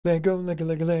Lego, Lego,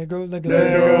 Lego, Lego, Lego, Lego,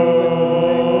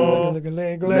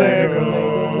 Lego,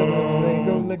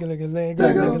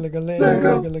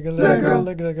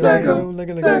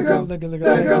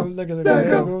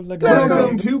 Lego,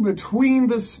 welcome to Between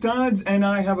the Studs, and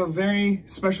I have a very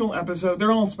special episode.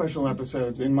 They're all special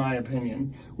episodes, in my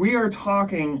opinion. We are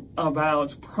talking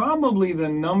about probably the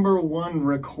 #1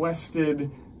 requested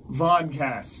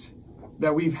vodcast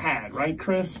that we've had, right,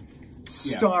 Chris?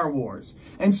 Star Wars.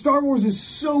 And Star Wars is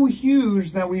so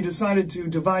huge that we decided to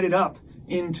divide it up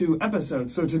into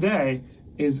episodes. So today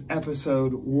is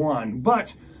episode 1.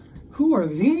 But who are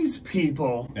these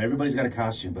people? Everybody's got a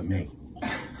costume but me.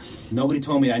 Nobody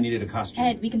told me I needed a costume.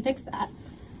 Ed, we can fix that.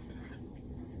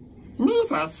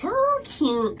 These are so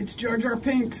cute. It's Jar Jar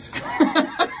Binks.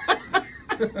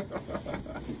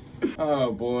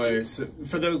 Oh boy. So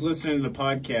for those listening to the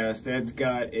podcast, Ed's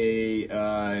got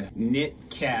a knit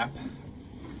cap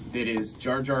that is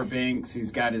Jar Jar Binks.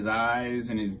 He's got his eyes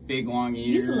and his big long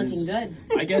ears. He's looking good.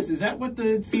 I guess, is that what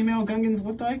the female Gungans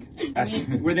looked like?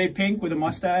 Were they pink with a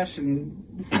mustache and...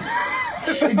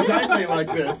 Exactly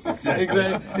like this.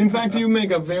 Exactly. In fact, you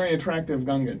make a very attractive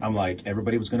Gungan. I'm like,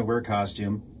 everybody was going to wear a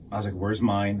costume. I was like, where's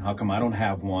mine? How come I don't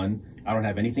have one? I don't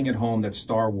have anything at home that's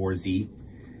Star Wars-y.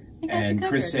 And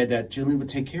Chris said that Jillian would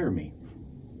take care of me.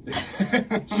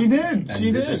 She did.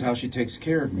 And this is how she takes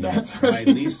care of me. That's my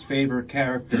least favorite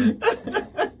character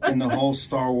in the whole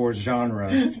Star Wars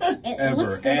genre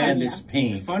ever. And it's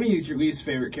pink. Funny is your least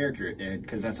favorite character, Ed,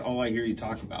 because that's all I hear you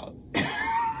talk about.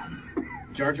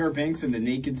 Jar Jar Binks and the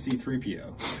naked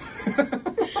C-3PO.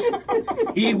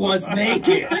 He was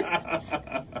naked.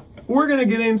 We're going to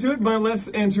get into it, but let's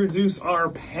introduce our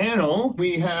panel.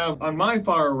 We have, on my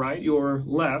far right, your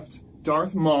left,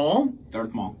 Darth Maul.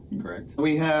 Darth Maul, correct.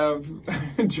 We have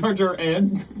Jar Jar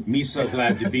Ed. Me so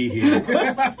glad to be here.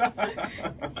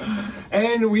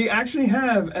 And we actually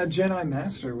have a Jedi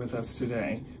Master with us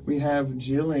today. We have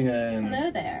Jillian. Hello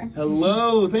there.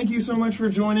 Hello. Thank you so much for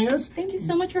joining us. Thank you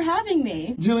so much for having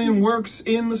me. Jillian works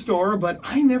in the store, but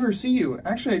I never see you.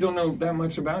 Actually, I don't know that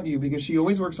much about you because she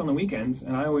always works on the weekends,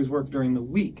 and I always work during the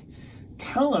week.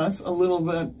 Tell us a little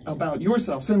bit about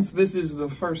yourself. Since this is the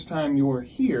first time you're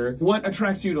here, what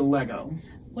attracts you to Lego?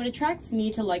 What attracts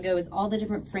me to Lego is all the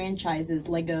different franchises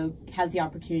Lego has the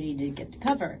opportunity to get to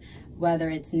cover. Whether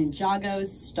it's Ninjago,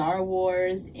 Star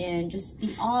Wars, and just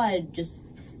the odd, just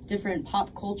different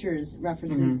pop cultures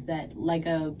references that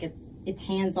Lego gets its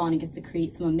hands on and gets to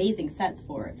create some amazing sets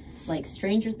for. Like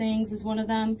Stranger Things is one of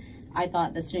them. I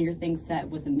thought the Stranger Things set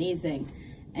was amazing.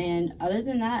 And other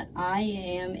than that, I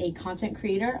am a content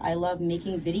creator. I love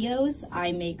making videos.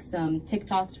 I make some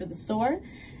TikToks for the store.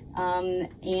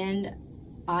 And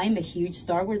I'm a huge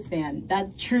Star Wars fan.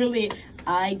 That truly,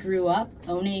 I grew up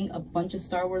owning a bunch of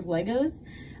Star Wars Legos.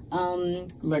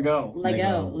 Lego.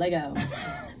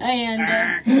 And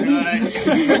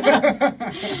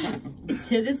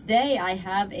to this day, I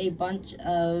have a bunch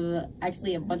of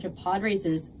pod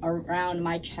racers around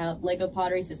my Lego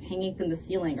pod racers hanging from the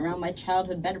ceiling around my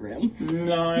childhood bedroom.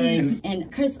 Nice.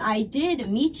 And Chris, I did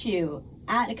meet you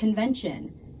at a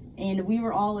convention. And we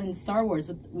were all in Star Wars,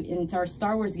 in our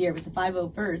Star Wars gear with the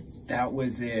 501st. That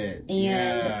was it.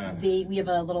 And we have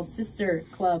a little sister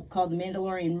club called the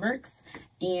Mandalorian Mercs.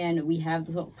 And we have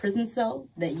this little prison cell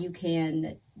that you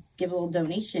can give a little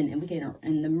donation, and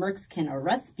the Mercs can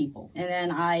arrest people. And then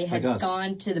I had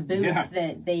gone to the booth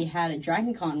that they had at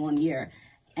Dragon Con one year.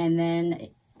 And then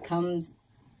it comes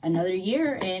another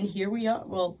year, and here we are.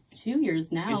 Well, 2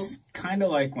 years now. It's kind of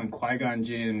like when Qui-Gon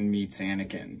Jinn meets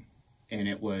Anakin. And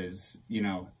it was,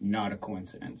 not a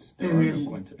coincidence. There are no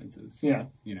coincidences. Yeah.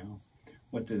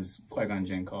 What does Qui-Gon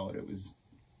Jinn call it? It was...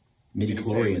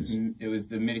 Midichlorians. It was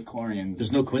the midichlorians.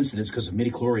 There's no coincidence because of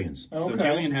midichlorians. Okay. So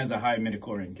Jillian has a high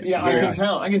midichlorian count. Yeah, I can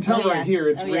tell. I can tell right here.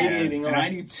 It's radiating. And I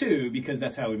do too, because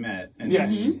that's how we met. And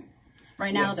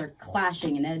right now they're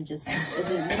clashing, and Ed just is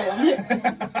in the middle of it.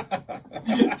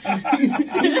 he's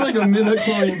like a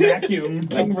midichlorian vacuum.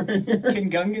 Can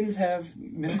Gungans have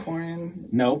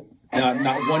midichlorian? No.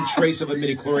 Not one trace of a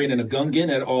midichlorian in a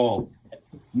Gungan at all.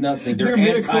 Nothing. They're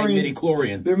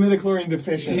anti-midichlorian. They're midichlorian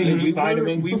deficient.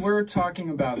 We were talking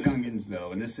about Gungans,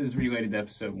 though, and this is related to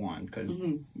episode 1, because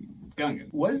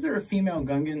Gungan. Was there a female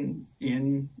Gungan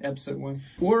in episode 1?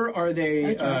 Or are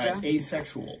they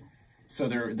asexual? So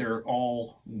they're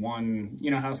all one.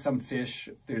 You know how some fish,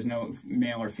 there's no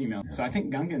male or female. So I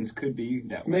think Gungans could be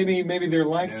that way. Maybe they're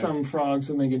like some frogs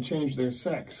and they can change their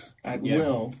sex at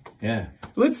will. Yeah.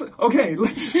 Let's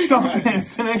stop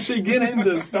this and actually get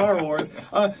into Star Wars.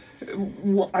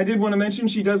 I did want to mention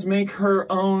she does make her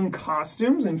own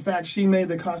costumes. In fact, she made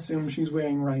the costume she's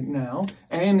wearing right now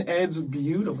and Ed's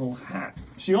beautiful hat.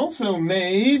 She also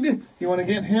made, you want to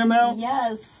get him out?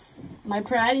 Yes, my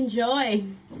pride and joy.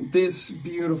 This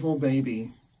beautiful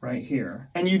baby right here.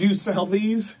 And you do sell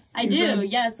these? I do,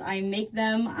 yes. I make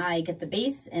them, I get the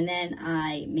base, and then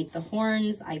I make the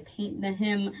horns, I paint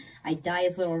him, I dye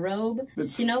his little robe.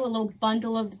 You know, a little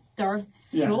bundle of Darth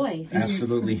joy.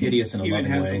 Absolutely hideous in a loving way.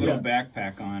 Even has a little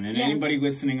backpack on. And anybody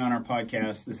listening on our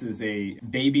podcast, this is a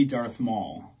baby Darth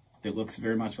Maul that looks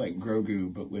very much like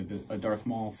Grogu, but with a Darth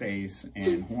Maul face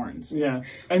and horns. Yeah.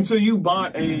 And so you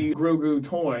bought a Grogu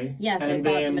toy. Yes, I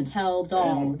bought the Mattel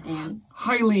doll. And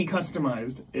highly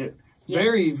customized it. Yes.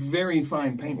 Very, very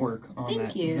fine paintwork on that.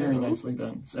 Thank you. Very nicely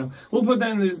done. So we'll put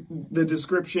that in the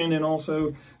description and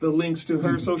also the links to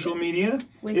her social media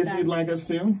if you'd like us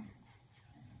to.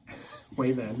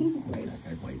 Wave in.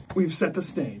 Wait. We've set the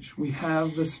stage. We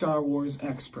have the Star Wars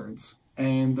experts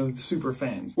and the super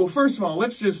fans. Well, first of all,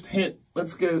 let's hit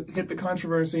the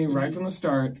controversy right from the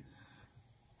start.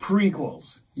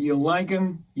 Prequels. You like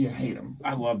them, you hate them.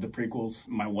 I love the prequels.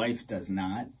 My wife does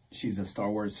not. She's a Star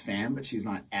Wars fan, but she's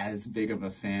not as big of a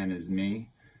fan as me.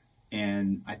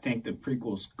 And I think the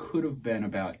prequels could have been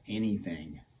about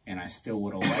anything, and I still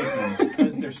would have liked them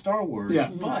because they're Star Wars. Yeah.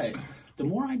 But the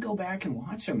more I go back and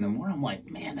watch them, the more I'm like,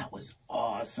 man, that was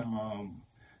awesome.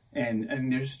 And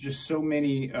there's just so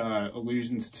many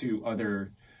allusions to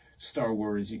other Star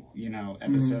Wars,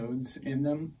 episodes in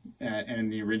them,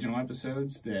 and the original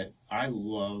episodes, that I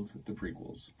love the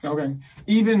prequels. Okay.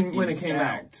 Even when it came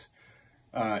out.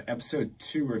 Episode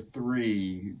 2 or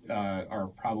 3 are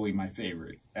probably my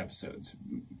favorite episodes,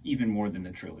 even more than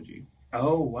the trilogy.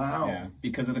 Oh, wow. Yeah,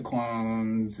 because of the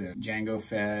clones, and Jango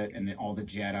Fett, and all the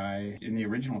Jedi. In the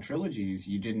original trilogies,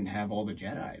 you didn't have all the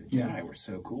Jedi. The Jedi were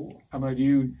so cool. How about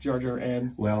you, Jar Jar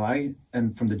Ed? Well, I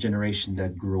am from the generation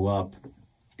that grew up.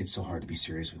 It's so hard to be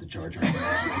serious with the Jar Jar.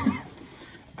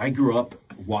 I grew up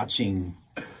watching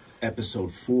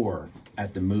episode 4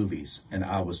 at the movies, and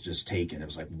I was just taken. It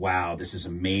was like, wow, this is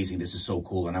amazing. This is so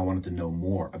cool, and I wanted to know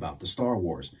more about the Star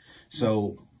Wars.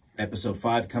 So episode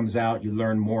 5 comes out. You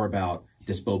learn more about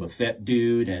this Boba Fett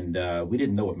dude, and we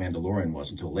didn't know what Mandalorian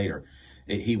was until later.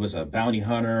 He was a bounty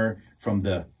hunter from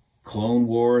the Clone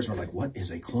Wars. We're like, what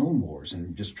is a Clone Wars?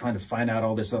 And just trying to find out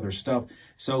all this other stuff.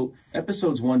 So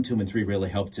episodes 1, 2, and 3 really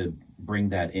helped to bring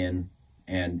that in.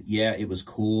 And yeah, it was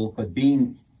cool. But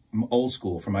being old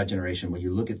school from my generation, when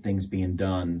you look at things being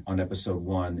done on episode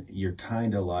 1, you're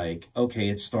kind of like, okay,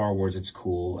 it's Star Wars, it's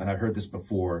cool. And I've heard this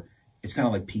before. It's kind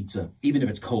of like pizza. Even if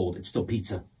it's cold, it's still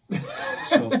pizza.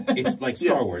 So it's like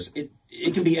Star Wars. It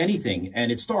can be anything,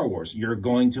 and it's Star Wars. You're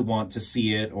going to want to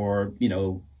see it or,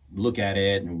 look at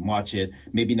it and watch it.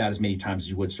 Maybe not as many times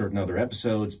as you would certain other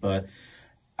episodes, but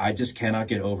I just cannot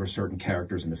get over certain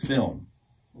characters in the film,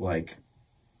 like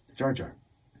Jar Jar.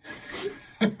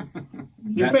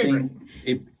 Your favorite?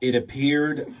 It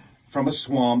appeared from a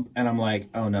swamp, and I'm like,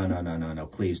 oh, no,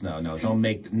 please, no,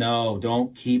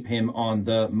 don't keep him on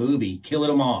the movie. Kill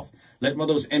him off. Let one of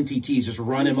those MTTs just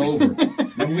run him over.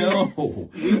 No.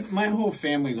 My whole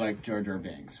family liked Jar Jar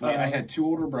Binks. I had 2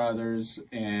 older brothers,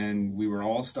 and we were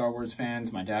all Star Wars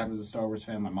fans. My dad was a Star Wars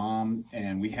fan, my mom,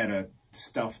 and we had a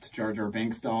stuffed Jar Jar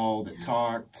Binks doll that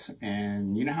talked.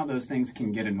 And you know how those things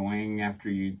can get annoying after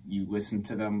you listen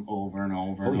to them over and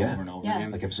over and over and over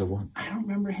again? Like episode 1. I don't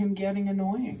remember him getting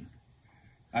annoying.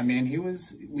 I mean,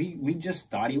 we just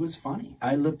thought he was funny.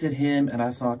 I looked at him, and I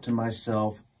thought to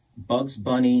myself, Bugs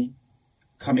Bunny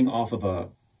coming off of a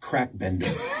crack bender.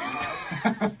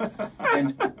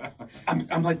 And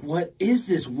I'm like, what is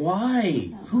this?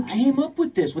 Why? Who came up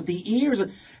with this? With the ears?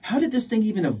 How did this thing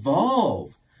even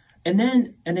evolve? And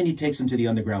then he takes him to the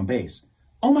underground base.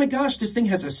 Oh my gosh, this thing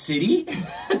has a city?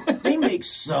 They make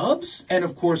subs? And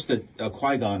of course, the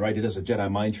Qui-Gon, right? He does a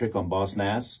Jedi mind trick on Boss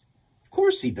Nass. Of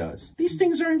course he does. These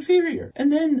things are inferior.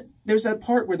 And then there's that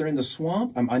part where they're in the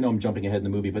swamp. I know I'm jumping ahead in the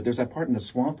movie, but there's that part in the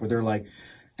swamp where they're like,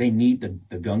 they need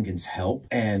the Gungans' help.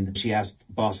 And she asked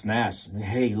Boss Nass,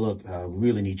 hey, look, we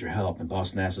really need your help. And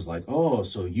Boss Nass is like, oh,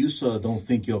 so you don't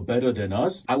think you're better than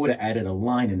us? I would have added a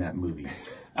line in that movie.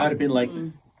 I would have been like,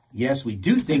 yes, we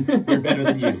do think we're better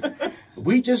than you.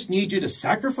 We just need you to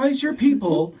sacrifice your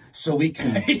people so we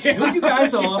can kill you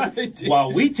guys off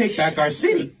while we take back our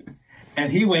city.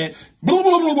 And he went, blah,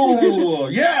 blah, blah, blah, blah, blah.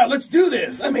 Yeah, let's do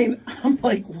this. I mean, I'm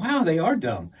like, wow, they are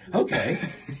dumb. Okay.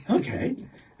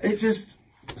 It just,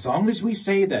 as long as we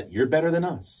say that you're better than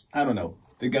us, I don't know.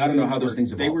 I don't know how those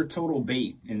things evolve. They were total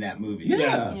bait in that movie.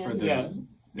 Yeah. For the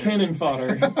cannon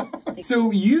fodder.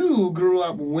 So you grew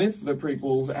up with the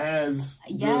prequels as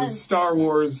the Star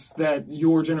Wars that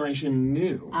your generation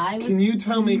knew. Can you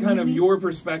tell me kind of your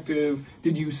perspective?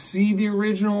 Did you see the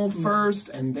original first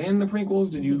and then the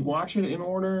prequels? Did you watch it in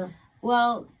order?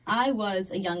 Well, I was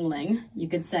a youngling, you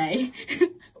could say,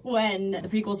 when the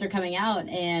prequels are coming out,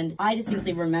 and I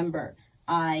distinctly remember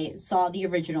I saw the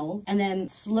original, and then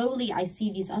slowly I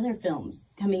see these other films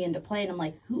coming into play, and I'm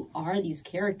like, who are these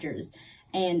characters?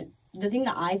 And the thing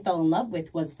that I fell in love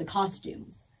with was the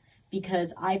costumes,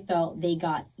 because I felt they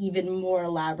got even more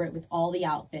elaborate with all the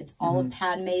outfits, all of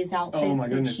Padme's outfits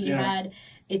that she had.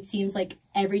 It seems like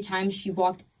every time she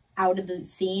walked out of the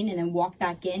scene and then walked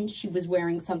back in, she was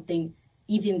wearing something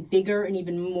even bigger and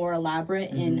even more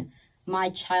elaborate, and my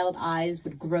child eyes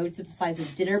would grow to the size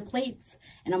of dinner plates,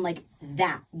 and I'm like,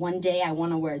 that, one day I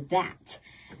want to wear that.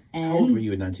 And how old were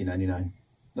you in 1999?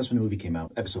 That's when the movie came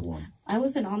out, episode 1. I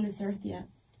wasn't on this earth yet.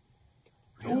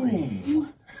 Really?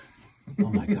 Oh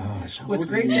my gosh. Well, it's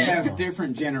great to have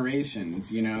different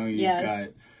generations, you know. You've got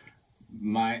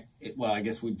I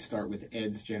guess we'd start with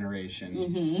Ed's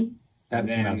generation. That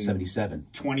came out in 77.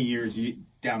 20 years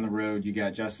down the road, you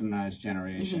got Justin and I's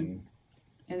generation.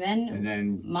 And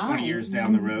then 20 years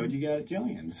down the road, you got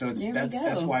Jillian. So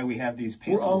that's why we have these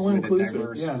panels with a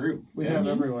diverse group. We have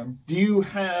everyone. Do you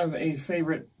have a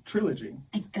favorite trilogy?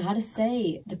 I gotta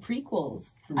say, the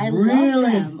prequels. I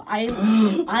love them.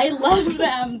 I love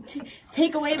them.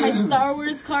 Take away my Star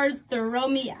Wars card, throw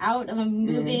me out of a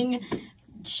moving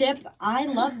ship. I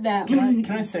love them.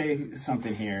 Can I say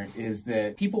something here? Is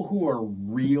that people who are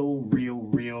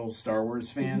real Star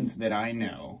Wars fans that I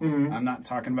know, I'm not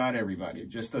talking about everybody,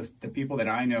 just the people that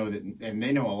I know, and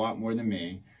they know a lot more than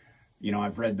me. You know,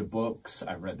 I've read the books,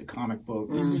 I've read the comic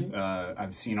books,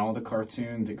 I've seen all the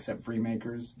cartoons except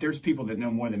Freemakers. There's people that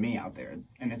know more than me out there.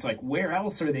 And it's like, where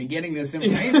else are they getting this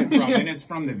information from? And it's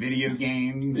from the video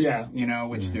games, you know,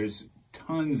 which there's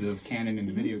tons of canon in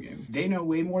the video games. They know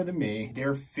way more than me.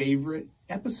 Their favorite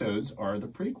episodes are the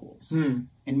prequels.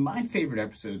 And my favorite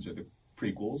episodes are the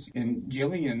prequels, and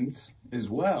Jillian's as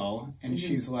well. And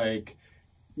she's like,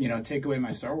 you know, take away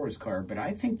my Star Wars card. But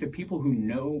I think the people who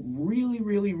know,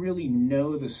 really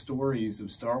know the stories of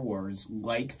Star Wars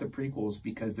like the prequels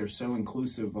because they're so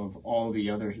inclusive of all the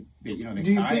other, you know,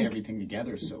 they tie everything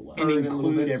together so well. And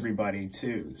include everybody,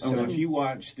 too. So if you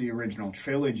watch the original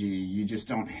trilogy, you just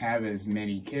don't have as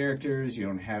many characters, you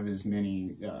don't have as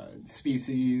many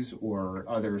species or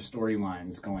other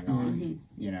storylines going on,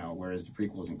 you know, whereas the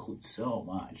prequels include so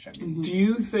much. I mean, do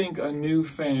you think a new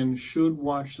fan should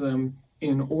watch them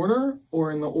in order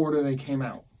or in the order they came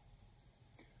out?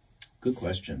 Good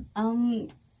question.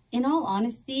 In all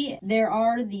honesty, there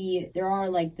are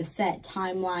like the set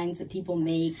timelines that people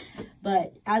make,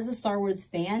 but as a Star Wars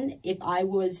fan, if I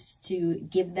was to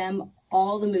give them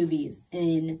all the movies,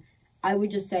 and I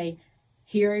would just say,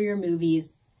 here are your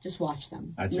movies, just watch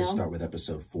them. I'd say start with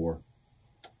episode 4.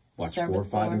 Watch 4,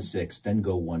 5, and 6, then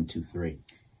go 1, 2, 3.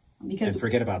 And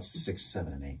forget about 6,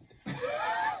 7, and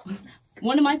 8.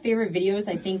 One of my favorite videos,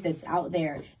 I think, that's out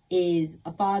there is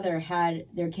a father had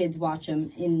their kids watch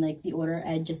them in, like, the order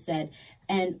Ed just said.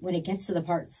 And when it gets to the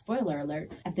part, spoiler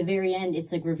alert, at the very end,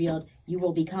 it's, like, revealed you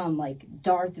will become, like,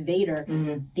 Darth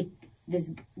Vader. This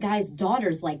guy's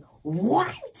daughter's like,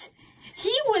 what?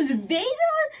 He was Vader?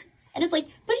 And it's like,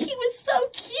 but he was so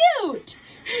cute.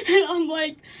 And I'm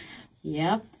like,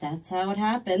 yep, that's how it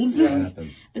happens.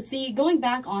 But see, going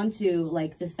back onto,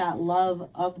 like, just that love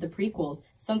of the prequels,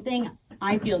 something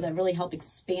I feel that really helped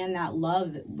expand that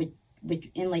love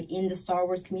in the Star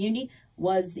Wars community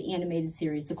was the animated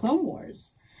series, The Clone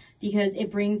Wars. Because it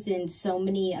brings in so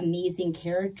many amazing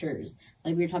characters.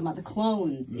 Like we were talking about the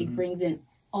clones. It brings in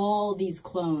all these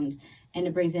clones. And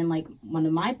it brings in, like, one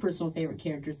of my personal favorite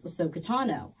characters, Ahsoka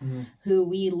Tano, who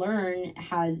we learn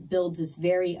builds this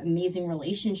very amazing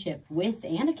relationship with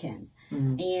Anakin.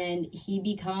 And he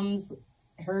becomes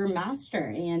her master,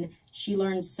 and she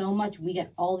learns so much. We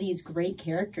get all these great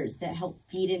characters that help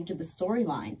feed into the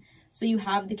storyline. So you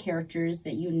have the characters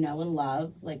that you know and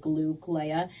love, like Luke,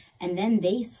 Leia, and then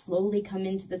they slowly come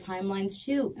into the timelines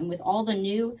too. And with all the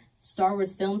new Star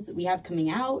Wars films that we have coming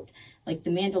out, like The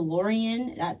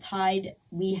Mandalorian,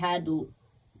 we had,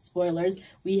 spoilers,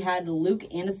 we had Luke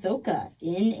and Ahsoka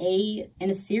in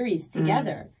a series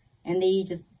together. And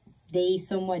they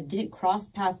somewhat didn't cross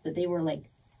paths, but they were, like,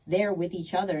 there with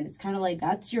each other. And it's kind of like,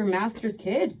 that's your master's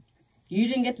kid. you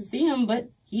didn't get to see him, but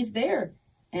he's there.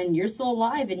 And you're still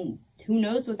alive, and who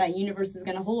knows what that universe is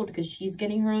going to hold, because she's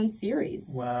getting her own series.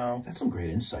 Wow. That's some great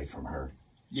insight from her.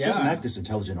 She Yeah. doesn't act this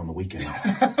intelligent on the weekend.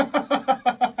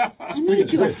 I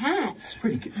made you a hat. It's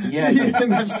pretty good. Yeah, Yeah,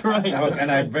 that's right. and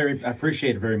I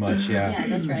appreciate it very much. Yeah,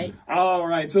 that's right. All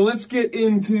right, so let's get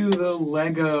into the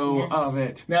Lego Yes. of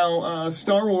it. Now,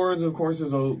 Star Wars, of course,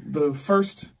 is the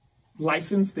first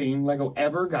licensed theme Lego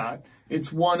ever got.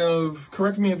 It's one of,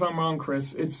 correct me if I'm wrong,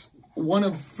 Chris, it's one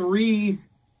of 3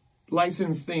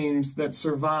 licensed themes that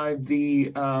survived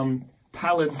the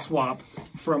palette swap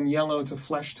from yellow to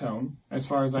flesh tone, as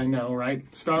far as I know, right?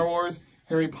 Star Wars,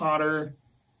 Harry Potter,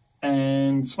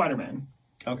 and Spider-Man.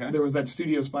 Okay. There was that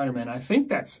Studio Spider-Man. I think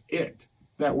that's it,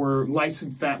 that were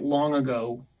licensed that long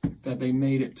ago that they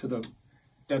made it to the...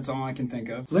 That's all I can think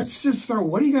of. Let's just start.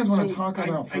 What do you guys want to So, talk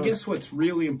about first? I guess what's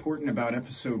really important about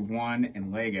Episode 1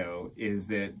 and Lego is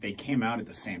that they came out at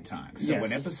the same time. So Yes.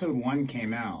 when Episode 1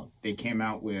 came out, they came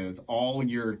out with all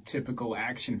your typical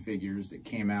action figures that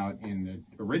came out in the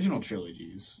original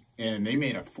trilogies, and they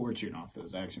made a fortune off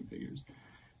those action figures,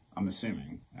 I'm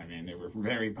assuming. I mean, they were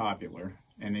very popular,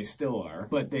 and they still are.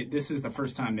 But this is the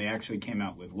first time they actually came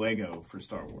out with Lego for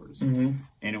Star Wars. Mm-hmm.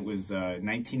 And it was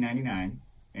 1999.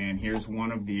 And here's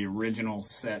one of the original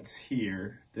sets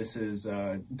here. This is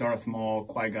Darth Maul,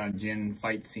 Qui-Gon Jinn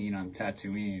fight scene on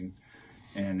Tatooine.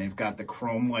 And they've got the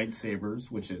chrome lightsabers,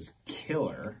 which is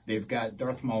killer. They've got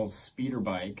Darth Maul's speeder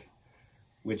bike,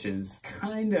 which is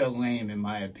kind of lame in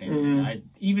my opinion.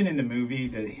 Even in the movie,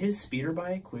 his speeder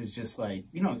bike was just like,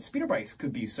 speeder bikes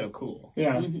could be so cool.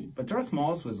 Yeah. But Darth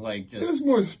Maul's was like It was just...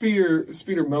 more speeder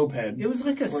moped. It was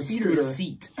like a speeder scooter.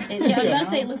 seat. Yeah, I was about to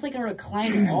say, it looks like a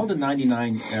recliner. All the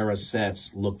 99 era sets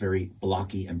look very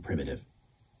blocky and primitive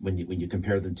when you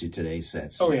compare them to today's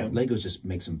sets. Oh, yeah. Lego just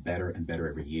makes them better and better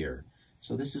every year.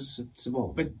 So it's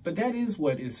evolved. But that is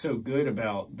what is so good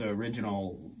about the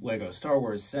original Lego Star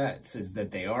Wars sets, is that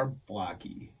they are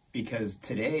blocky. Because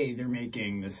today they're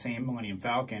making the same Millennium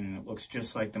Falcon, and it looks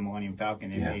just like the Millennium Falcon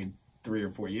they made 3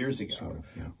 or 4 years ago. Sort of,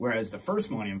 yeah. Whereas the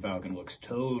first Millennium Falcon looks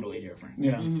totally different.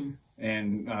 Yeah.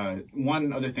 And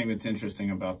one other thing that's interesting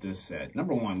about this set,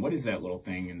 number one, what is that little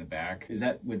thing in the back? Is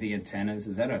that with the antennas?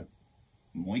 Is that a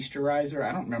moisturizer?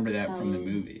 I don't remember that from the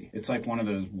movie. It's like one of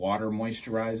those water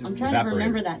moisturizers. I'm trying to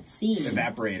remember that scene.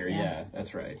 Evaporator, yeah,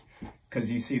 that's right.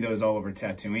 Because you see those all over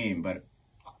Tatooine, but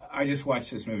I just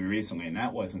watched this movie recently, and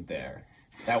that wasn't there.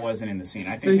 That wasn't in the scene.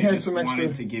 I think they had just some extra...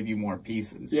 wanted to give you more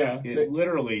pieces. Yeah. It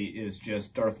literally is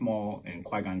just Darth Maul and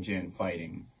Qui-Gon Jinn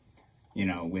fighting,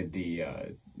 with the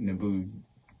Naboo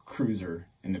cruiser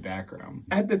in the background.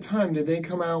 At the time, did they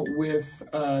come out with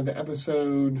the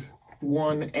Episode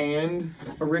 1 and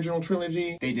original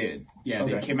trilogy? They did. Yeah,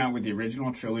 Okay. They came out with the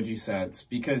original trilogy sets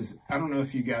because, I don't know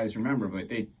if you guys remember, but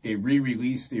they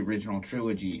re-released the original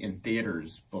trilogy in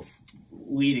theaters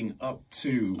leading up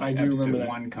to Episode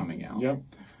 1 coming out. Yep.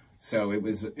 So it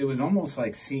was almost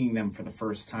like seeing them for the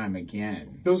first time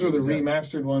again. Those were the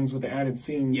remastered ones with the added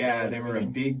scenes. Yeah, they were a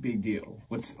big deal.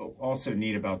 What's also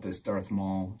neat about this Darth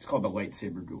Maul, it's called the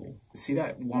lightsaber duel. See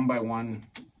that 1x1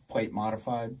 plate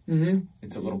modified? Mm-hmm.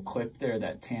 It's a little clip there,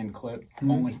 that tan clip.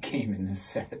 Only came in this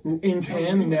set. In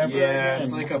tan, never Yeah, again.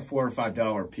 it's like a $4 or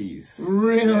 $5 piece.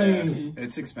 Really? Yeah,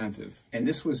 it's expensive. And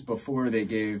this was before they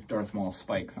gave Darth Maul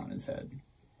spikes on his head.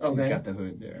 Okay. He's got the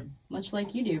hood there. Much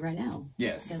like you do right now.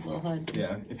 Yes. That little hood.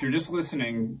 Yeah. If you're just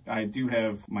listening, I do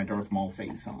have my Darth Maul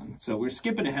face on. So we're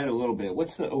skipping ahead a little bit.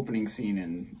 What's the opening scene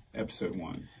in Episode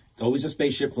 1? It's always a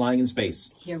spaceship flying in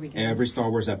space. Here we go. Every Star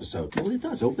Wars episode. Well, it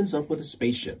does. Opens up with a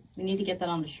spaceship. We need to get that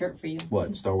on a shirt for you.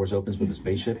 What? Star Wars opens with a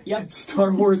spaceship? Yeah,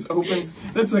 Star Wars opens.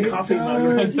 That's a coffee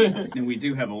mug right there. And we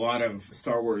do have a lot of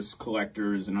Star Wars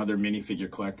collectors and other minifigure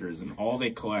collectors, and all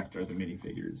they collect are the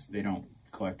minifigures. They don't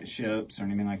collect the ships or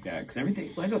anything like that, because everything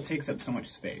Lego takes up so much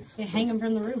space. They So hang it's them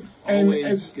from the roof. And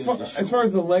always good to show. as far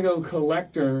as the Lego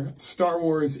collector, Star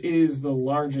Wars is the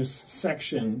largest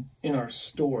section in our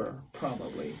store,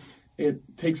 probably.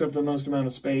 It takes up the most amount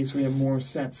of space. We have more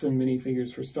sets and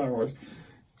minifigures for Star Wars.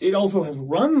 It also has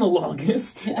run the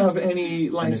longest of any And it's the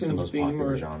licensed most theme,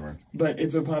 popular genre. but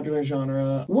it's a popular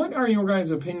genre. What are your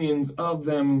guys' opinions of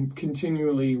them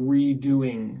continually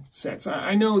redoing sets?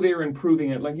 I know they're improving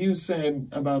it. Like you said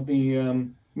about the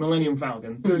Millennium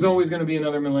Falcon. There's always going to be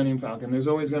another Millennium Falcon. There's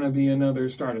always going to be another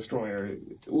Star Destroyer.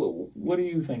 What do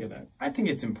you think of that? I think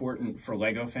it's important for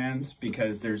Lego fans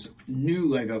because there's new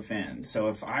Lego fans. So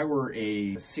if I were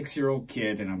a 6-year-old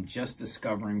kid and I'm just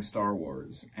discovering Star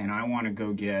Wars and I want to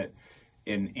go get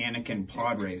an Anakin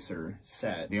pod racer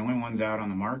set, the only ones out on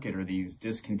the market are these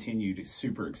discontinued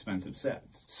super expensive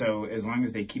sets. So as long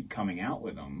as they keep coming out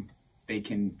with them, they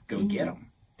can go get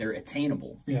them. They're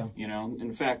attainable. Yeah. You know,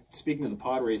 in fact, speaking of the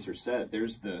Pod Racer set,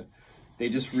 they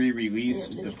just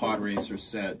re-released the Pod Racer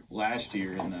set last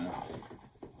year in the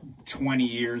 20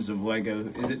 years of Lego.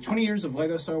 Is it 20 years of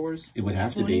Lego Star Wars? It would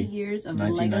have to be. 20 years of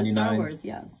Lego Star Wars,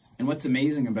 yes. And what's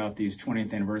amazing about these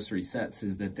 20th anniversary sets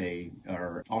is that they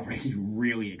are already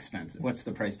really expensive. What's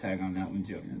the price tag on that one,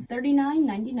 Jillian?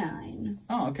 $39.99.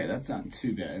 Oh, okay, that's not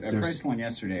too bad. I priced one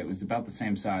yesterday. It was about the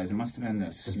same size. It must have been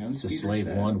the Snow Speeder The Slave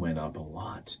set. 1 went up a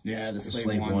lot. Yeah, the Slave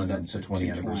Slave 1 was 1 up is to a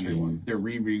 20th anniversary one. They're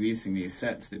re-releasing these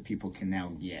sets that people can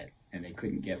now get, and they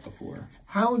couldn't get before.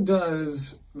 How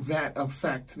does that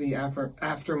affect the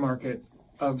aftermarket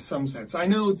of some sets? I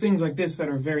know things like this that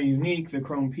are very unique, the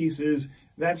chrome pieces,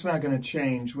 that's not going to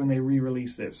change when they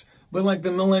re-release this. But like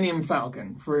the Millennium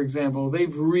Falcon, for example,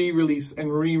 they've re-released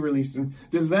and re-released them.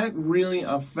 Does that really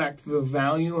affect the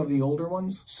value of the older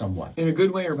ones? Somewhat. In a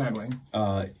good way or bad way?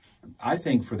 I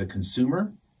think for the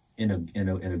consumer, in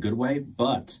a good way,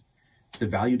 but the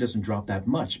value doesn't drop that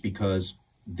much because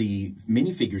the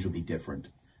minifigures will be different.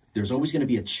 There's always going to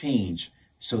be a change.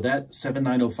 So that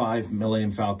 7905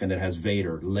 Millennium Falcon that has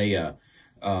Vader, Leia,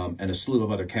 and a slew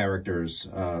of other characters,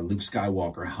 Luke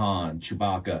Skywalker, Han,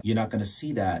 Chewbacca, you're not going to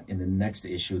see that in the next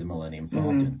issue of the Millennium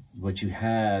Falcon. What you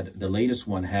had, the latest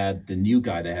one had the new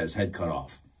guy that had his head cut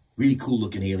off. Really cool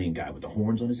looking alien guy with the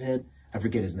horns on his head. I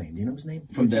forget his name. Do you know his name?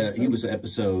 He was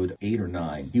episode 8 or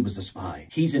 9. He was the spy.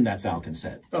 He's in that Falcon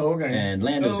set. Oh, okay. And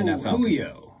Lando's in that Falcon set.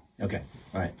 Julio. Okay.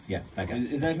 All right. Yeah. Okay.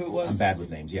 Is that who it was? I'm bad with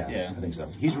names. Yeah. Yeah. I think so.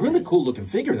 He's a really cool looking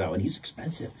figure though, and he's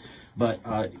expensive. But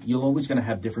you're always going to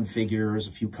have different figures,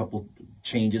 a few couple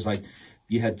changes. Like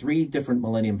you had 3 different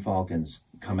Millennium Falcons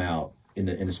come out in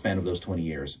the span of those 20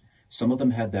 years. Some of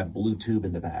them had that blue tube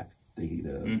in the back, the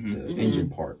engine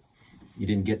part. You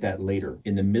didn't get that later.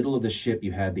 In the middle of the ship,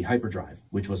 you had the hyperdrive,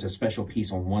 which was a special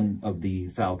piece on one of the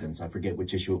Falcons. I forget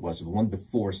which issue it was. The one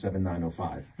before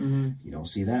 7905. You don't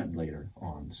see that later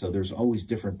on. So there's always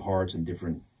different parts and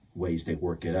different ways they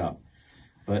work it up.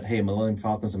 But hey, Millennium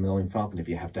Falcon's a Millennium Falcon. If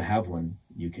you have to have one,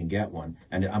 you can get one.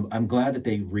 And I'm glad that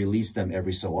they release them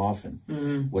every so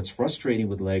often. What's frustrating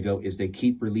with Lego is they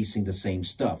keep releasing the same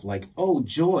stuff. Like, oh,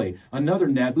 joy, another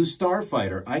Naboo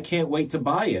starfighter. I can't wait to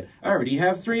buy it. I already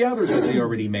have 3 others that they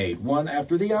already made, one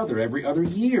after the other, every other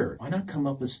year. Why not come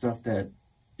up with stuff that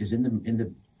is in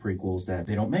the prequels that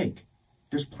they don't make?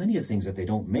 There's plenty of things that they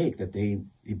don't make that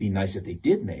it'd be nice if they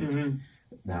did make.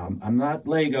 Now, I'm not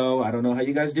Lego. I don't know how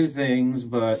you guys do things,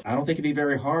 but I don't think it'd be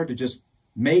very hard to just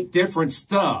make different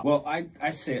stuff. Well,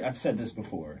 I've said this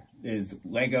before, is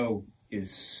Lego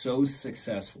is so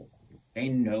successful. They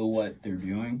know what they're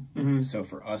doing. So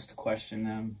for us to question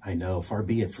them, I know, far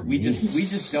be it from we me.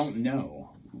 just don't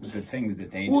know the things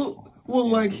that they do. Well,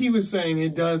 like he was saying,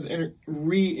 it does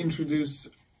reintroduce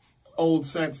old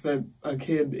sets that a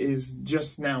kid is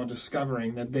just now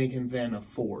discovering that they can then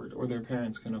afford, or their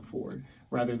parents can afford,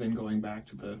 rather than going back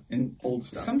to the old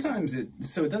stuff. Sometimes it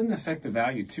doesn't affect the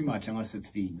value too much unless it's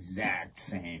the exact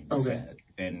same set.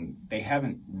 And they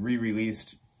haven't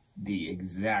re-released the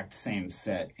exact same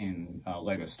set in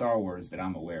Lego Star Wars that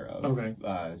I'm aware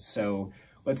of. So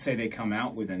let's say they come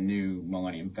out with a new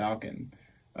Millennium Falcon.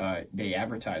 They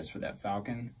advertise for that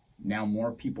Falcon. Now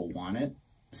more people want it,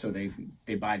 so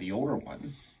they buy the older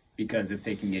one, because if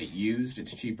they can get it used,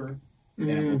 it's cheaper, and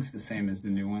it looks the same as the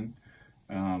new one.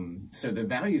 So the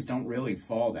values don't really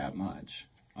fall that much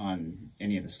on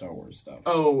any of the Star Wars stuff.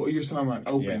 Oh, you're talking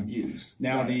about open used.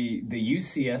 Now the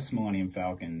UCS Millennium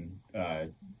Falcon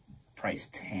price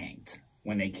tanked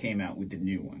when they came out with the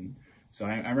new one. So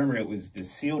I remember it was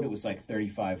sealed. It was like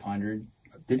 $3,500.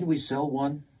 Didn't we sell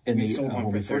one? We sold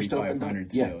one for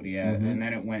 $3,500 Yeah. sealed, and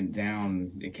then it went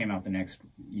down. It came out the next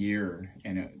year,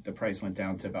 and the price went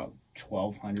down to about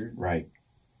 $1,200. Right.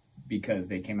 Because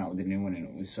they came out with a new one and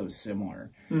it was so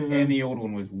similar. And the old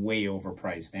one was way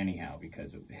overpriced anyhow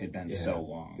because it had been so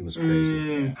long. It was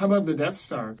crazy. How about the Death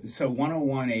Star? So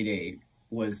 10188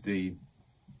 was the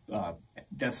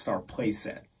Death Star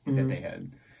playset that they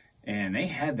had. And they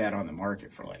had that on the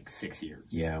market for like 6 years.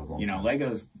 Yeah, it was a long time.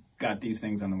 Lego's got these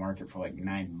things on the market for like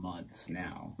 9 months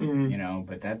now,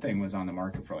 but that thing was on the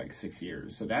market for like 6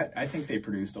 years. So that, I think they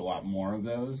produced a lot more of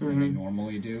those than they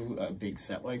normally do, a big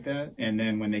set like that. And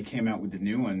then when they came out with the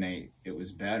new one, it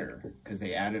was better because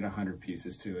they added 100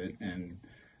 pieces to it, and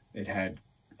it had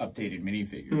updated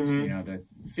minifigures. The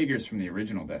figures from the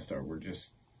original Death Star were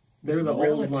just They're the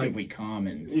relatively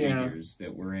common figures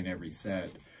that were in every set.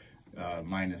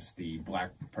 Minus the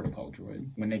black protocol droid.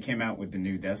 When they came out with the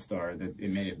new Death Star,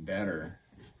 it made it better,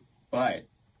 but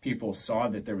people saw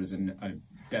that there was a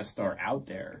Death Star out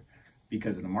there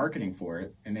because of the marketing for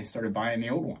it, and they started buying the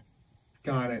old one.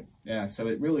 Got it. Yeah, so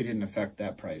it really didn't affect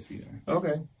that price either.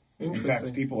 Okay. In Interesting.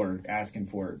 fact, people are asking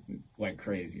for it like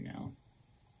crazy now.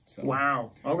 So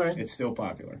Wow. Okay. it's still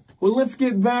popular. Well, let's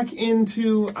get back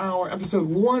into our episode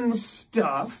 1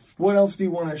 stuff. What else do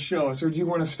you want to show us? Or do you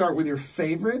want to start with your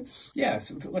favorites? Yeah,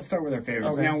 so let's start with our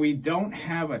favorites. Okay. Now, we don't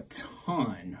have a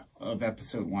ton of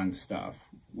episode 1 stuff.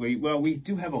 We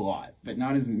do have a lot, but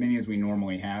not as many as we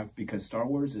normally have because Star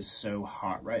Wars is so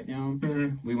hot right now.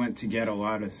 Mm-hmm. We went to get a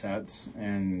lot of sets,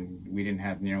 and we didn't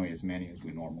have nearly as many as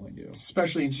we normally do.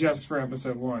 Especially just for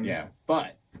episode 1. Yeah,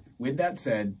 but with that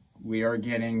said, we are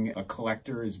getting a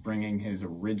collector is bringing his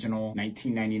original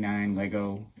 1999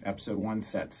 Lego Episode 1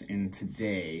 sets in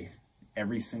today,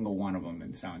 every single one of them,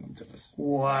 and selling them to us.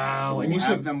 Wow. So And we'll you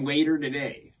have said them later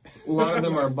today. a lot of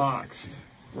them are boxed,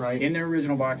 right? In their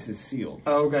original box is sealed.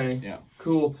 Okay. Yeah.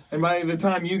 Cool. And by the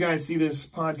time you guys see this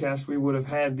podcast, we would have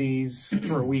had these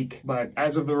for a week. But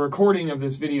as of the recording of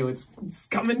this video, it's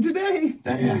coming today.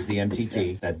 That is the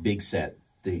MTT, that big set.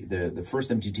 The first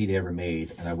MTT they ever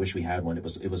made, and I wish we had one. It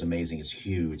was amazing. It's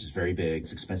huge. It's very big.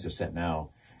 It's an expensive set now.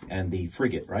 And the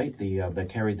frigate, right? That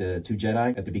carried the 2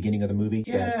 Jedi at the beginning of the movie.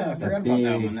 Yeah, I forgot big about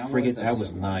that one. That frigate, was that was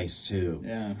episode nice too.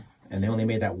 Yeah. And they only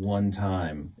made that one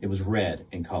time. It was red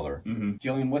in color. Mm-hmm.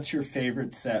 Jillian, what's your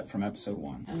favorite set from episode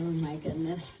 1? Oh my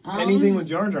goodness. Anything with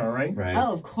Jar Jar, right? Right.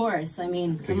 Oh, of course. I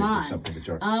mean, Figured come it'd be on. something to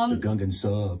the Gungan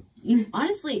sub.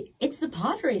 Honestly, it's the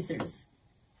pod racers.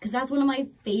 Because that's one of my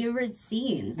favorite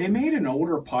scenes. They made an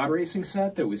older pod racing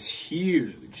set that was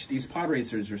huge. These pod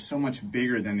racers are so much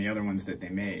bigger than the other ones that they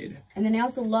made. And then I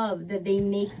also love that they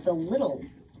make the little,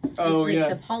 Oh, like yeah.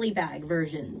 the polybag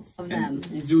versions of them.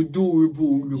 It's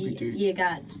adorable. Look at it. You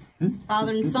got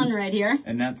father and son right here.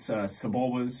 And that's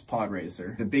Sebulba's pod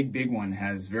racer. The big one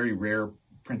has very rare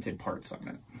printed parts on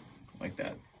it. Like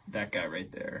that guy right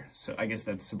there. So I guess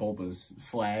that's Sebulba's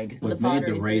flag. What The pod made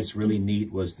the race racers. really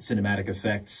neat was the cinematic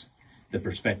effects, the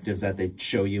perspectives that they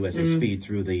show you as they speed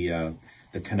through the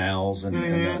canals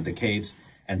and the caves,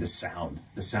 and the sound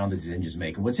that these engines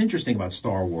make. And what's interesting about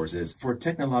Star Wars is, for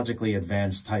technologically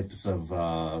advanced types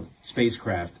of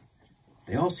spacecraft,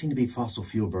 they all seem to be fossil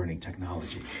fuel burning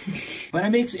technology. But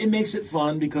it makes it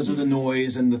fun because of the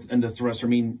noise and the thruster. I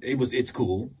mean, it's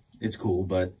cool,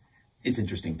 but it's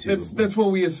interesting too. That's what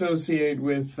we associate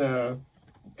with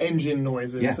engine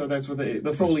noises. Yeah. So that's what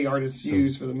the Foley artists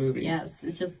use for the movies. Yes,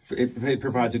 it's just It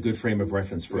provides a good frame of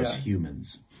reference for us Yeah.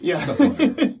 humans. Yeah.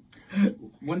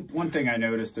 One thing I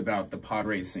noticed about the pod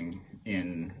racing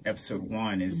in episode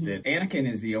 1 is that Anakin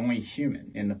is the only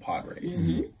human in the pod race.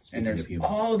 And there's of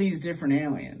humans. all these different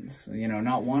aliens. You know,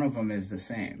 not one of them is the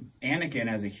same. Anakin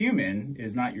as a human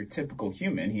is not your typical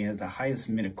human. He has the highest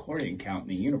midichlorian count in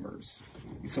the universe.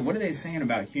 So what are they saying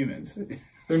about humans?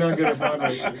 They're not good at pod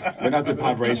racers. We're not good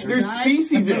pod racers. They're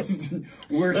speciesist.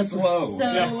 We're slow.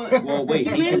 so. Well, wait,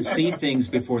 he can see things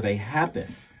before they happen.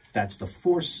 That's the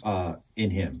force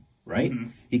in him, right?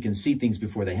 He can see things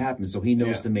before they happen, so he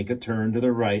knows Yeah. to make a turn to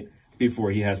the right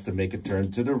before he has to make a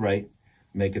turn to the right,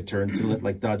 make a turn to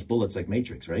like dodge bullets like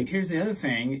Matrix, right? Here's the other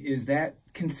thing, is that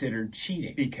considered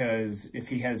cheating? Because if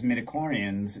he has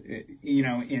midichlorians, you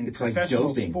know, in It's like professional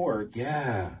doping. sports...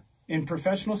 Yeah. In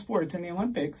professional sports, in the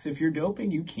Olympics, if you're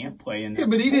doping, you can't play in that Yeah,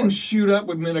 but he sport. didn't shoot up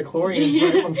with midichlorians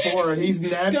right before. He's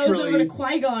Goes over to naturally...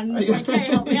 Qui-Gon and is like,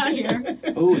 hey, help me out here.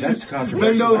 Oh, that's controversial.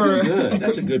 Bend over. That's good.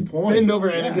 That's a good point. Bend over,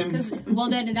 Yeah. Anakin. Well,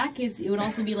 then in that case, it would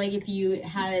also be like if you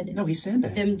had No, he's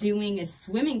sandbagged. them doing a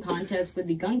swimming contest with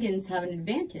the Gungans have an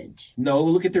advantage. No,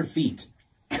 look at their feet.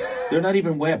 They're not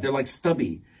even webbed. They're like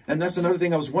stubby. And that's another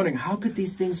thing I was wondering. How could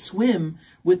these things swim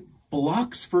with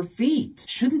blocks for feet?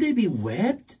 Shouldn't they be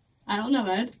webbed? I don't know,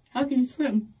 Ed. How can you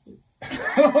swim?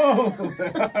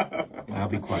 I'll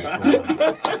be quiet for a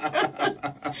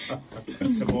while.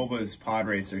 Sebulba's pod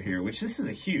racer here, which this is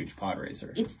a huge pod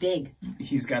racer. It's big.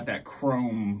 He's got that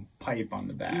chrome pipe on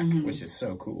the back, which is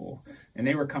so cool. And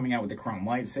they were coming out with the chrome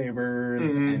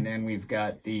lightsabers, and then we've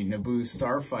got the Naboo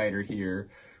Starfighter here,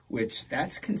 which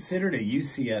that's considered a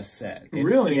UCS set.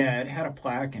 Really? Yeah, it had a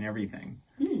plaque and everything.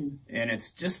 And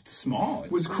it's just small.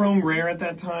 Was chrome rare at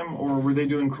that time, or were they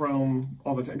doing chrome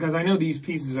all the time? Because I know these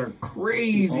pieces are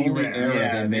crazy Only rare. era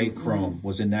Yeah, they made they- chrome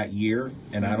was in that year,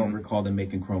 and I don't recall them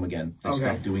making chrome again. They Okay.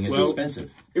 stopped doing it. It's Well,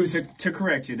 expensive. It was To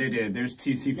correct you, they did. There's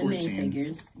The TC-14.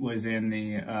 minifigures. Was in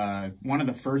the one of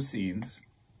the first scenes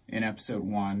in episode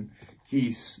 1.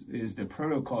 is the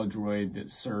protocol droid that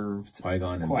served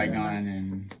Qui-Gon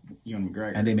and Ewan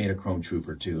McGregor. And they made a Chrome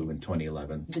Trooper too in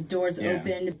 2011. The doors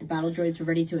opened, the battle droids were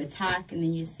ready to attack, and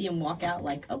then you see them walk out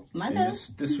like, oh, my bad.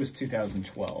 This was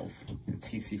 2012, the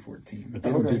TC-14. But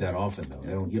they don't do that often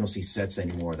though. You don't see sets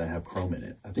anymore that have Chrome in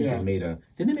it. I think they made didn't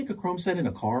they make a Chrome set in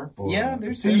a car? Or,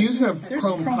 they used to have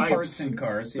Chrome pipes parts in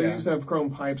cars. They used to have Chrome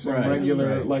pipes in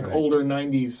regular older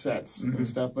 90s sets and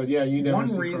stuff. But yeah, you never One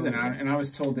see reason, Chrome. and I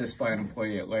was told this by an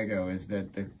employee at Lego, is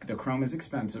that the Chrome is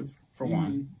expensive for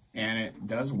one, and it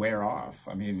does wear off.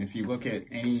 I mean, if you look at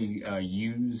any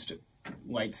used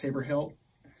lightsaber hilt,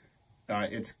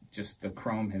 it's just the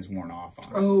Chrome has worn off on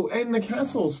it. Oh, and the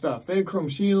castle stuff. They had Chrome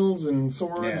shields and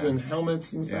swords and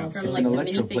helmets and stuff. From It's like an the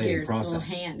electroplating minifigures, process.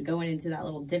 little hand going into that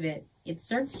little divot, it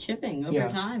starts chipping over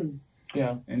time.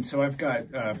 Yeah. And so I've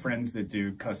got friends that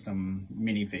do custom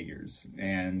minifigures,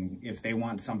 and if they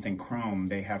want something Chrome,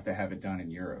 they have to have it done in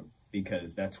Europe,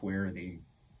 because that's where the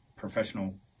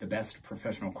best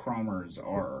professional chromers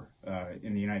are.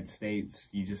 In the United States,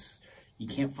 you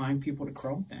can't find people to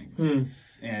chrome things.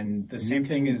 And the same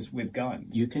thing is with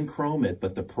guns. You can chrome it,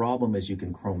 but the problem is you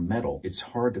can chrome metal. It's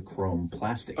hard to chrome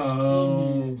plastics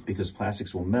because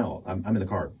plastics will melt. I'm in the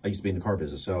car. I used to be in the car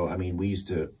business, so I mean, we used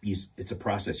to use. It's a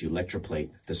process. You electroplate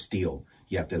the steel.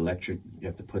 You have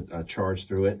to put a charge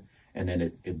through it, and then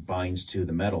it binds to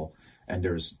the metal. And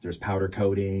there's powder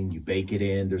coating. You bake it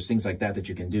in. There's things like that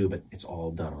you can do, but it's all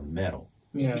done on metal.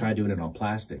 Yeah. Try doing it on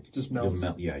plastic. Just melts.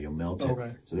 You'll melt it.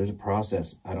 Okay. So there's a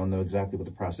process. I don't know exactly what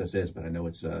the process is, but I know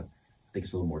it's I think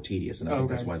it's a little more tedious, and I think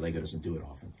that's why Lego doesn't do it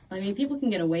often. I mean, people can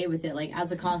get away with it. Like,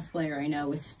 as a cosplayer, I know,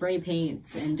 with spray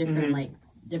paints and different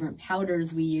different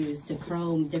powders we use to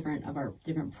chrome different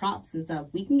props and stuff.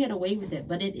 We can get away with it,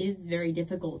 but it is very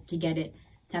difficult to get it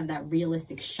to have that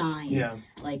realistic shine. Yeah.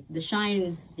 Like, the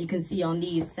shine you can see on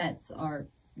these sets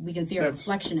we can see our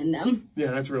reflection in them.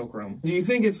 Yeah, that's real Chrome. Do you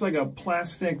think it's like a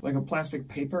plastic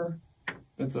paper?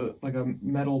 That's like a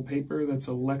metal paper that's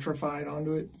electrified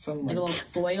onto it. Something Like a little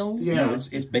foil? Yeah, No, it's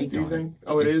baked on it.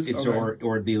 Oh, it is? It's Okay.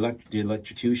 or the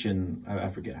electrocution. I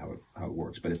forget how it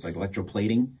works, but it's like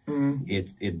electroplating.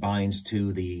 It binds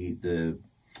to the.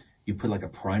 You put like a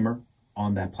primer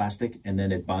on that plastic, and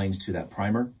then it binds to that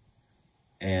primer,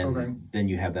 and then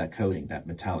you have that coating, that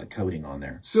metallic coating on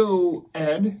there. So,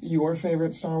 Ed, your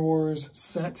favorite Star Wars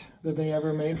set that they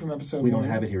ever made from Episode 1? We don't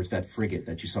have it here. It's that frigate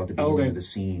that you saw at the beginning of the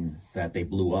scene that they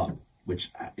blew up,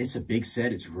 which it's a big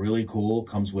set. It's really cool.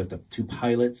 Comes with the 2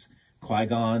 pilots,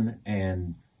 Qui-Gon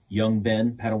and young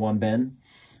Ben, Padawan Ben.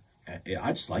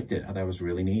 I just liked it. I thought it was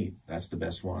really neat. That's the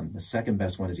best one. The second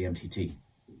best one is the MTT,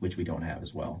 which we don't have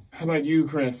as well. How about you,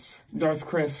 Chris? Darth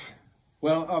Chris?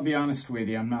 Well, I'll be honest with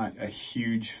you. I'm not a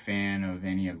huge fan of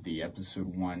any of the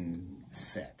Episode 1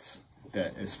 sets.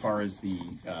 As far as the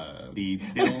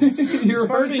builds, You're as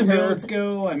far as the hurting her. builds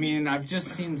go, I mean, I've just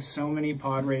seen so many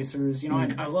pod racers. You know,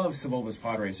 I love Sebulba's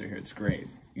pod racer here. It's great.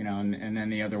 You know, and then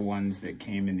the other ones that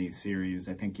came in these series,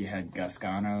 I think you had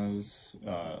Gascanos,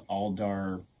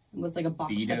 Aldar, It was like a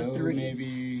box set of Beto, 3.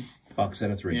 maybe. Box set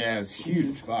of 3. Yeah, it was a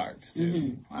huge box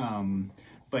too.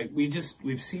 But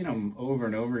we've seen them over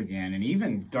and over again, and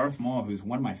even Darth Maul, who's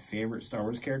one of my favorite Star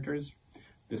Wars characters,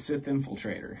 the Sith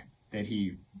infiltrator that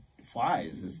he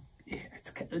flies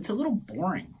it's a little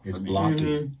boring. It's for me.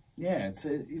 blocky. Yeah,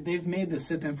 they've made the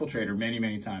Sith infiltrator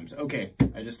many times. Okay,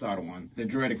 I just thought of one. The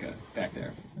Droideka back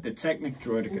there, the Technic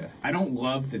Droideka. I don't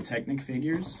love the Technic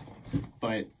figures,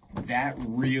 but that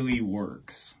really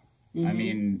works. I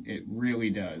mean, it really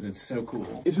does. It's so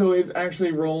cool. So it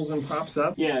actually rolls and pops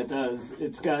up? Yeah, it does.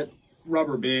 It's got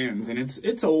rubber bands, and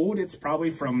it's old. It's probably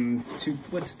from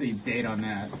what's the date on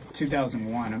that?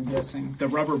 2001, I'm guessing. The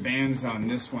rubber bands on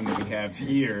this one that we have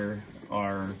here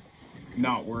are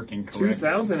not working correctly.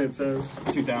 2000 it says.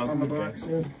 2000 on the box.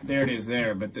 Yeah. There it is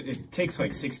there, but it takes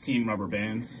like 16 rubber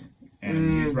bands,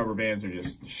 and these rubber bands are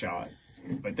just shot.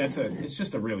 But it's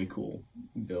just a really cool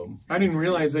build. I didn't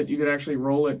realize that you could actually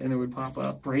roll it and it would pop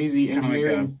up. Crazy Kind of like a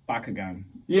engineering. Bakugan.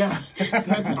 Yes,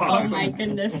 that's Oh awesome. my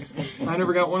goodness. I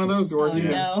never got one of those to work Oh either.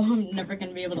 no, I'm never going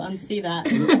to be able to unsee that.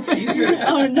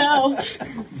 Oh no.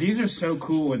 These are so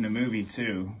cool in the movie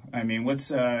too. I mean, what's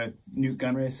Newt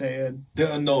Gunray say, Ed?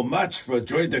 They're no match for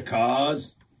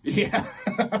Droidecas. Yeah.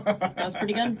 That was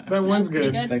pretty good. That was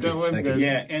pretty good. Thank That you. was Thank you. good.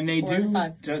 Yeah, and they 4 out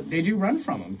of 5. they do run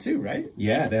from him too, right?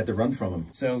 Yeah, they had to run from him.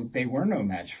 So they were no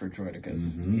match for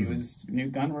Droidecas.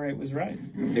 Newt Gunray was right.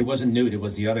 It wasn't Newt, it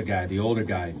was the other guy, the older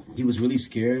guy. He was really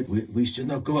scared. We should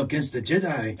not go against the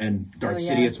Jedi. And Darth Oh,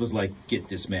 Sidious yes. was like, get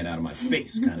this man out of my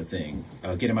face kind of thing.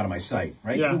 Get him out of my sight,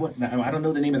 right? Yeah. I don't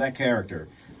know the name of that character,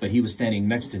 but he was standing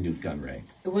next to Newt Gunray.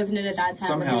 It wasn't it at that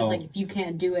time where he was like, if you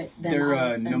can't do it, then they're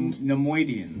I'll send...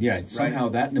 Nemoidians. Yeah, right? somehow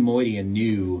that Nemoidian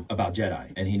knew about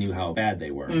Jedi, and he knew how bad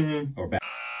they were, or bad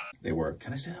they were.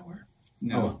 Can I say that word?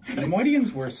 No. The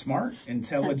Nemoidians were smart,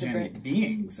 intelligent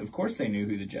beings. Of course they knew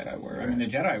who the Jedi were. Right. I mean, the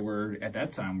Jedi were, at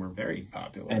that time, were very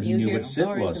popular. And he knew what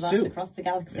Sith was, too. Across the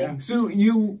galaxy. Yeah. So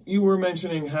you were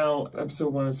mentioning how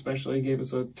Episode 1 especially gave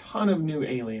us a ton of new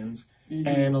aliens,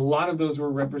 and a lot of those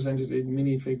were represented in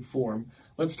minifig form.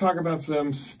 Let's talk about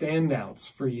some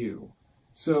standouts for you.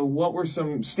 So what were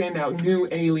some standout new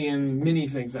alien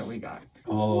minifigs that we got?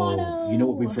 Oh, you know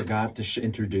what we forgot to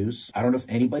introduce? I don't know if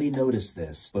anybody noticed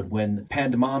this, but when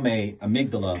Pandamame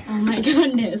Amygdala oh my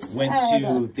goodness. went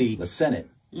to the Senate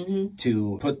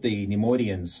to put the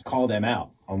Nemoidians, call them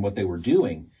out on what they were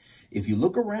doing, if you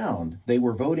look around, they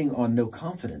were voting on no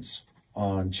confidence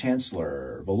on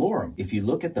Chancellor Valorum. If you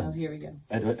look at the here we go.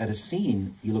 At a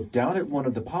scene, you look down at one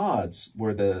of the pods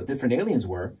where the different aliens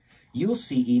were, you'll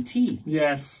see E.T.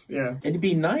 Yes, yeah. And it'd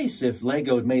be nice if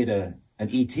Lego had made an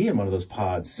E.T. in one of those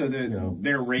pods. So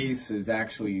their race is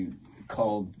actually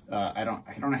called I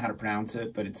don't know how to pronounce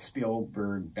it, but it's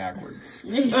Spielberg backwards.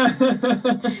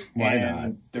 Why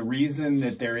not? The reason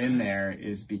that they're in there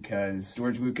is because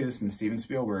George Lucas and Steven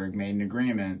Spielberg made an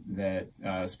agreement that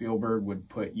Spielberg would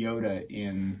put Yoda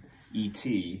in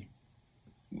E.T.,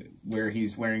 where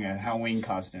he's wearing a Halloween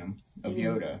costume of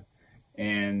Yoda,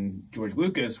 and George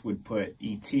Lucas would put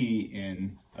E.T.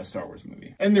 in a Star Wars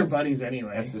movie. And they're buddies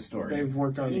anyway. That's the story. They've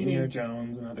worked on Indiana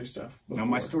Jones and other stuff before. Now,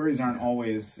 my stories aren't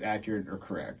always accurate or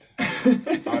correct,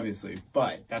 obviously,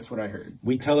 but that's what I heard.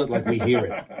 We tell it like we hear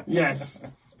it. Yes,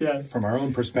 yes. From our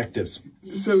own perspectives.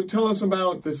 So tell us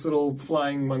about this little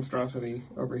flying monstrosity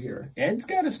over here. Ed's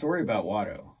got a story about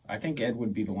Watto. I think Ed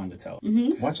would be the one to tell.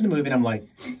 Watching the movie, and I'm like,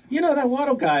 you know, that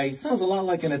Watto guy sounds a lot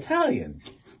like an Italian.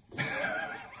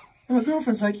 And my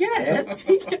girlfriend's like, yeah, Ed,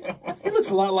 he looks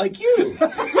a lot like you.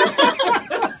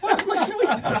 I'm like, no, he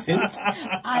doesn't.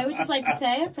 I would just like to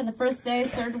say, from the first day I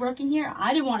started working here,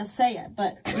 I didn't want to say it,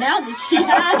 but now that she has,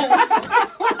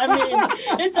 I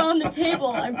mean, it's on the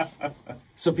table.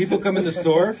 So people come in the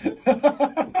store,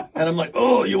 and I'm like,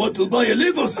 oh, you want to buy a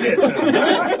Lego set?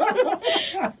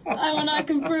 I will not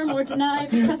confirm or deny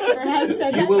if the customer has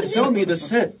said that. You will sell me the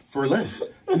set for less.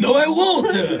 No, I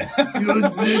won't.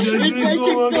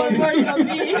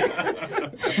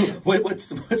 Wait, what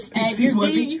species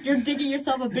was he? You're digging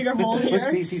yourself a bigger hole here. What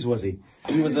species was he?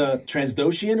 He was a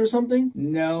Transdoshian or something?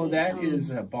 No, that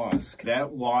is a Bosk. That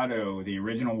Watto, the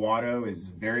original Watto, is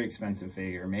a very expensive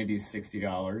figure, maybe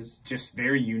 $60. Just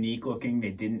very unique looking. They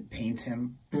didn't paint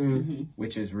him,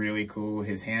 which is really cool.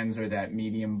 His hands are that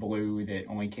medium blue that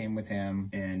only came with him,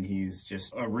 and he's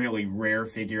just a really rare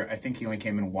figure. I think he only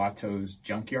came in Watto's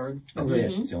Junkyard. That's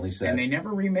it. It's the only set. And they never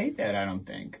remade that, I don't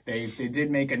think. They did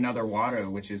make another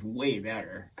Watto, which is way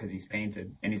better because he's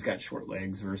painted, and he's got short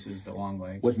legs versus the long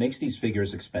legs. What makes these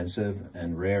figures expensive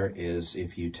and rare is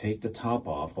if you take the top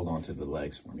off, hold on to the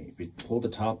legs for me. If you pull the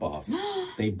top off,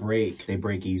 they break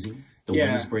easy. The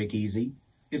wings break easy.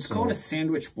 It's called a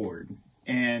sandwich board.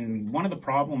 And one of the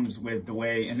problems with the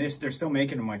way, and they're still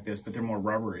making them like this, but they're more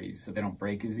rubbery, so they don't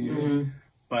break as easily.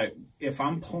 But if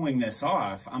I'm pulling this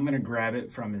off, I'm going to grab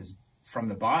it from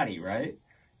the body, right?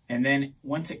 And then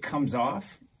once it comes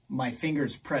off, my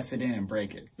fingers press it in and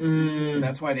break it. So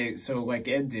that's why so like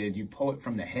Ed did, you pull it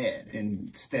from the head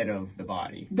instead of the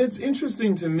body. That's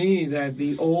interesting to me that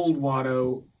the old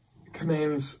Watto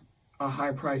commands a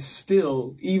high price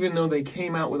still, even though they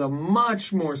came out with a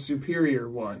much more superior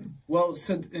one. Well,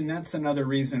 and that's another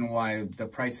reason why the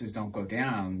prices don't go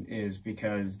down, is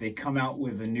because they come out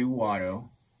with a new Watto,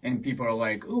 and people are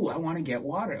like, ooh, I want to get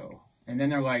Watto. And then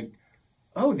they're like,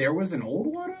 oh, there was an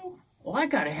old Watto? Well, I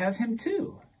got to have him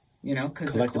too. You know,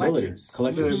 because they're collectors.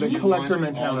 The collector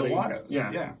mentality. All the Wattos.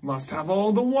 Yeah. Must have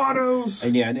all the Wattos.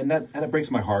 And and that breaks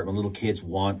my heart when little kids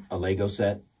want a Lego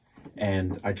set.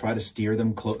 And I try to steer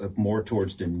them more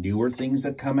towards the newer things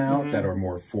that come out that are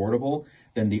more affordable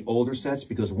than the older sets,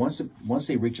 because once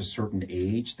they reach a certain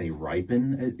age, they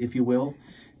ripen, if you will,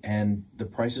 and the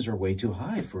prices are way too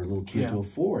high for a little kid to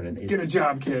afford. And get a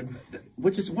job, kid.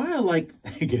 Which is why I like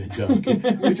get a job,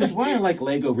 kid. Which is why I like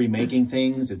Lego remaking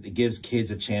things. It gives kids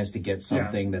a chance to get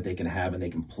something that they can have and they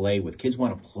can play with. Kids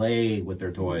want to play with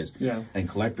their toys, and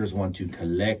collectors want to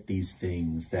collect these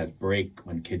things that break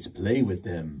when kids play with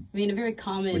them. I mean, a very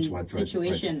common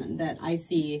situation that I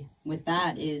see with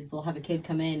that is we'll have a kid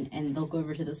come in and they'll go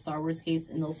over to the Star Wars case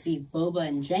and they'll see Boba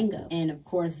and Jango, and of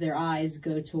course their eyes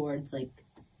go towards like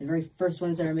the very first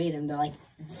ones that are made, and they're like,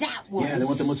 that one. Yeah, they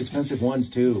want the most expensive ones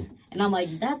too. And I'm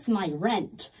like, that's my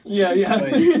rent. Yeah.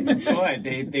 But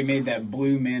they made that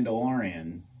blue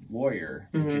Mandalorian warrior,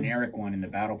 the generic one in the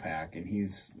battle pack, and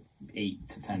he's $8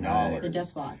 to $10. The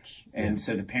Death Watch. And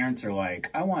so the parents are like,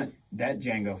 I want that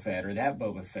Jango Fett or that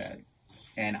Boba Fett.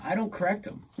 And I don't correct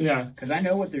them. Yeah. Because I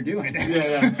know what they're doing.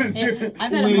 Yeah.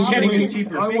 I've had a mom, Getting a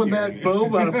cheaper I want figure. that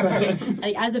Boba Fett.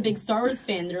 like, as a big Star Wars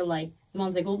fan, they're like, the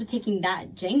mom's like, we'll be taking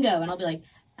that Jango. And I'll be like,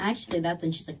 actually, that's,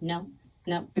 and she's like, no,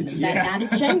 that is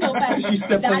Jango Fett. She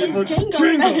steps that on is your foot.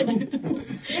 Jango Fett.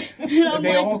 And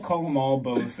They like, all call them all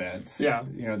Boba Fetts. Yeah.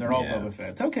 You know, they're all Yeah. Boba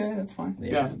Fetts. Okay, that's fine.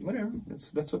 Yeah. Whatever.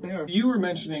 That's what they are. You were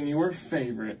mentioning your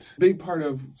favorite. Big part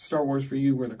of Star Wars for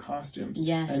you were the costumes.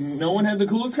 Yes. And no one had the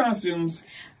coolest costumes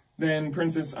than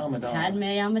Princess Amidala. Padme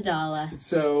Amidala.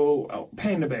 So,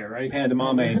 Panda Bear, right? Panda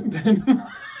Mame.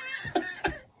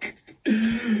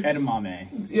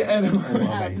 Edamame. Yeah,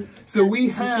 Mame. So we I'm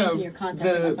have changing your contact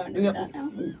on my phone to that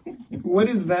now. what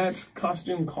is that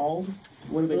costume called?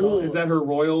 What do they call it? Ooh. Is that her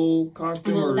royal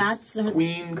costume Well, or that's her-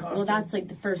 queen costume? Well, that's like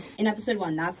the first, in episode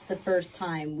 1, that's the first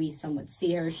time we somewhat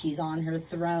see her. She's on her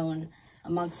throne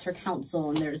amongst her council,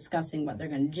 and they're discussing what they're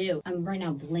going to do. I'm right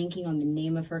now blanking on the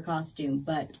name of her costume,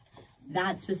 but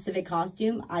that specific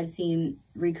costume I've seen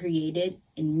recreated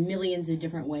in millions of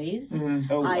different ways.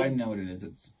 Oh, I- I know what it is.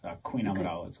 It's Queen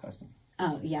Amidala's costume.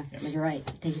 Oh, yeah, you're right.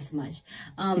 Thank you so much.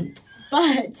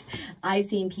 But I've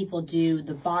seen people do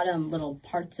the bottom little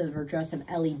parts of her dress have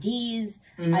LEDs.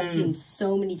 I've seen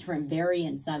so many different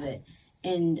variants of it.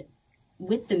 And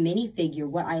with the minifigure,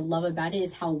 what I love about it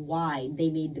is how wide they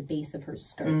made the base of her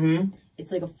skirt.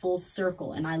 It's like a full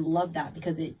circle, and I love that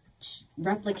because it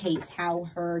replicates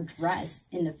how her dress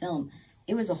in the film.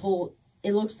 It was a whole...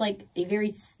 It looks like a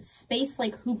very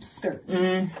space-like hoop skirt,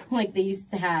 like they used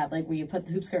to have, like where you put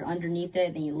the hoop skirt underneath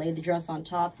it, then you lay the dress on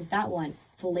top. With that one,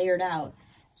 flared out.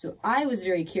 So I was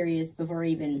very curious before I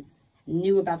even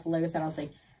knew about the Lego set. I was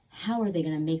like, how are they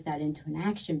going to make that into an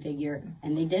action figure?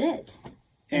 And they did it.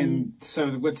 And so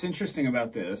what's interesting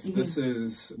about this, this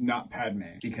is not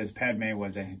Padme, because Padme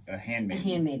was a handmaiden.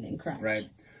 Handmaiden, correct. Right?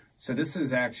 So this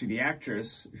is actually the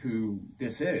actress who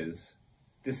this is.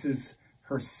 This is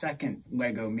her second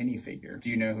Lego minifigure. Do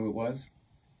you know who it was?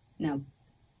 No.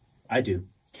 I do.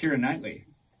 Keira Knightley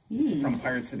from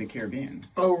Pirates of the Caribbean.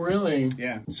 Oh, really?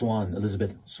 Yeah. Swan,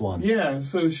 Elizabeth Swan. Yeah,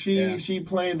 so Yeah. she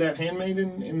played that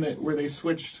handmaiden in the where they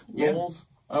switched Yeah. roles?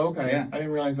 Oh, okay. Yeah. I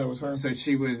didn't realize that was her. So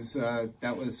she was,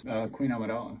 that was Queen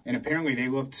Amidala. And apparently they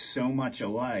looked so much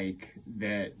alike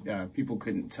that people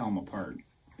couldn't tell them apart.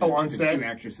 Oh, on the set? two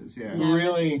actresses, yeah. No.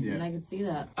 Really? Yeah. And I could see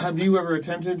that. Have you ever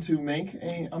attempted to make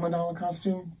a Amidala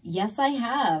costume? Yes, I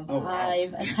have. Oh, wow.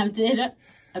 I've attempted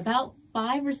about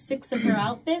 5 or 6 of her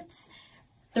outfits.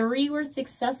 3 were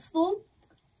successful.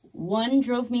 1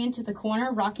 drove me into the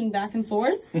corner, rocking back and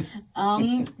forth.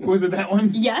 Was it that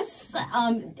one? Yes.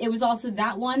 It was also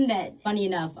that one that, funny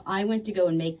enough, I went to go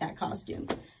and make that costume.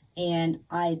 And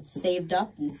I'd saved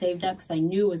up because I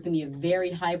knew it was going to be a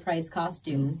very high-priced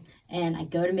costume. And I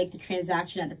go to make the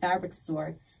transaction at the fabric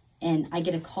store, and I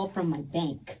get a call from my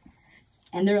bank.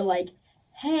 And they're like,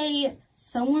 hey,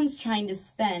 someone's trying to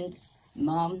spend,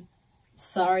 Mom,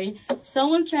 sorry,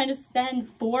 someone's trying to spend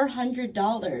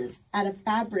 $400 at a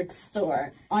fabric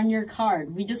store on your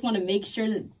card. We just want to make sure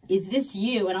that, is this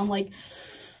you? And I'm like,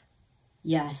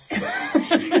 yes.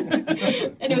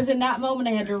 And it was in that moment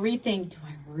I had to rethink, do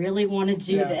I really want to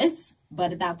do this?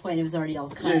 But at that point, it was already all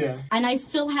cut. Yeah. And I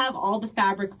still have all the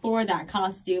fabric for that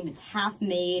costume. It's half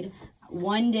made.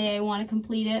 One day I want to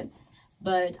complete it.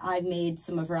 But I've made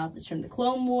some of her outfits from the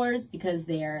Clone Wars because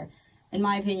they're, in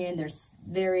my opinion, they're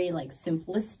very, like,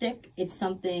 simplistic. It's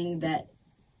something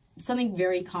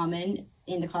very common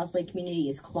in the cosplay community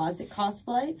is closet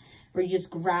cosplay, where you just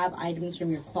grab items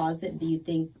from your closet that you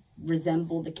think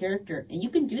resemble the character, and you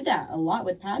can do that a lot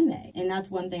with Padme, and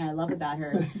that's one thing I love about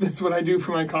her. That's what I do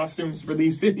for my costumes for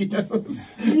these videos.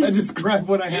 I just grab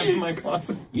what I have in my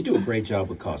closet. You do a great job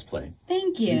with cosplay.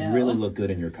 Thank you. You really look good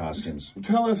in your costumes.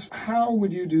 Tell us, how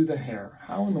would you do the hair?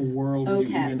 How in the world would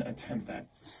you Okay. even attempt that?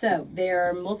 So there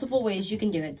are multiple ways you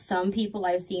can do it. Some people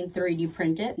I've seen 3D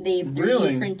print it. They've 3D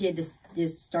Really? printed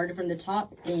this started from the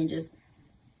top and just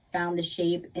found the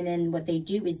shape, and then what they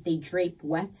do is they drape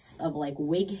wefts of like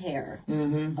wig hair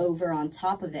over on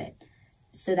top of it,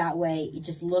 so that way it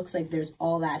just looks like there's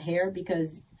all that hair,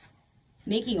 because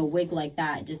making a wig like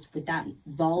that just with that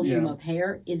volume of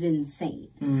hair is insane,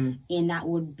 and that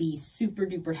would be super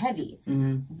duper heavy.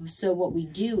 So what we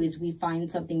do is we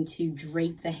find something to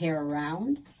drape the hair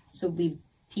around. So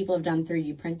people have done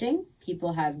 3D printing,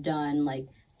 people have done like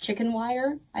chicken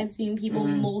wire. I've seen people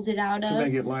mold it out To of.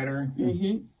 make it lighter.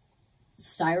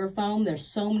 Styrofoam. There's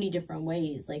so many different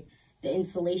ways. Like the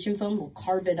insulation foam will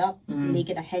carve it up, make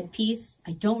it a headpiece.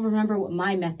 I don't remember what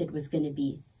my method was going to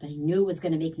be, but I knew it was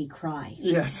going to make me cry.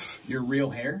 Yes. Your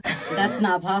real hair? That's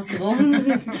not possible.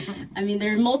 I mean,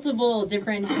 there are multiple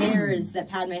different hairs that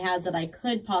Padme has that I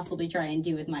could possibly try and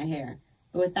do with my hair.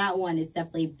 But with that one, it's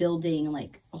definitely building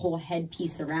like a whole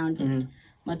headpiece around it,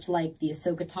 much like the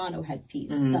Ahsoka Tano headpiece.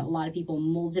 So a lot of people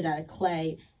mold it out of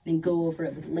clay and go over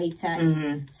it with latex.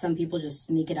 Some people just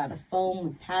make it out of foam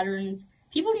with patterns.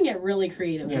 People can get really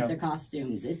creative with their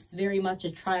costumes. It's very much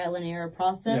a trial and error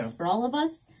process for all of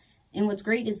us. And what's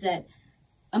great is that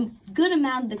a good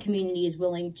amount of the community is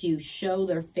willing to show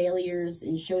their failures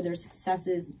and show their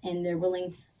successes, and they're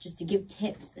willing just to give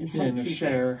tips and help And to people.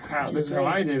 share how. This is how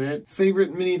Great. I did it.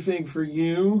 Favorite minifig for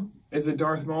you? Is it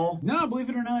Darth Maul? No, believe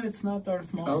it or not, it's not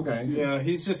Darth Maul. Okay. Yeah,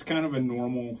 he's just kind of a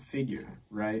normal figure,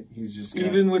 right? He's just got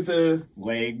Even with the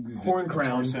legs, horn and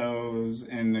crown. torsos,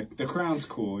 and the crown's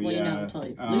cool. Well, yeah, you know, until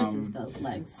he loses the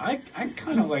legs. I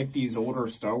kind of like these older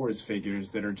Star Wars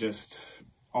figures that are just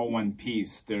all one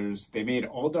piece. They made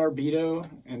Aldar Beto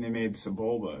and they made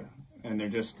Sebulba, and they're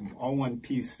just all one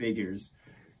piece figures,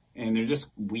 and they're just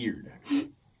weird.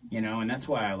 You know, and that's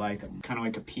why I like them. Kind of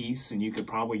like a piece, and you could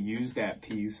probably use that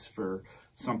piece for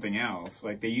something else.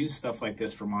 Like, they use stuff like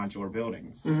this for modular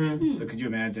buildings. So could you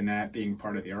imagine that being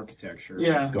part of the architecture?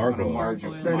 Yeah. Gargoyle.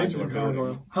 That is a modular gargoyle.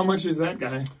 building. How much is that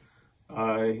guy?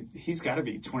 He's got to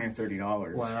be $20 or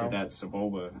 $30 Wow. for that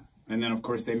Sebulba. And then, of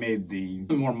course, they made the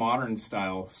more modern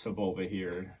style Sebulba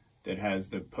here that has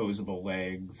the posable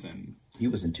legs. And He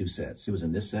was in 2 sets. He was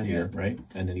in this set here, right?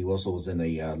 And then he also was in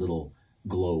a little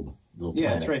globe, little yeah,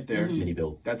 planet it's right there. mini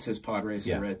build. That's his pod racer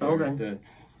Yeah. right there. Okay.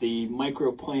 The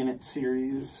Microplanet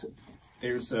series.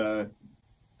 There's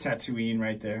Tatooine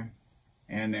right there.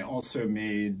 And they also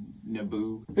made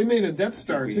Naboo. They made a Death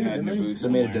Star We too, had didn't they? Naboo They made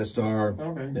somewhere. a Death Star.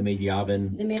 Okay. They made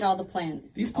Yavin. They made all the planets.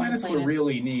 These planets were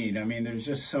really neat. I mean, there's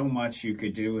just so much you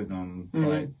could do with them,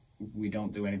 but we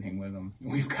don't do anything with them.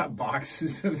 We've got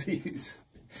boxes of these.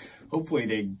 Hopefully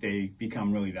they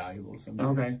become really valuable someday.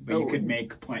 Okay. But you could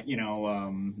make, what do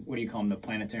you call them, the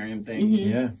planetarium things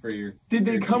Yeah. for your... Did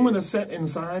they your come with a kids. set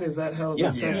inside? Is that how Yeah.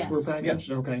 the sets Yes. were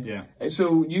packaged? Okay. Yeah.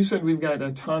 So you said we've got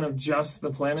a ton of just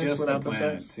the planets Just without the the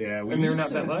planets, sets? yeah. We And they're used not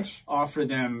to that much? offer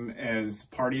them as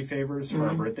party favors for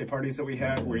our birthday parties that we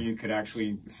had, where you could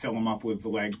actually fill them up with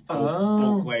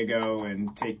bulk Lego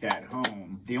and take that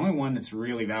home. The only one that's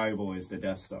really valuable is the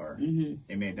Death Star.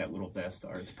 They made that little Death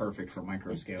Star. It's perfect for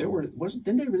micro scale.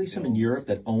 Didn't they release some in Europe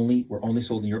that were only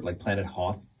sold in Europe, like Planet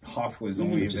Hoth? Hoth was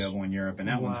only Which is- available in Europe, and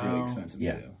that one's really Wow. expensive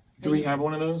Yeah. too. Do we have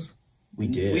one of those? We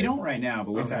did. We don't right now,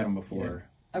 but we've had them before.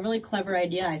 A really clever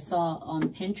idea I saw on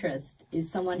Pinterest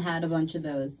is someone had a bunch of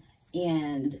those,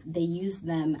 and they used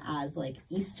them as like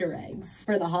Easter eggs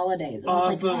for the holidays. I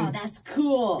was like, Awesome. oh, that's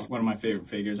cool. One of my favorite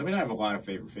figures. I mean, I have a lot of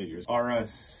favorite figures. Aura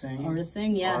Singh. Aura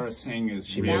Singh, yes. Aura Singh is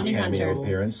She really made a Bounty cameo Hunter.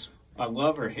 appearance. I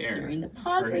love her hair. During the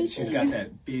pod She's racing. got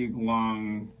that big,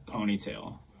 long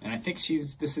ponytail. And I think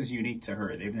this is unique to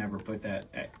her. They've never put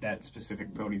that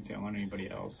specific ponytail on anybody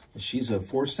else. She's a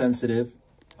force sensitive.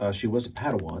 She was a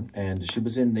Padawan, and she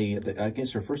was in I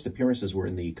guess her first appearances were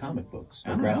in the comic books, I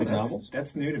the don't graphic know. novels.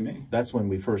 That's new to me. That's when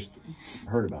we first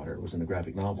heard about her. It was in the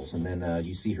graphic novels, and then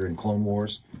you see her in Clone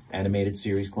Wars, animated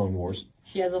series Clone Wars.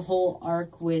 She has a whole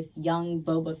arc with young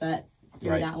Boba Fett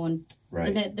through Right. that one.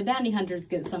 Right. The Bounty Hunters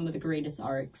get some of the greatest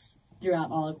arcs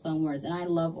throughout all of Clone Wars, and I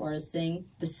love Aura Singh.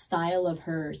 The style of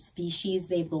her species,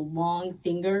 they have the long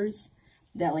fingers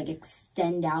that like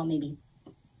extend out maybe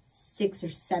 6 or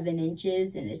 7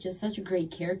 inches, and it's just such a great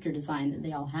character design that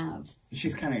they all have.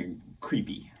 She's kind of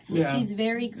creepy. Yeah. She's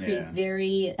very Yeah.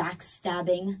 very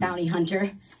backstabbing bounty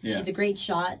hunter. Yeah. She's a great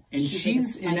shot. And she's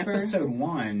she's like a in sniper. episode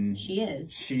 1. She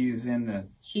is. She's in the...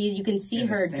 You can see In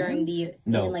the her during stands?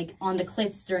 No. like on the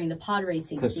cliffs during the pod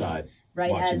racing scene. Cliffside,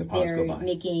 Right watching as the pods they're go by.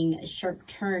 making a sharp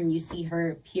turn, you see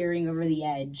her peering over the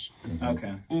edge.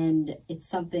 Okay. And it's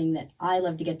something that I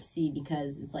love to get to see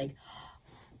because it's like,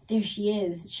 there she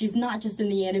is. She's not just in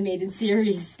the animated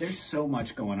series. There's so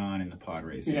much going on in the pod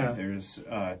racing. Yeah. There's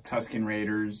Tusken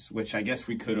Raiders, which I guess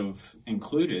we could have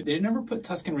included. They never put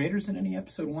Tusken Raiders in any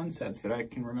episode 1 sets that I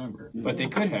can remember. But they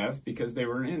could have, because they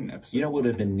were in episode You know what would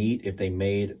have been neat if they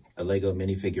made a Lego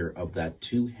minifigure of that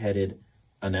 2-headed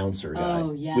announcer guy,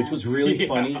 Oh, yes. which was really Yeah.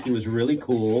 funny. He was really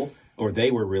cool. or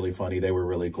they were really funny, they were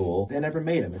really cool. They never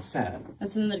made them. It's sad.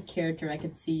 That's another character I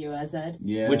could see you as, Ed.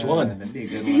 Yeah. Which one? That'd be a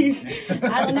good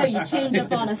one. I don't know, you change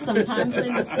up on us sometimes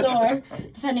in the store,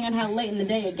 depending on how late in the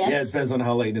day it gets. Yeah, it depends on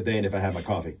how late in the day and if I have my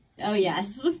coffee. Oh,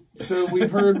 yes. So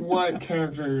we've heard what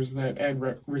characters that Ed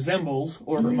resembles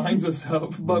or reminds us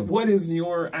of, but what is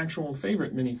your actual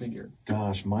favorite minifigure?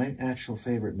 Gosh, my actual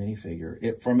favorite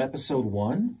minifigure from episode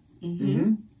 1.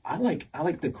 Mm-hmm. I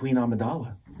like the Queen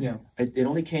Amidala. Yeah. She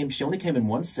only came in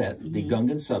one set, the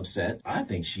Gungan subset. I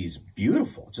think she's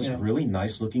beautiful. Just really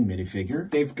nice looking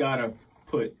minifigure. They've got to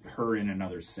put her in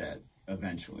another set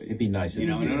eventually. It'd be nice. You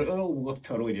know, and it'll look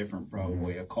totally different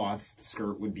probably. A cloth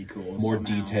skirt would be cool. More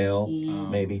somehow. detail,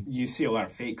 maybe. You see a lot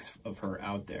of fakes of her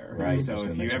out there. Right. So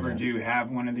if you ever do have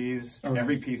one of these,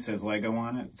 every piece says Lego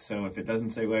on it. So if it doesn't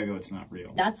say Lego, it's not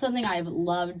real. That's something I've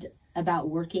loved about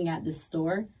working at the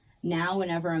store. Now,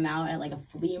 whenever I'm out at like a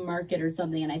flea market or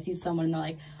something and I see someone and they're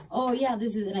like, oh yeah,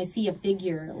 this is, and I see a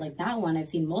figure like that one I've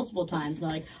seen multiple times,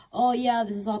 and they're like, oh yeah,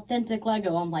 this is authentic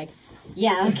Lego. I'm like,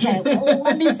 yeah, okay, well,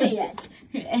 let me see it.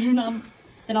 And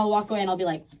then I'll walk away and I'll be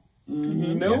like,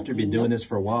 Nope. After you've been doing this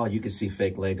for a while, you can see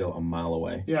fake Lego a mile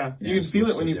away. Yeah, you can feel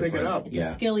it when you pick it up. It's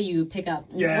a skill you pick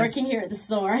up working here at the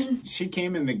store. She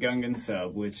came in the Gungan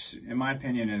sub, which, in my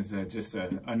opinion, is just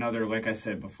another, like I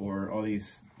said before, all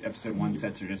these episode 1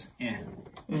 sets are just you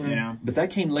know? But that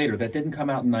came later. That didn't come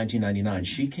out in 1999.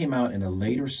 She came out in a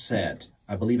later set,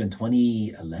 I believe in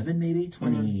 2011, maybe,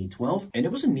 2012. And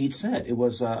it was a neat set. It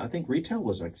was, I think retail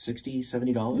was like $60,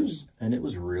 $70, and it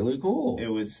was really cool. It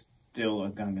was still a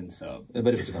Gungan sub.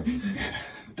 But it was a Gungan sub.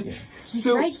 Yeah. He's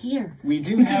right here. We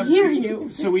do have. hear you.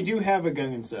 So we do have a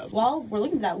Gungan sub. Well, we're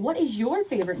looking at that. What is your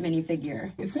favorite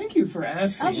minifigure? Thank you for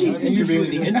asking. She's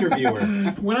interviewing the interviewer.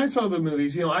 When I saw the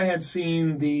movies, I had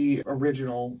seen the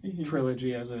original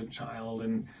trilogy as a child,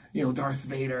 and Darth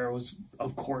Vader was,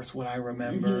 of course, what I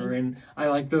remember, and I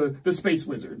like the space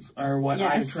wizards are what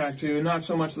I attract to, not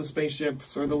so much the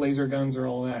spaceships or the laser guns or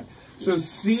all that. So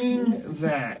seeing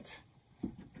that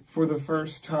for the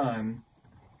first time,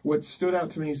 what stood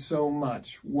out to me so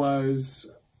much was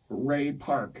Ray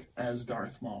Park as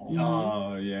Darth Maul.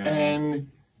 Oh, yeah.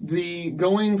 And the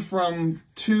going from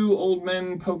two old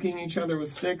men poking each other with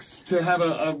sticks to have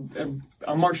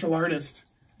a martial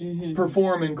artist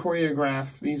perform and choreograph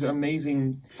these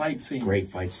amazing fight scenes. Great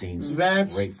fight scenes.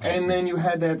 Then you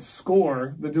had that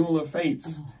score, the Duel of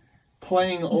Fates,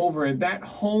 playing over it. That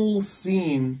whole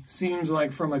scene seems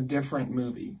like from a different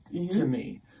movie to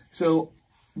me. So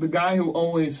the guy who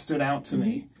always stood out to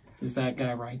me is that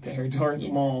guy right there, Darth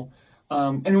Maul.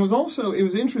 And it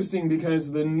was interesting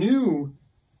because the new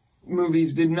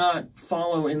movies did not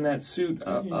follow in that suit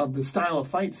of the style of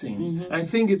fight scenes. I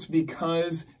think it's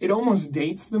because it almost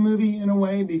dates the movie in a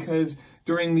way, because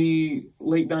during the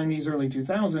late 90s, early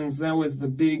 2000s, that was the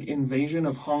big invasion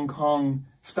of Hong Kong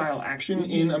style action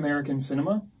in American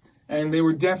cinema. And they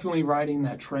were definitely riding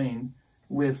that train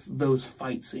with those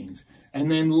fight scenes. And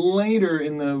then later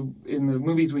in the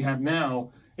movies we have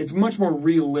now, it's much more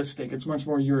realistic. It's much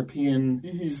more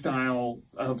European style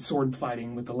of sword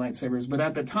fighting with the lightsabers. But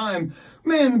at the time,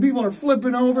 man, the people are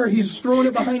flipping over. He's throwing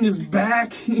it behind his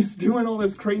back. He's doing all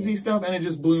this crazy stuff, and it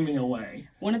just blew me away.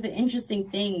 One of the interesting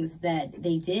things that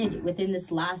they did within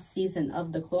this last season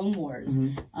of the Clone Wars,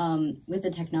 with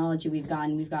the technology we've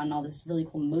gotten all this really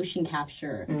cool motion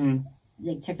capture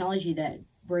like technology that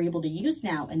we're able to use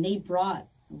now, and they brought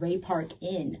Ray Park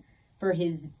in for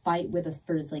his fight with us,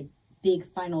 for his like big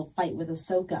final fight with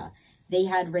Ahsoka. They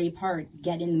had Ray Park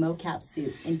get in the mocap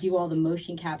suit and do all the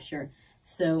motion capture.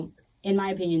 So, in my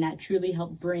opinion, that truly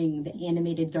helped bring the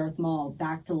animated Darth Maul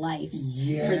back to life for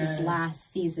this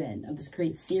last season of this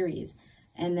great series.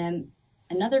 And then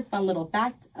another fun little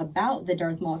fact about the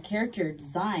Darth Maul character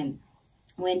design: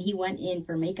 when he went in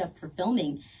for makeup for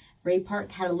filming, Ray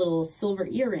Park had a little silver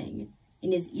earring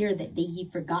in his ear that he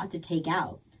forgot to take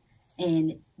out.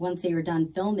 And once they were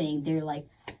done filming, they're like,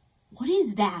 what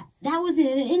is that? That wasn't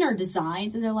in our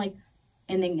designs. And they're like,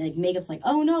 and then like makeup's like,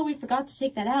 oh no, we forgot to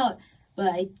take that out.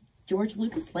 But George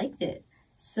Lucas liked it.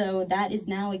 So that is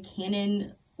now a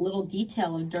canon little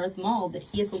detail of Darth Maul, that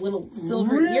he has a little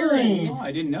silver earring. Oh,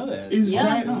 I didn't know that.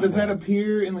 Does that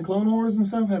appear in the Clone Wars and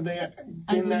stuff? Have they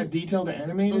been that detailed to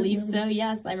animate? I believe so,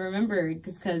 yes. I remember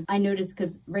because I noticed,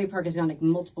 because Ray Park has gone to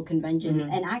multiple conventions,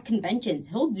 and at conventions,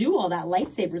 he'll do all that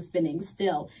lightsaber spinning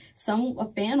still. A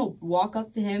fan will walk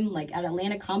up to him, like at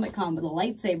Atlanta Comic Con with a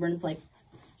lightsaber, and it's like,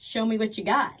 show me what you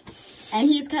got. And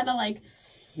he's kind of like,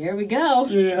 here we go.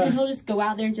 Yeah. And he'll just go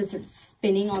out there and just start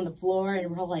spinning on the floor,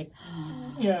 and we're all like,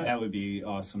 that would be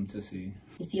awesome to see.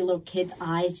 You see a little kid's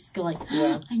eyes just go like,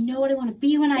 I know what I want to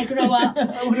be when I grow up.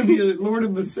 I want to be a Lord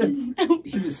of the Sith.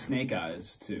 He was Snake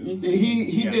Eyes too.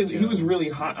 He did. He was really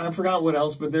hot. I forgot what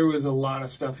else, but there was a lot of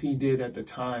stuff he did at the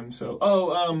time. So,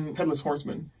 Headless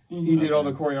Horseman. He did all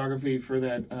the choreography for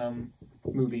that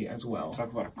movie as well.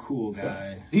 Talk about a cool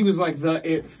guy. So, he was like the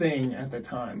it thing at the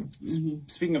time.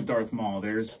 Speaking of Darth Maul,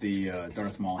 there's the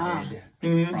Darth Maul head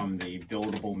from the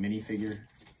buildable minifigure.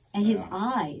 And his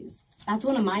eyes. That's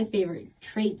one of my favorite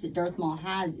traits that Darth Maul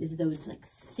has, is those like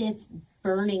Sith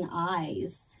burning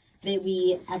eyes that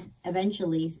we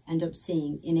eventually end up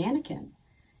seeing in Anakin.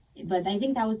 But I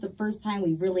think that was the first time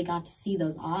we really got to see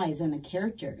those eyes in a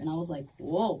character. And I was like,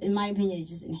 whoa. In my opinion, it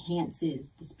just enhances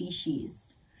the species.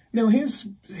 Now, his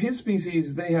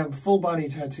species, they have full body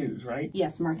tattoos, right?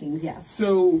 Yes, markings, yes.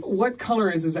 So what color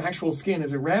is his actual skin?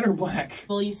 Is it red or black?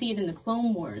 Well, you see it in the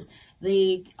Clone Wars.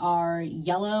 They are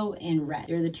yellow and red.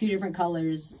 They're the two different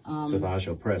colors. Savage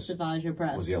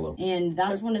Opress was yellow. And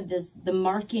that's one of the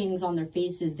markings on their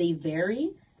faces, they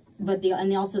vary. But they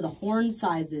also, the horn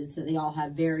sizes that they all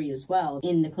have vary as well.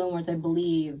 In the Clone Wars, I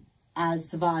believe, as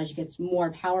Savage gets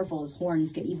more powerful, his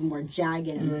horns get even more jagged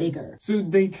and bigger. So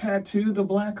they tattoo the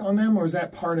black on them, or is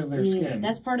that part of their skin?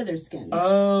 That's part of their skin.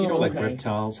 Oh, you know, like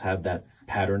reptiles have that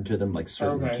pattern to them, like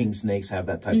certain king snakes have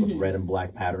that type of red and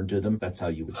black pattern to them. That's how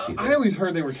you would see them. I always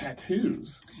heard they were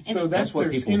tattoos. So that's what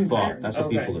their people skin thought. pattern. That's what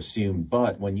people assumed.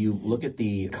 But when you look at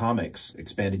the comics,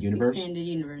 Expanded Universe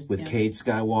with Cade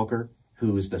Skywalker,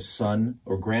 who is the son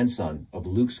or grandson of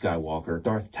Luke Skywalker,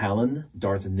 Darth Talon,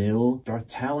 Darth Nil. Darth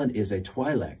Talon is a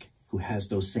Twi'lek who has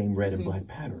those same red and black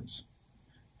patterns.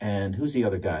 And who's the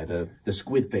other guy? The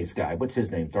squid face guy. What's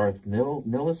his name? Darth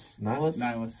Nihilus?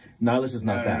 Nihilus is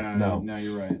not that. No,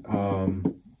 you're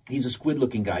right. He's a squid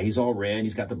looking guy. He's all red.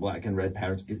 He's got the black and red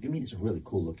patterns. I mean, it's a really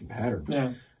cool looking pattern.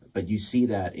 Yeah. But you see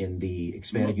that in the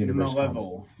Expanded Universe.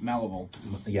 Malevel.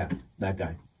 Yeah, that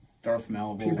guy. Darth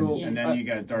Malevel. And then you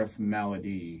got Darth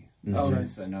Malady, which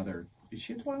is another... Is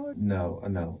she a Twi'lek?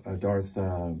 No.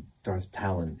 Darth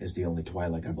Talon is the only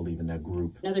Twi'lek, I believe, in that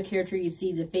group. Another character you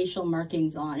see the facial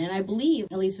markings on, and I believe,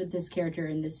 at least with this character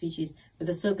in this species, with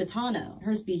Ahsoka Tano,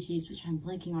 her species, which I'm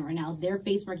blanking on right now, their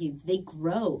face markings, they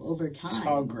grow over time.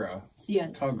 Togra. Yeah.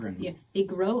 Togrin. Yeah, they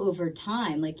grow over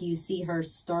time. Like, you see her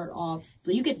start off,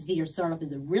 well, you get to see her start off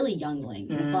as a really youngling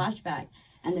in a flashback,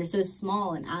 and they're so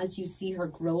small, and as you see her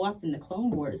grow up in the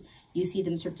Clone Wars, you see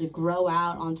them start to grow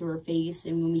out onto her face,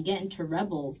 and when we get into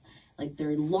Rebels, like,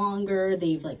 they're longer,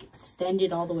 they've, like,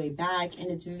 extended all the way back, and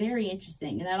it's very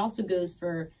interesting. And that also goes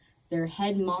for their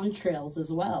head montrails as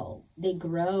well. They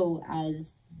grow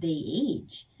as they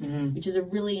age, which is a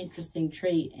really interesting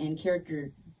trait and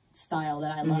character style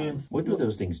that I love. What do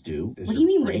those things do? Is What do you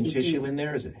mean, brain what do they tissue do? in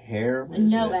there? Is it hair?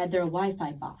 No, they're a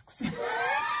Wi-Fi box.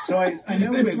 So I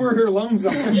know That's where her lungs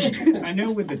are. I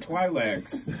know with the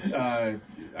Twi'leks,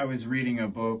 I was reading a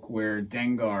book where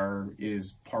Dengar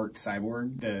is part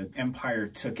cyborg. The Empire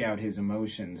took out his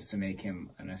emotions to make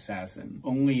him an assassin.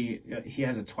 Only he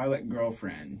has a Twi'lek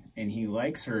girlfriend, and he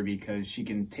likes her because she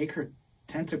can take her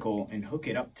tentacle and hook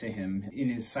it up to him in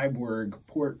his cyborg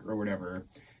port or whatever,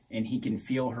 and he can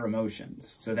feel her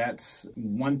emotions. So that's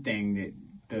one thing that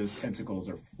those tentacles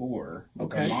are for.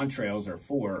 Okay. The montrails are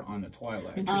for on the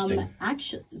Twi'lek. Interesting.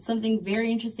 Actually, something very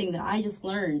interesting that I just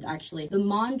learned, actually. The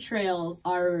montrails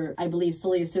are, I believe,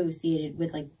 solely associated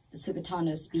with, like, the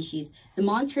Sukatano species. The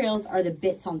montrails are the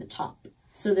bits on the top.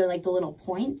 So they're like the little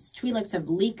points. Twi'leks have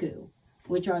liku,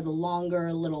 which are the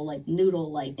longer little, like,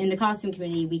 noodle-like. In the costume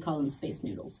community, we call them space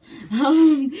noodles.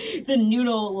 The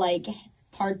noodle-like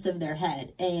parts of their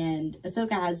head. And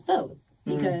Ahsoka has both.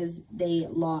 Because they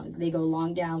go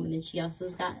long down, and then she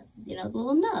also's got, the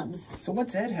little nubs. So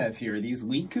what's Ed have here? Are these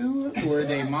Liku or are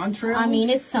they montrails? I mean,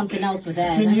 it's something else with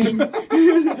Ed.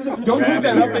 Don't hook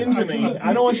that up into me.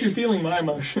 I don't want you feeling my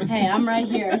emotion. Hey, I'm right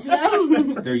here. So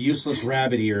They're useless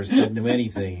rabbit ears. Don't do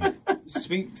anything.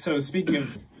 Speaking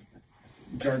of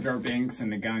Jar Jar Binks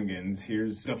and the Gungans,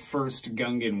 here's the first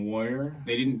Gungan warrior.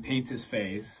 They didn't paint his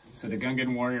face, so the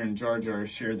Gungan warrior and Jar Jar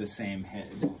share the same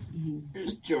head.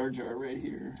 Here's Jar Jar right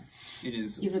here. It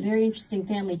is you have a very interesting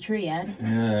family tree, Ed.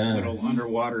 a little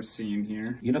underwater scene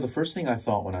here. You know, the first thing I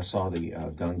thought when I saw the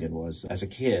Gungan was, as a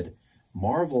kid,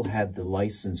 Marvel had the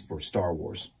license for Star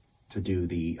Wars to do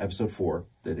the Episode 4.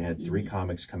 They had 3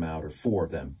 comics come out, or 4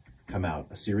 of them come out,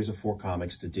 a series of 4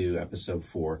 comics to do Episode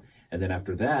 4. And then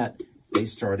after that, they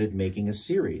started making a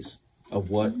series of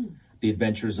what the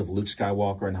adventures of Luke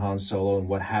Skywalker and Han Solo and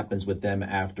what happens with them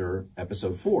after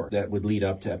Episode 4 that would lead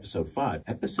up to Episode 5.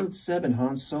 Episode 7,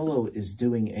 Han Solo is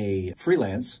doing a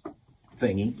freelance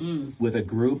thingy with a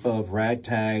group of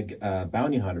ragtag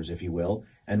bounty hunters, if you will,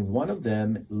 and one of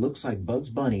them looks like Bugs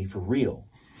Bunny for real.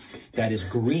 That is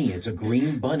green. It's a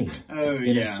green bunny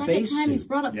in a Second time he's spacesuit.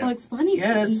 brought up Bugs Bunny.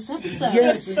 Yes, in this episode.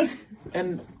 yes.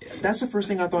 And that's the first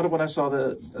thing I thought of when I saw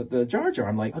the Jar Jar.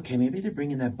 I'm like, okay, maybe they're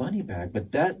bringing that bunny back.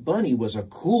 But that bunny was a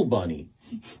cool bunny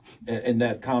in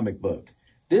that comic book.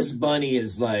 This bunny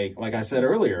is like I said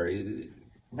earlier,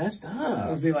 messed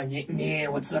up. Was he like, yeah,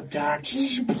 what's up, Doc?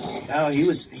 Oh, he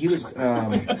was.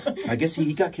 I guess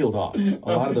he got killed off. A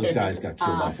lot of those guys got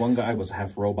killed off. One guy was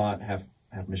half robot, half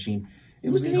machine. It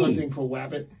was neat. Hunting for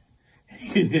Wabbit.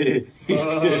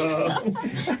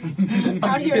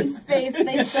 Out here in space,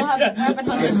 they still have rabbit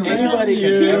hunters. Anybody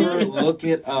can ever look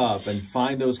it up and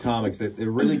find those comics. They're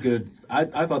really good.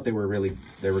 I thought they were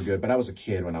good, but I was a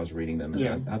kid when I was reading them, and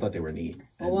Yeah. I thought they were neat.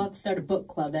 Well, we'll have to start a book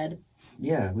club, Ed.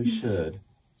 Yeah, we should.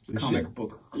 Comic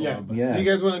book Yeah. club. Yes. Do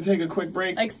you guys want to take a quick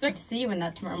break? I expect to see you in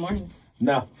that tomorrow morning.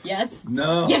 No. Yes.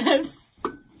 No. Yes.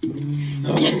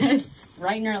 No. Yes.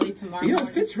 Bright and early tomorrow You know, it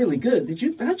morning. fits really good.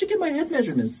 How'd you get my head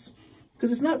measurements?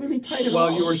 Because it's not really tight at all.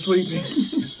 While you were sleeping.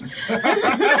 Remember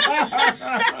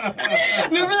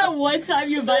that one time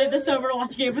you invited us over to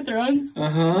watch Game of Thrones?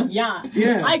 Uh-huh. Yeah.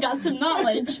 Yeah. I got some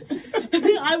knowledge.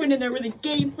 I went in there with a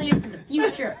game plan for the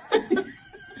future.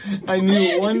 I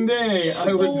knew one day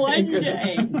I would One make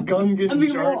day. a Gungan I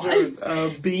mean, Jar Jar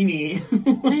beanie.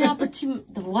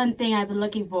 The one thing I've been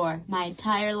looking for my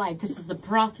entire life. This is the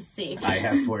prophecy. I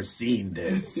have foreseen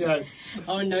this. Yes.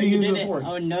 Oh no, She you used the didn't. Force.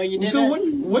 Oh no, you didn't. So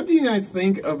what do you guys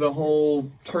think of the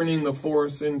whole turning the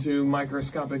Force into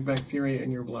microscopic bacteria in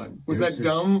your blood? Was There's that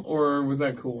this- dumb or was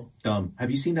that cool?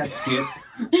 Have you seen that skit?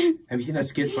 Have you seen that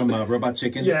skit from Robot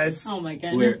Chicken? Yes. Oh my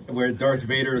goodness. Where Darth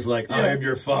Vader is like, I am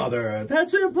your father.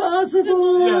 That's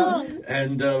impossible. Yeah.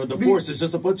 And the Force is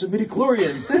just a bunch of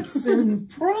midichlorians. That's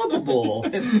improbable.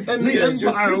 And the Leah's your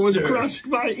Empire was sister. crushed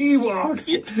by Ewoks.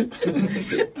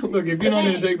 Look, if you're not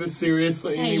going to take this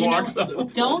seriously, Hey, you Ewoks know,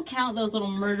 don't count those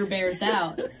little murder bears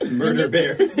out. Murder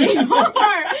bears. They are.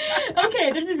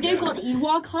 Okay, there's this game called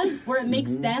Ewok Hunt where it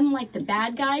makes them like the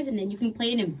bad guys, and then you can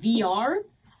play it in VR.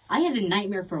 I had a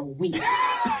nightmare for a week.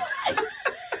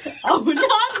 Oh,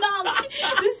 not.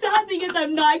 The sad thing is,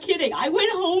 I'm not kidding. I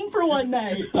went home for one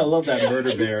night. I love that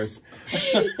murder bears.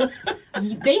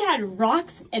 They had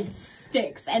rocks and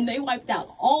sticks, and they wiped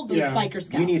out all those Yeah. biker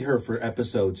scouts. We need her for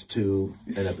episodes 2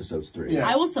 and episodes 3. Yeah.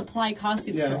 I will supply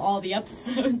costumes Yes. for all the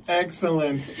episodes.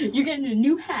 Excellent. You're getting a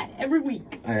new hat every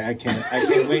week. I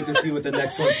can't wait to see what the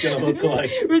next one's gonna look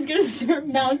like. We're just gonna start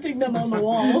mounting them on the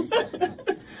walls.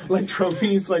 Like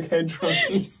trophies, like head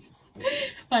trophies.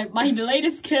 My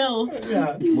latest kill.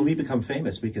 Yeah. When we become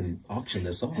famous, we can auction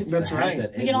this off. That's The hat right.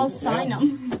 that We Ed can all wore. sign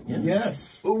them. Yeah.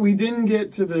 Yes. We didn't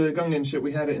get to the Gungan shit.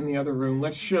 We had it in the other room.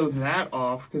 Let's show that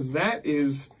off, because that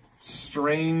is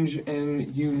strange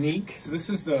and unique. So this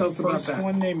is the Tell us about first that.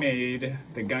 one they made,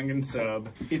 the Gungan sub.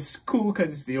 It's cool because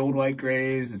it's the old white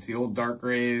grays, it's the old dark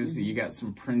grays. You got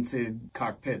some printed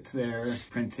cockpits there,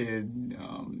 printed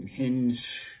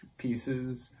hinge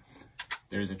pieces.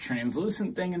 There's a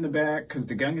translucent thing in the back because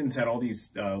the Gungans had all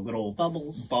these little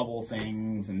bubble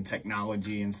things and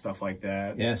technology and stuff like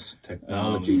that. Yes,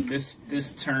 technology.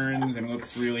 This turns and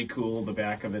looks really cool, the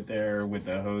back of it there with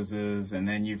the hoses, and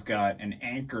then you've got an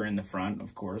anchor in the front,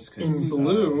 of course, because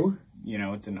Blue. you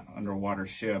know, it's an underwater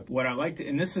ship. What I liked,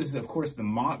 and this is, of course, the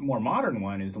more modern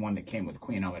one, is the one that came with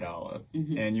Queen Amidala.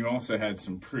 And you also had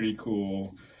some pretty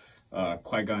cool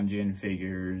Qui-Gon Jinn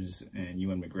figures and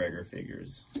Ewan McGregor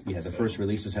figures. Yeah, the first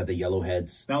releases had the yellow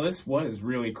heads. Now, this was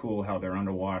really cool how they're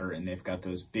underwater and they've got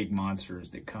those big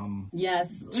monsters that come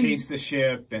Yes. chase the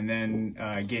ship and then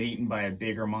get eaten by a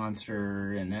bigger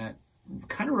monster, and that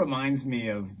kind of reminds me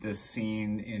of the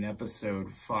scene in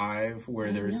episode 5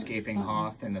 where they're escaping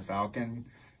Hoth and the Falcon,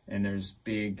 and there's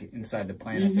inside the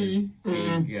planet, there's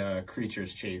big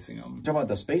creatures chasing them. Talking about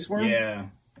the space worm? Yeah,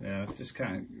 it just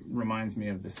kind of reminds me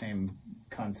of the same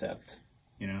concept,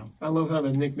 you know? I love how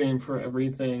the nickname for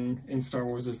everything in Star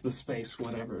Wars is the space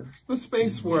whatever. The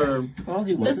space worm. Well,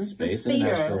 he was The in space space- in an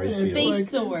Yeah, asteroid it's field. Space like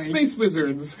swords. Space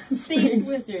wizards. Space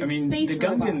wizards. I mean, space the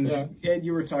Gungans, robots. Ed,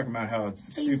 you were talking about how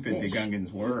stupid the fish.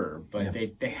 Gungans were, but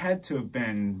they had to have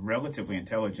been relatively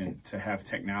intelligent to have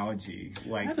technology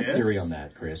like I have this. a theory on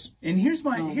that, Chris. And here's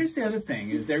the other thing,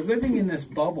 is they're living in this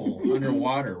bubble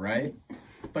underwater, right?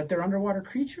 But they're underwater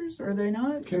creatures, or are they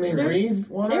not? Can they breathe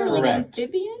water? They're like Correct.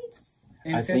 amphibians?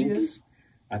 Amphibious?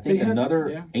 I think They had- another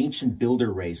yeah. ancient builder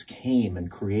race came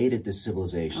and created this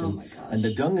civilization. Oh my gosh. And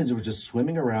the Gungans were just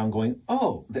swimming around going,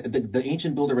 oh, the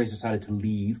ancient builder race decided to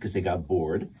leave because they got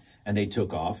bored and they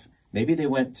took off. Maybe they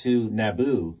went to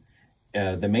Naboo,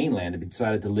 the mainland, and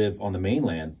decided to live on the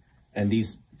mainland. And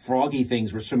these froggy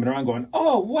things were swimming around going,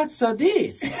 oh, what's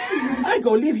this? I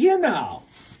go live here now.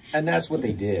 And that's what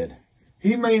they did.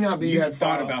 He may not be You've that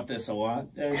thought far. about this a lot.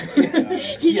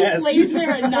 He Yes. just lays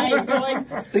there at night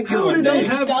going, How did they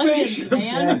have Gungan,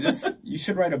 spaceships? man. You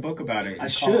should write a book about it. I Call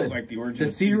it, should. like the origin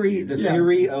The theory, species.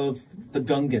 theory of the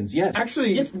Gungans. Yes.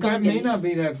 Actually, Just that may Gungans. not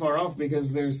be that far off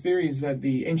because there's theories that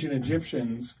the ancient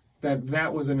Egyptians,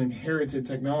 that was an inherited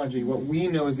technology. What we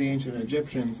know as the ancient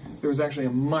Egyptians, there was actually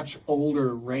a much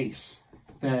older race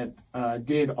that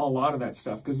did a lot of that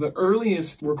stuff. Because the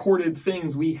earliest recorded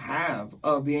things we have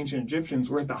of the ancient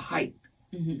Egyptians were at the height.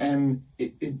 And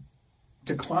it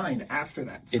declined after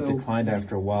that. It declined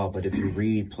after a while, but if you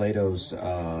read Plato's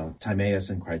Timaeus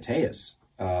and Critias,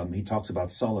 he talks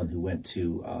about Solon, who went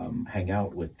to hang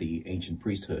out with the ancient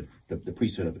priesthood, the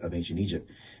priesthood of ancient Egypt,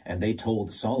 and they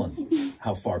told Solon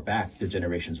how far back the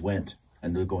generations went,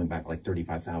 and they're going back like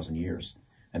 35,000 years.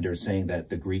 And they're saying that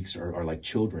the Greeks are like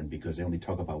children because they only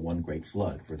talk about one great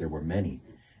flood, for there were many.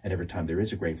 And every time there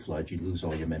is a great flood, you lose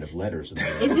all your men of letters.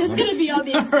 Is this going to be on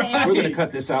the exam? We're going to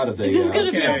cut this out of the... Is this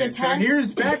gonna be on the Okay, so test?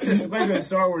 here's back to Lego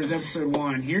Star Wars Episode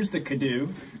 1. Here's the Kadoo.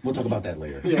 We'll talk about that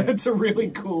later. Yeah. It's a really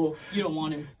cool... You don't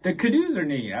want him. The Kadoos are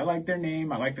neat. I like their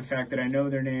name. I like the fact that I know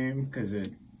their name because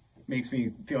it makes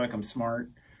me feel like I'm smart.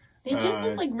 They just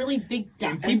look like really big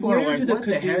ducks. and people are Where like, do what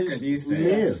the heck are Cadoos these things?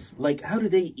 live? Like, how do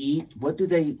they eat? What do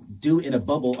they do in a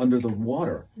bubble under the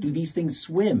water? Do these things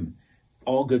swim?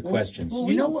 All good questions. Well, You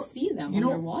we know don't what- see them you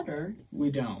know- underwater. We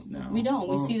don't, no. We don't.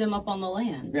 We see them up on the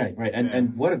land. Right, right.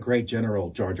 And what a great general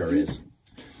Jar Jar is.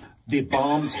 The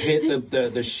bombs hit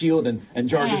the shield, and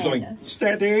Jar Jar's going,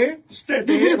 steady,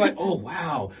 steady. Like, oh,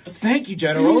 wow. Thank you,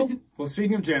 General. Well,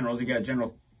 speaking of generals, you got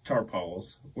General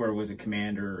Tarpals, where was a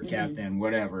commander or captain,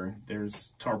 whatever.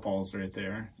 There's Tarpals right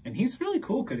there. And he's really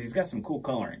cool because he's got some cool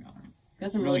coloring on him.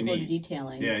 Got some really Really cool neat.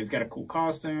 detailing. Yeah, he's got a cool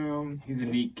costume. He's a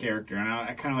neat character. And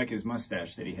I kind of like his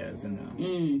mustache that he has.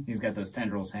 And he's got those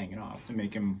tendrils hanging off to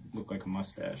make him look like a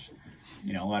mustache.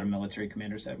 You know, a lot of military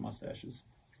commanders have mustaches.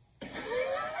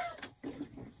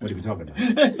 What are we talking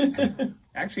about?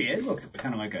 Actually, Ed looks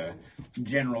kind of like a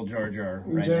General Jar Jar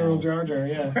right General now. Jar Jar,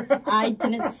 yeah. I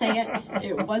didn't say it.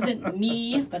 It wasn't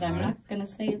me, but I'm not going to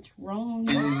say it's wrong.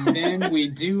 Then we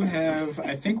do have,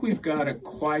 I think we've got a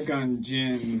Qui-Gon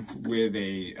Jinn with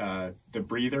a the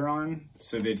breather on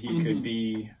so that he could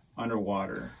be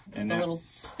underwater. And The that, little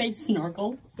space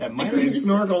snorkel. that might have,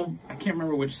 Snorkel. I can't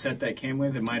remember which set that came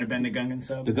with. It might have been the Gungan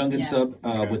sub. The Gungan Yeah. sub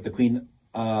Okay. with the Queen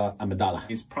Amidala.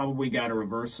 He's probably got a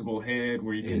reversible head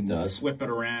where you can does. flip it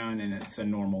around and it's a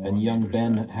normal And on young either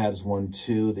Ben side. has one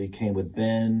too. They came with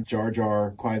Ben, Jar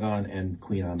Jar, Qui-Gon, and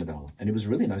Queen Amidala. And it was a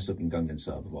really nice looking Gungan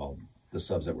sub of all the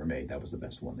subs that were made. That was the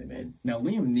best one they made. Now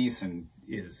Liam Neeson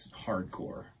is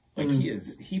hardcore. Like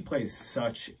he plays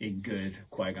such a good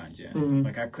Qui-Gon Jinn.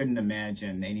 Like I couldn't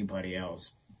imagine anybody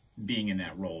else being in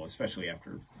that role, especially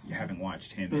after having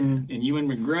watched him. And Ewan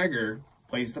McGregor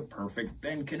plays the perfect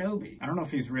Ben Kenobi. I don't know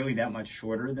if he's really that much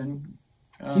shorter than.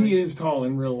 He is tall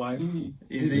in real life.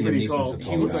 Is He's he? pretty Neeson's tall. a He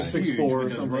tall looks guy. like 6'4" Huge, or with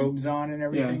those something. robes on and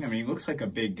everything. Yeah. I mean, he looks like a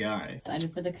big guy.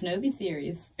 Excited for the Kenobi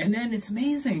series. And then it's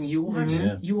amazing. You watch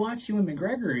Yeah. you watch Ewan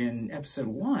McGregor in episode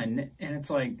 1, and it's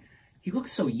like he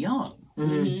looks so young.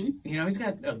 Mm-hmm. You know, he's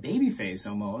got a baby face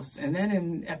almost. And then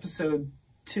in episode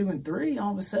 2 and 3,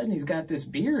 all of a sudden he's got this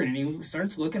beard and he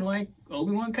starts looking like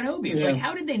Obi-Wan Kenobi. It's Yeah. like,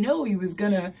 how did they know he was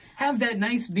gonna have that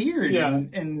nice beard? Yeah.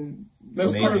 And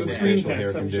That's It's part of the amazing screen what facial hair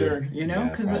test, can I'm do. sure. you know, Yeah,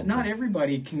 because probably. not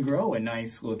everybody can grow a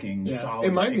nice looking, Yeah. solid,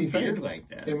 It might be thick beard fake. like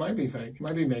that. It might be fake. It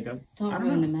might be makeup. Don't I don't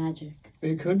ruin know. the magic.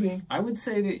 It could be. I would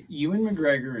say that Ewan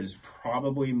McGregor is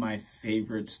probably my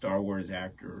favorite Star Wars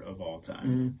actor of all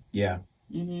time. Yeah.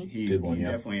 He, Good one, he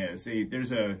yeah. definitely is. See,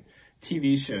 there's a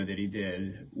TV show that he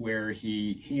did where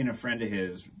he and a friend of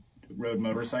his rode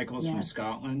motorcycles from Yes.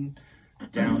 Scotland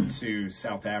down to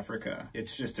South Africa.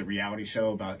 It's just a reality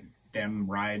show about them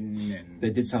riding, and They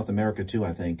did South America too,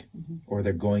 I think. Or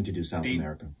they're going to do South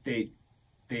America. they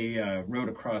rode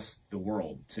across the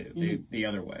world too. The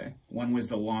other way. One was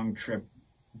the long trip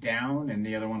down, and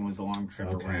the other one was the long trip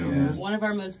Okay, around. yeah. One of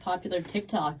our most popular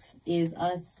TikToks is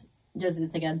us.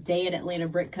 It's like a day at Atlanta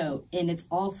Brickcoat, and it's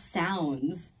all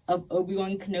sounds of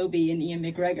Obi-Wan Kenobi and Ian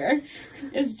McGregor.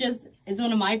 It's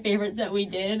one of my favorites that we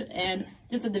did, and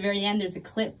just at the very end, there's a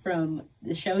clip from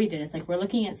the show he did. It's like, we're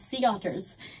looking at sea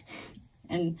otters,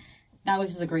 and that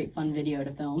was just a great fun video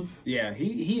to film. Yeah,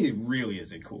 he really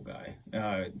is a cool guy.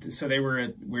 So they were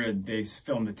at where they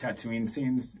filmed the Tatooine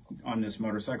scenes on this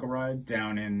motorcycle ride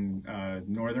down in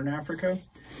northern Africa.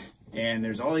 And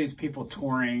there's all these people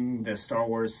touring the Star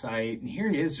Wars site, and here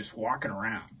he is just walking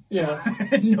around. Yeah.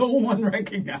 And no one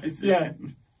recognizes Yeah.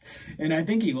 him. And I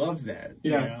think he loves that.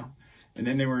 Yeah. You know? And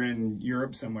then they were in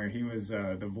Europe somewhere. He was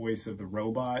the voice of the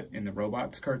robot in the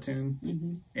Robots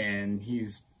cartoon. And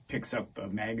he's picks up a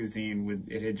magazine with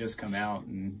it had just come out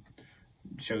and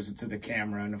shows it to the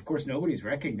camera, and of course nobody's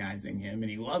recognizing him, and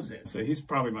he loves it. So he's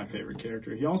probably my favorite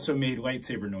character. He also made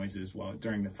lightsaber noises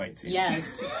during the fight scenes.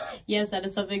 Yes, that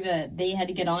is something that they had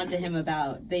to get on to him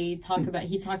about. He talks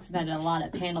about it a lot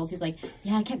at panels. He's like,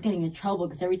 yeah, I kept getting in trouble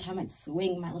because every time I'd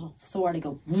swing my little sword, I'd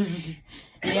go, and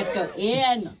you have to go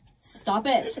in. Stop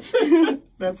it.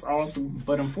 That's awesome.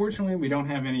 But unfortunately, we don't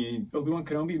have any Obi-Wan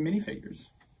Kenobi minifigures.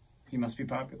 He must be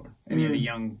popular. Any of the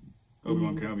young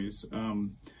Obi-Wan Kenobis.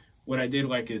 What I did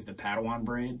like is the Padawan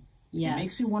braid. Yes. It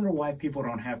makes me wonder why people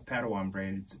don't have Padawan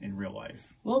braids in real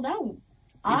life. Well,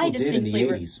 I did in the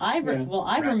 80s. I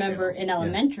remember tails. in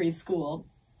elementary school,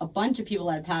 a bunch of people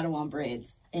had Padawan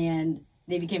braids, and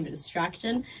they became a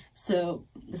distraction. So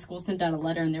the school sent out a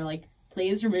letter, and they're like,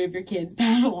 please remove your kids'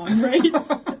 Padawan braids.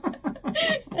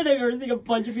 And I remember seeing a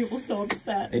bunch of people so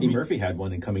upset. Eddie Murphy had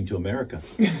one in Coming to America.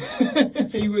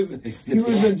 he was a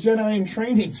Jedi in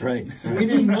training. That's right. We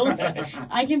didn't know that.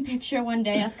 I can picture one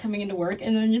day us coming into work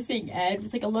and then just seeing Ed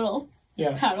with like a little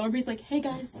Padawan. He's like, hey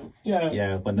guys.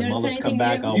 Yeah, when the Notice mullets come anything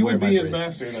back, new? I'll You wear would my be his braid.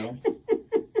 master, though.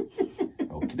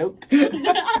 Okie doke.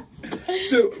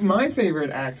 So my favorite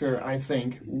actor, I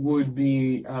think, would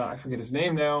be I forget his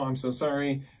name now. I'm so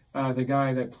sorry. The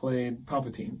guy that played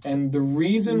Palpatine, and the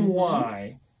reason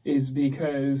why is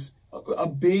because a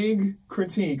big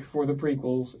critique for the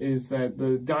prequels is that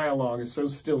the dialogue is so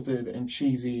stilted and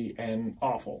cheesy and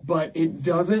awful, but it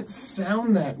doesn't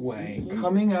sound that way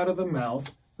coming out of the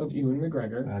mouth of Ewan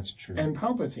McGregor. That's true. And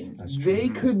Palpatine. That's true. They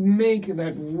could make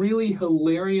that really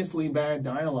hilariously bad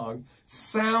dialogue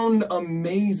sound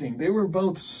amazing. They were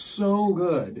both so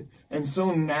good and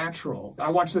so natural. I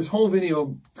watched this whole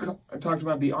video talked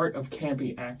about the art of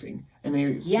campy acting, and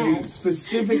they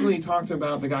specifically talked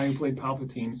about the guy who played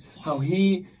Palpatine, how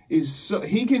he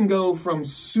can go from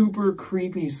super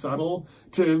creepy subtle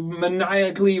to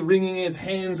maniacally wringing his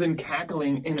hands and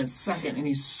cackling in a second, and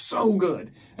he's so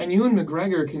good. And Ewan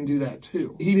McGregor can do that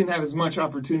too. He didn't have as much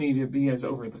opportunity to be as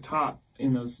over the top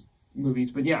in those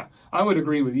movies, but yeah, I would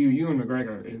agree with you. Ewan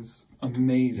McGregor is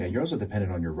amazing. Yeah, you're also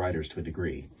dependent on your writers to a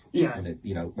degree. Yeah. And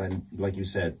when, like you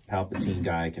said, Palpatine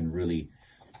guy can really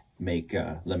make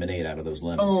lemonade out of those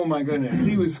lemons. Oh my goodness,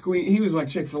 he was like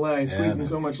Chick-fil-A, squeezing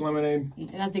so much lemonade. And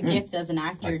that's a gift as an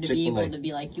actor Like to be able Chick-fil-A. to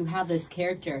be like, you have this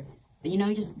character, but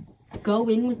just go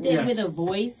in with it with a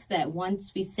voice that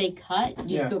once we say cut,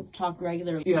 you just go talk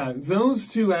regularly. Yeah, those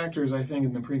two actors, I think,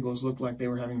 in the prequels looked like they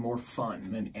were having more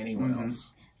fun than anyone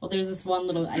else. Well, there's this one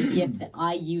little gift that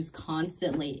I use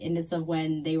constantly, and it's of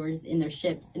when they were in their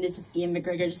ships, and it's just Ian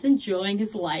McGregor just enjoying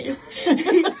his life.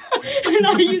 And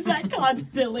I use that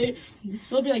constantly.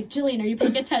 They'll be like, Jillian, are you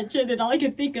paying attention? And all I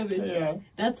can think of is,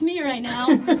 that's me right now.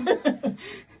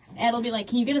 Ed will be like,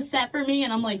 can you get a set for me?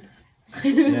 And I'm like,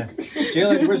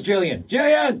 Jillian, where's Jillian?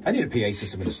 Jillian! I need a PA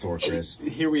system in the store, Chris.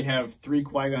 Here we have 3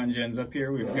 Qui-Gon Jinns up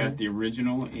here. We've got the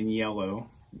original in yellow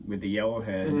with the yellow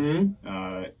head.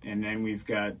 And then we've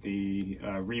got the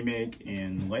remake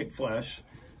in light flesh.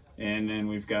 And then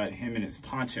we've got him in his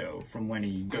poncho from when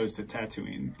he goes to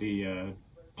Tatooine. The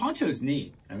poncho's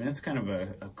neat. I mean, that's kind of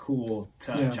a cool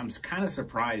touch. I'm kind of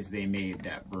surprised they made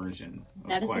that version of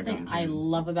that is Qui-Gon something I Jinn.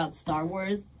 love about Star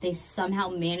Wars. They somehow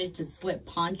managed to slip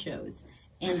ponchos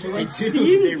into what They do.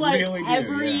 seems They like really do,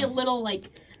 every little,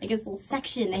 little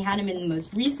section. They had them in the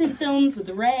most recent films with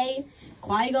Rey.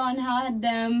 Qui-Gon had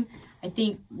them. I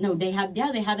think, they had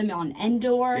them on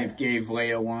Endor. They gave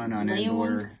Leia one on Leia Endor.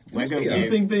 one? Lego I gave,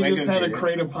 think they Lego just had a did it.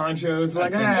 crate of ponchos.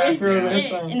 Like, think- throw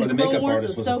this on. In Or the the Clone makeup Wars,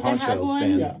 artist was a Ahsoka had poncho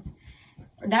one. fan.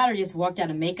 That or just walked out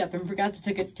of makeup and forgot to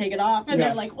take it off. And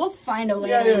they're like, we'll find a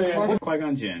way.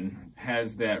 Qui-Gon Jinn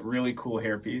has that really cool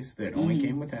hairpiece that only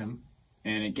came with him,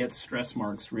 and it gets stress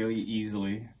marks really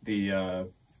easily. The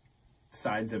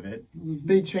sides of it.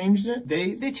 They changed it?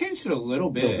 They changed it a little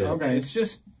bit. Okay. It's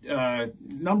just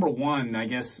number one, I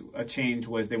guess a change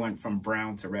was they went from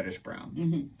brown to reddish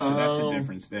brown. So that's a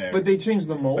difference there. But they changed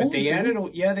the mold? But they added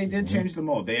they did change the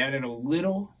mold. They added a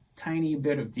little tiny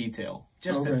bit of detail.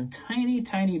 Just a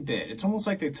tiny bit. It's almost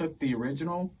like they took the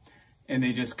original and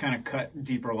they just kind of cut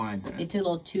deeper lines in They it. took a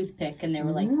little toothpick and they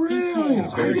were like, Really?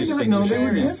 details. very I did not know they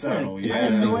were distinguishable. different. Subtle, I yeah.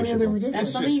 had no idea they were different. That's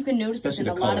It's something just- you can notice in especially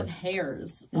a the lot color. of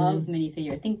hairs of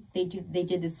minifigure. I think they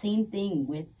did the same thing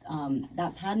with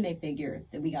that Padme figure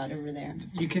that we got over there.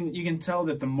 You can tell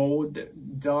that the mold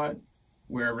dot,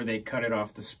 wherever they cut it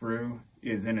off the sprue,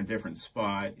 is in a different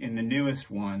spot. In the newest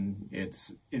one,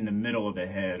 it's in the middle of the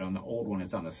head. On the old one,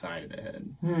 it's on the side of the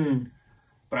head.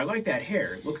 But I like that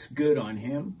hair. It looks good on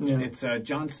him. Yeah. It's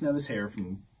Jon Snow's hair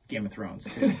from Game of Thrones,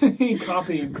 too. He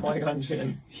copied Qui-Gon's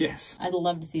chin. Yes. I'd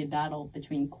love to see a battle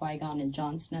between Qui-Gon and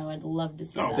Jon Snow. I'd love to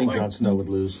see Oh, that. I think Jon Snow would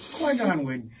lose. Qui-Gon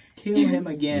would kill him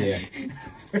again.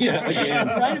 Yeah, again.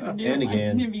 Right, a new And one.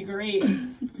 again. It'd be great.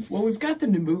 Well, we've got the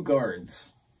Naboo guards.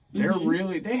 They're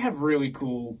they have really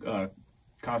cool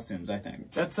costumes, I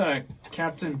think. That's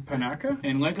Captain Panaka,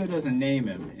 and Lego doesn't name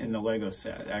him in the Lego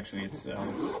set. Actually, it's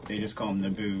they just call them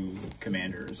Naboo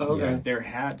commanders. Okay. Yeah. Their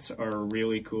hats are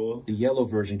really cool. The yellow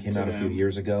version came out a few them.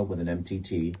 years ago with an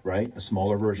MTT, right? A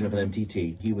smaller version of an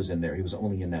MTT. He was in there. He was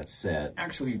only in that set.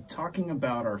 Actually, talking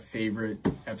about our favorite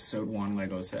Episode 1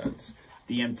 Lego sets,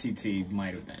 the MTT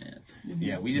might have been it.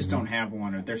 Yeah, we just don't have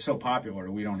one. They're so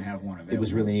popular, we don't have one available. It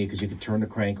was really neat because you could turn the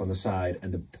crank on the side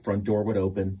and the front door would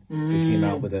open. It came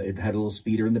out with it had a little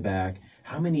speeder in the back.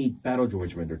 How many battle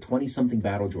droids were in there? 20-something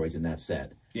battle droids in that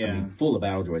set. Yeah. I mean, full of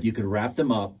battle droids. You could wrap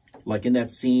them up, like in that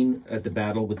scene at the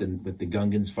battle with the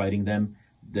Gungans fighting them.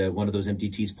 One of those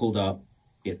MTTs pulled up,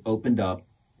 it opened up,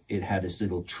 it had this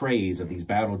little trays of these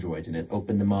battle droids, and it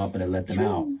opened them up and it let them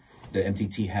out. The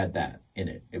MTT had that in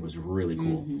it. It was really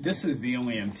cool. This is the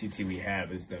only MTT we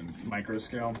have is the micro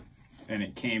scale, and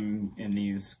it came in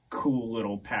these cool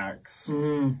little packs.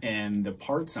 And the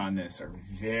parts on this are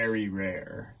very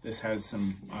rare. This has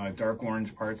some dark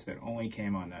orange parts that only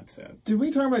came on that set. Did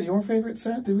we talk about your favorite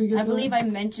set? Did we get I to believe that? I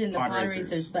mentioned the Pod Pod Racers.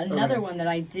 Racers, but another Okay. one that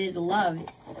I did love,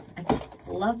 I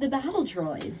love the battle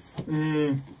droids.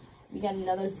 We got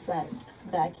another set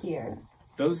back here.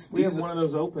 We have one of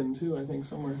those open, too, I think,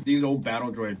 somewhere. These old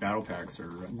battle droid battle packs are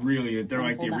really, they're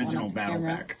like the Hold that one original up to battle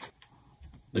camera. pack.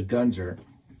 The guns are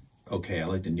okay. I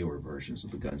like the newer versions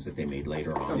of the guns that they made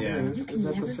later on. Yeah. Is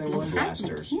that the same one?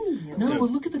 Blasters. Ooh. No,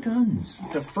 but look at the guns.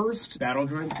 The first battle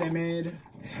droids they made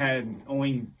had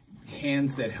only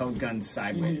hands that held guns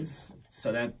sideways.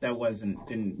 So that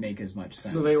didn't make as much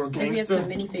sense. So they were Maybe we have gangster? some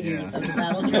minifigures Yeah. of the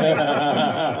battle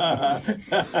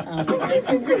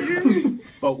droid.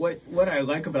 But what I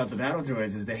like about the battle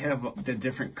droids is they have the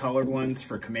different colored ones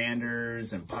for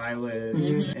commanders and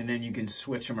pilots, and then you can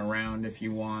switch them around if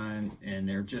you want, and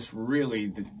they're just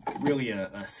really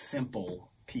a simple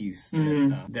piece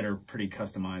that are pretty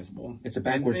customizable. It's a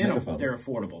backwards And, megaphone. They're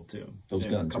affordable too. Those They're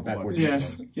a guns are couple backwards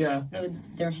bucks. Yes, yeah.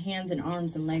 Their hands and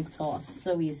arms and legs fall off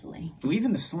so easily. Well,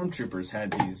 even the stormtroopers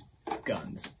had these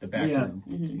guns, the backward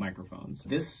microphones.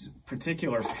 This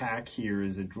particular pack here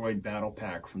is a droid battle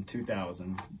pack from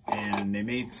 2000, and they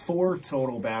made 4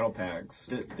 total battle packs.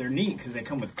 They're neat because they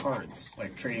come with cards,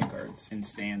 like trading cards, and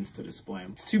stands to display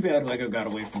them. It's too bad Lego got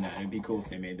away from that. It'd be cool if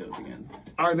they made those again.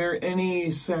 Are there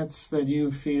any sets that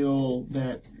you feel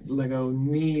that Lego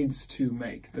needs to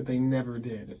make that they never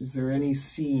did? Is there any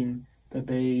scene that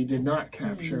they did not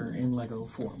capture in Lego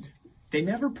form? They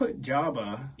never put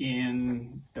Jabba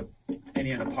in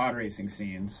any of the pod racing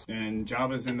scenes, and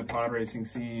Jabba's in the pod racing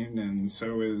scene, and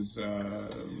so is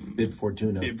Bib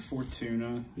Fortuna. Bib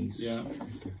Fortuna. Yeah.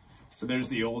 So there's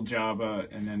the old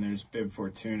Jabba, and then there's Bib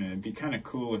Fortuna. It'd be kind of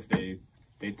cool if they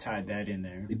tied that in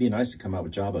there. It'd be nice to come out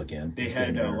with Jabba again. They He's had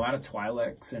getting a better. lot of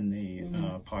Twi'leks in the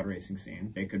pod racing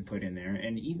scene. They could put in there,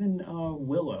 and even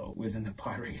Willow was in the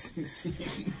pod racing scene.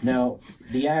 Now,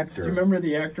 the actor. Do you remember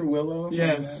the actor Willow? from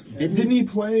Yes. that? Didn't he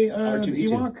play R2D2.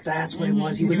 Ewok? That's what it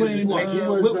was. He was He the played,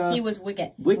 Ewok. He was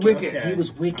Wicket. Wicket. Wicket. He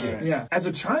was Wicket. Alright. Yeah, as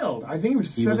a child. I think he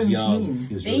was He was 17. young.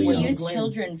 He was They really young. used Blame.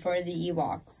 children for the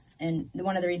Ewoks, and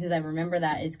one of the reasons I remember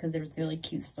that is because there was a really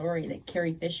cute story that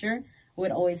Carrie Fisher would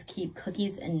always keep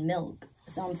cookies and milk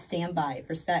on standby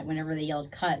for set whenever they yelled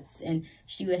cuts, and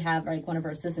she would have like one of her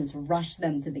assistants rush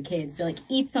them to the kids, be like,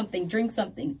 eat something, drink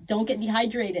something, don't get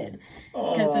dehydrated,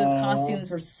 because those costumes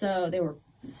were they were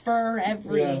fur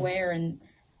everywhere, and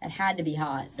it had to be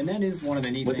hot. And that is one of the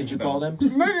neat What things did you call about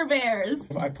them? Murder bears.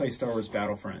 I play Star Wars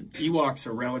Battlefront. Ewoks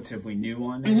are relatively new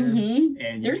on there, and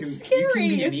They're you can scary.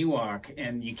 be an Ewok,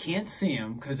 and you can't see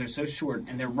them because they're so short,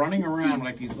 and they're running around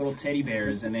like these little teddy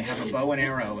bears, and they have a bow and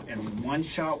arrow, and one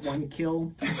shot, one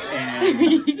kill, and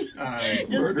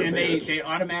they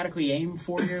automatically aim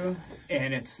for you,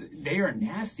 and they are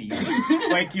nasty.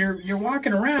 Like you're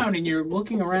walking around and you're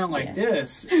looking around like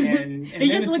this, and You then have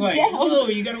to it's look like, down. whoa,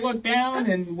 you gotta look down,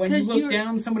 and when you 'Cause look you're-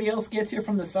 down, somebody else gets you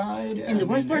from the side. And the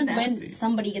worst part is they're when nasty.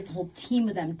 somebody gets a whole team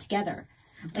of them together.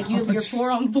 Like you have your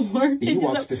 4 on board. The It's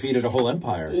Ewoks just defeated a whole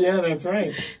empire. Yeah, that's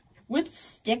right. with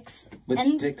sticks With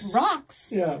and sticks.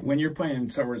 rocks. Yeah. When you're playing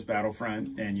Star Wars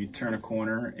Battlefront and you turn a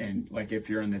corner and like if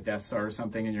you're in the Death Star or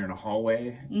something and you're in a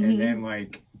hallway and then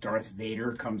like Darth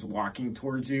Vader comes walking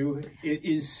towards you, it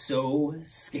is so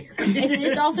scary.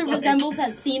 It also like, resembles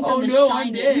that scene from oh The no, Shining.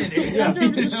 I'm dead. It also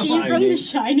resembles the scene from The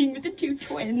Shining with the two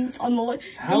twins on the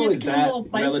How is that little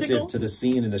bicycle. relative to the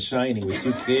scene in The Shining with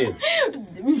two kids?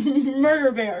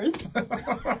 Murder bears.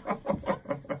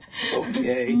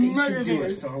 Okay. They Murder should do a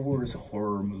bears. Star Wars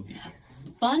horror movie.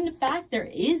 Fun fact, there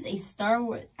is a Star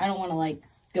Wars... I don't want to, like,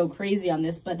 go crazy on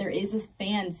this, but there is a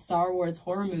fan Star Wars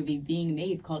horror movie being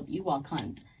made called Ewok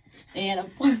Hunt. And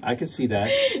I could see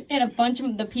that. and a bunch of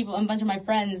my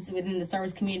friends within the Star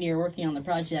Wars community are working on the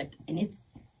project, and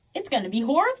it's going to be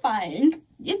horrifying.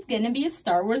 It's going to be a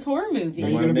Star Wars horror movie. You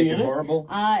you want to gonna make be it in it? horrible?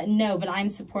 No, but I'm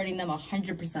supporting them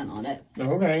 100% on it.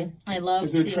 Okay. I love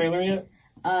Is there a seeing- trailer yet?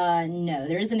 No,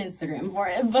 there is an Instagram for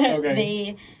it, but Okay.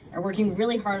 they are working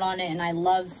really hard on it, and I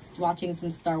love watching some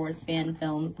Star Wars fan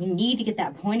films. We need to get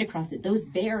that point across that those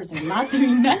bears are not to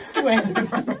be messed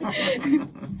with.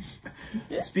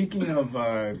 Speaking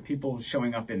of people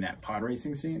showing up in that pod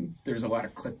racing scene, there's a lot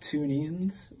of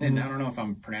Clatoonians, and I don't know if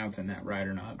I'm pronouncing that right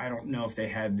or not. I don't know if they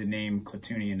had the name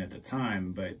Clatoonian at the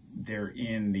time, but they're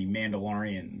in the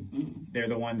Mandalorian. They're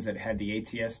the ones that had the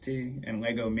ATST, and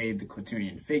Lego made the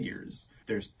Clatoonian figures.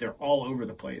 They're all over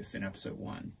the place in Episode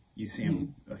 1. You see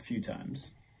them a few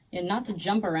times. And not to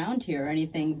jump around here or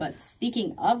anything, but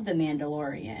speaking of the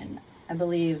Mandalorian, I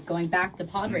believe going back to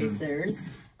pod racers,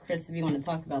 Chris, if you want to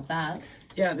talk about that,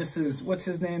 Yeah, this is, what's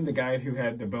his name? The guy who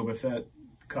had the Boba Fett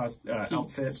he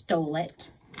outfit. stole it.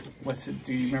 What's it?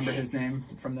 Do you remember his name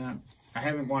from that? I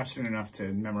haven't watched it enough to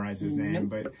memorize his name, Nope.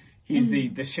 but he's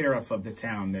the sheriff of the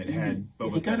town that had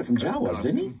Boba He got it Fett's from Jawas,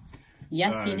 didn't he? costume.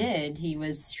 Yes, he did. He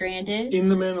was stranded. In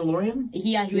The Mandalorian?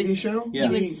 He TV was show? Yeah.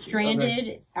 He was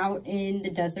stranded out in the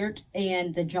desert,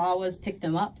 and the Jawas picked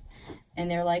him up,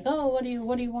 and they're like, "Oh, what do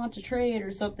you want to trade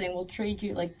or something? We'll trade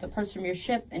you like the parts from your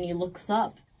ship." And he looks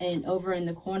up, and over in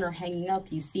the corner, hanging up,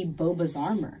 you see Boba's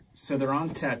armor. So they're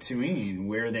on Tatooine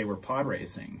where they were pod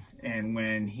racing, and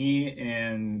when he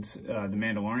and the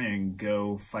Mandalorian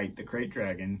go fight the Krayt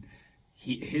Dragon,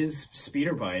 his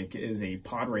speeder bike is a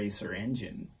pod racer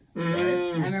engine. Right?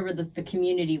 I remember the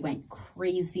community went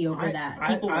crazy over that.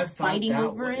 People I were thought fighting that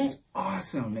over was it.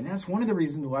 awesome, and that's one of the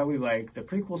reasons why we like the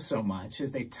prequels so much.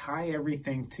 Is they tie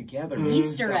everything together, with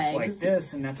Easter stuff like eggs.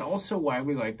 this, and that's also why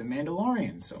we like the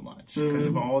Mandalorian so much because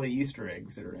of all the Easter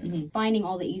eggs that are in it. Finding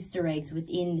all the Easter eggs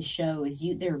within the show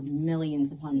there are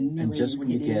millions upon millions And just when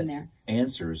you hidden in get there.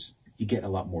 answers, you get a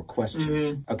lot more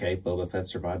questions. Okay, Boba Fett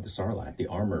survived the Sarlacc. The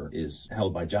armor is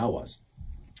held by Jawas.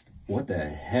 What the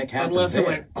heck happened Unless there?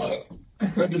 it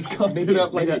went just coughed it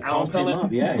up like Maybe an it coughed him alpha.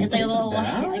 up. Yeah, he It's like a tasted little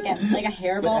that. like a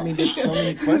hairball. But I mean, there's so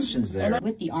many questions there.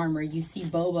 With the armor, you see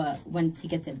Boba, once he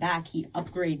gets it back, he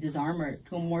upgrades his armor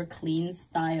to a more clean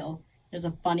style. There's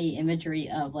a funny imagery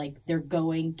of, like, they're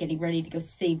getting ready to go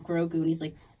save Grogu, and he's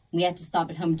like, "We have to stop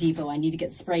at Home Depot. I need to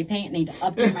get spray paint, I need to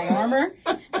upgrade my armor,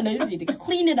 and I just need to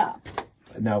clean it up."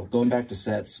 Now, going back to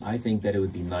sets, I think that it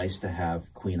would be nice to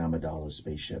have Queen Amidala's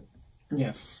spaceship.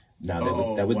 Yes. Now,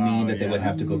 Oh, that would wow, mean that they would yeah.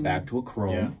 have to go back to a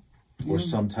chrome or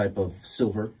some type of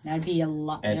silver, That'd be a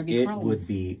lot. and That'd be it chrome. would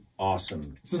be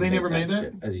awesome. So to they make never made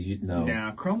that? ship. No.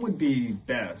 Now, chrome would be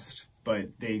best, but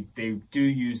they do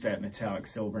use that metallic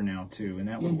silver now too, and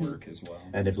that would work as well.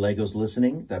 And if Lego's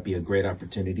listening, that'd be a great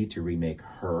opportunity to remake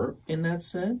her in that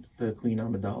set, the Queen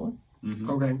Amidala.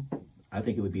 Okay. I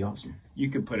think it would be awesome. You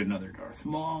could put another Darth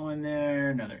Maul in there,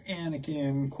 another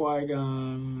Anakin,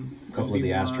 Qui-Gon, A couple of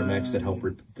the Obi-Wan, astromechs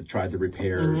that tried to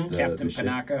repair Captain the ship.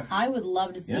 Panaka. I would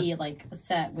love to see like a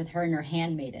set with her and her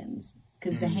handmaidens,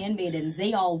 because the handmaidens,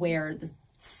 they all wear the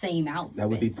same outfit. That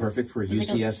would be perfect for a So it's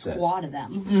like UCS a set. squad of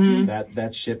them.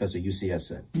 That ship as a UCS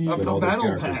set. A With all those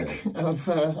battle characters pack in it. of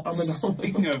Amidala.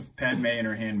 Speaking of Padme and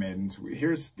her handmaidens,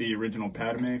 here's the original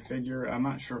Padme figure. I'm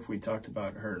not sure if we talked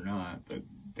about her or not, but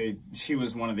she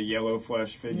was one of the yellow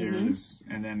flesh figures,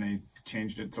 and then they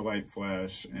changed it to light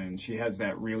flesh, and she has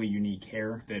that really unique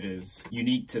hair that is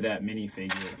unique to that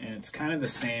minifigure, and it's kind of the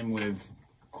same with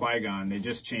Qui-Gon. They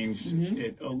just changed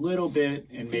it a little bit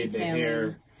and made the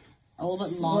hair A little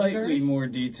bit slightly longer. more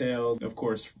detailed. Of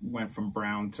course, went from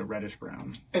brown to reddish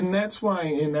brown. And that's why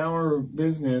in our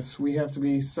business we have to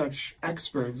be such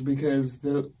experts, because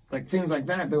things like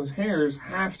that, those hairs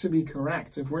have to be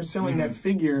correct. If we're selling that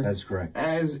figure That's correct.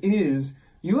 as is,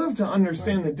 You have to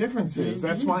understand the differences.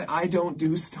 That's why I don't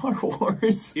do Star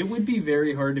Wars. It would be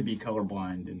very hard to be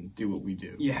colorblind and do what we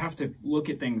do. You have to look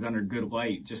at things under good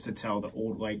light just to tell the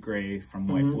old light gray from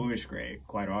light bluish gray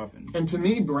quite often. And to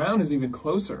me, brown is even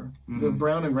closer. The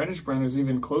brown and reddish brown is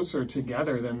even closer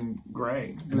together than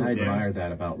gray. And I admire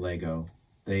that about Lego.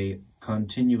 They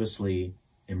continuously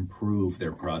improve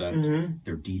their product,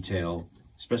 their detail,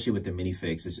 especially with the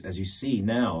minifigs. As you see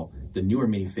now, the newer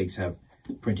minifigs have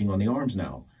printing on the arms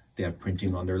now. They have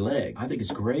printing on their leg. I think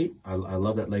it's great. I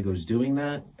love that Lego's doing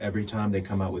that. Every time they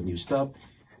come out with new stuff,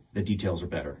 the details are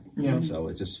better. Yeah. So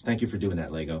it's just, thank you for doing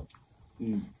that, Lego.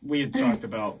 We had talked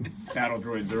about battle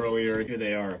droids earlier. Here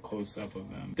they are, a close-up of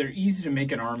them. They're easy to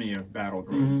make an army of battle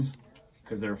droids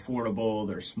because they're affordable,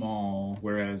 they're small.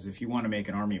 Whereas if you want to make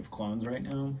an army of clones right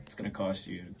now, it's going to cost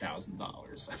you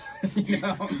 $1,000. You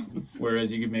know?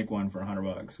 Whereas you could make one for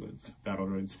 $100 with battle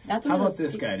droids. That's How what about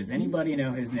this guy? Does anybody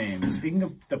know his name? Speaking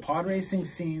of the pod racing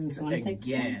scenes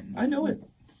again. I know it.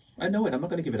 I'm not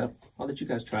going to give it up. I'll let you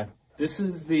guys try. This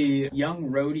is the young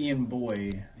Rhodian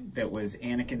boy that was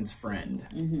Anakin's friend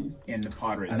in the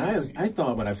pod racing And scene. I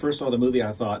thought when I first saw the movie,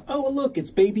 I thought, oh, well, look,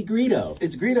 it's baby Greedo.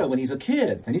 It's Greedo when he's a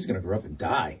kid. And he's going to grow up and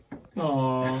die.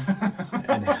 Aww.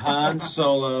 And Han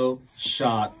Solo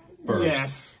shot first.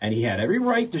 Yes. And he had every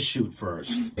right to shoot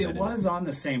first. It was on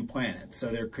the same planet,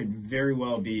 so there could very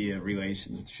well be a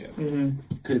relationship.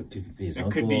 Could it be his It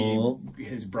uncle? could be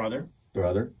his brother.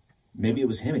 Brother? Maybe it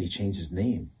was him and he changed his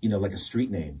name. You know, like a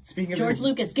street name. Speaking of George his,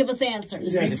 Lucas, give us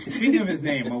answers. Speaking of his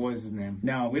name, what was his name?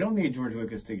 No, we don't need George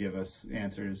Lucas to give us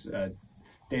answers.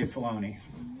 Dave Filoni.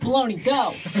 Filoni,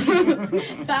 go.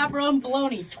 Favreau and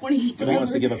Filoni, 20. Nobody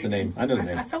wants to give up the name. I know the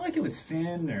I name. felt like it was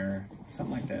Finn or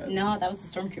something like that. No, that was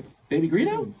the Stormtrooper. Baby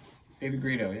Greedo? Baby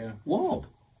Greedo, yeah. Wald.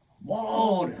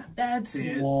 Wald. That's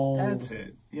it. Wald. That's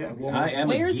it. Yeah. Wald. I am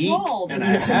Where's a geek Wald? and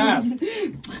a half.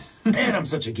 Man, I'm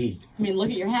such a geek. I mean,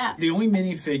 look at your hat. The only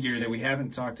minifigure that we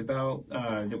haven't talked about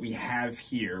that we have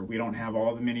here, we don't have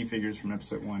all the minifigures from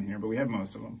episode 1 here, but we have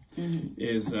most of them,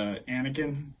 is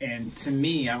Anakin. And to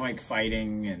me, I like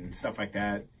fighting and stuff like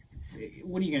that.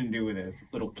 What are you going to do with a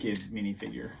little kid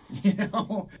minifigure? You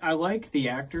know? I like the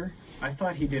actor. I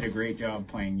thought he did a great job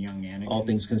playing young Anakin. All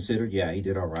things considered, yeah, he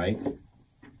did all right.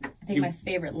 I think my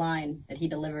favorite line that he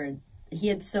delivered, he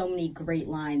had so many great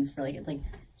lines for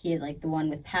he had like the one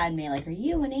with Padme, like, are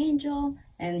you an angel?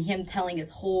 And him telling his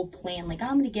whole plan, like,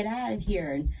 I'm gonna get out of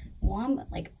here, and well,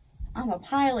 I'm a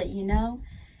pilot, you know.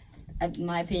 In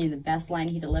my opinion, the best line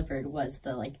he delivered was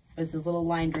his little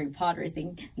line during pod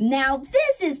racing. Now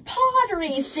this is pod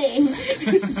racing.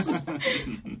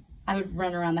 I would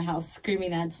run around the house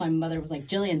screaming that until my mother was like,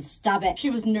 Jillian, stop it.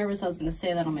 She was nervous I was going to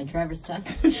say that on my driver's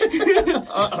test.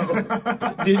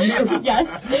 Uh-oh. Did you? Yes.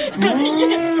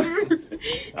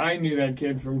 I knew that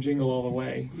kid from Jingle All the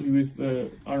Way. He was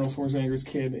the Arnold Schwarzenegger's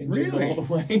kid in Jingle Really? All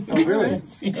the Way. Oh, really?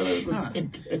 Yeah, that was the same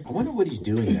kid. I wonder what he's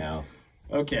doing now.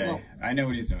 Okay, Well, I know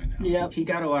what he's doing now. Yep. He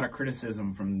got a lot of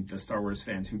criticism from the Star Wars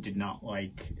fans who did not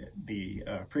like the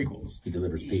prequels. He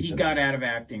delivers pizza. He got out of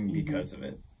acting because of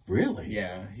it. Really?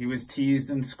 Yeah, he was teased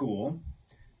in school.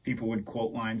 People would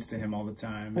quote lines to him all the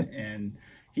time, and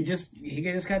he just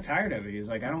got tired of it. He was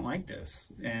like, I don't like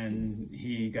this, and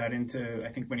he got into. I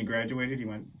think when he graduated, he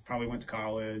probably went to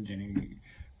college, and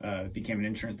he became an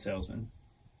insurance salesman.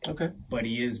 Okay. But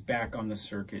he is back on the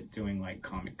circuit doing like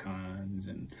Comic Cons,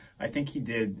 and I think he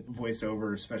did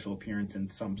voiceover special appearance in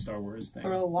some Star Wars thing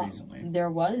For a while. recently.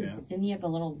 There was. Yeah. Didn't he have a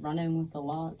little run-in with the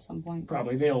law at some point?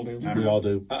 Probably, they all do. We all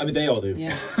do. I mean, they all do.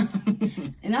 Yeah.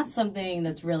 And that's something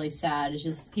that's really sad. It's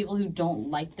just people who don't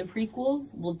like the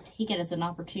prequels will take it as an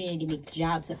opportunity to make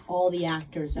jabs at all the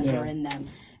actors that are in them.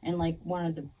 And like one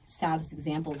of the saddest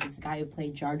examples is the guy who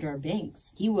played Jar Jar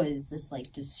Binks. He was just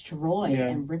like destroyed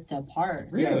and ripped apart.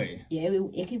 Really? Yeah,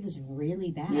 it was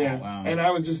really bad. Yeah, Wow. and I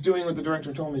was just doing what the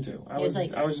director told me to. I was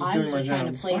just doing my trying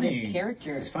job. to play funny. this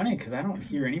character. It's funny because I don't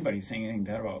hear anybody saying anything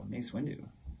bad about Mace Windu.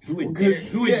 Who would Well, dare? 'cause-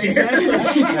 Who would yeah, dare?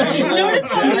 exactly.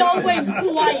 Notice how we all went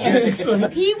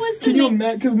quiet. He was the Can you main-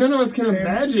 imagine? Because none of us can Sam-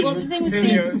 imagine. Well, the thing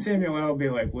with Samuel L. will be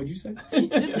like, "What'd you say?"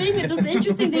 the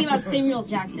interesting thing about Samuel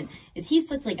Jackson is he's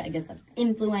such like, I guess, an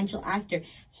influential actor.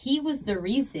 He was the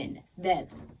reason that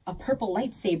a purple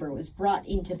lightsaber was brought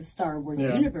into the Star Wars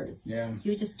universe. Yeah.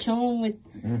 He was just chilling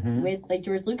with like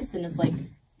George Lucas, and it's like,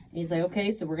 he's like,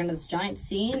 okay, so we're gonna this giant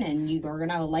scene, and we're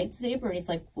gonna have a lightsaber, and he's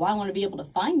like, well, I want to be able to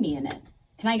find me in it.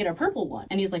 Can I get a purple one?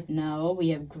 And he's like, no, we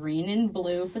have green and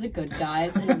blue for the good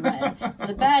guys and red for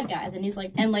the bad guys. And he's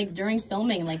like, and like during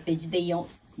filming, like they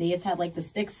just had like the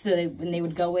sticks so that when they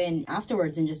would go in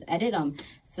afterwards and just edit them.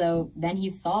 So then he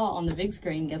saw on the big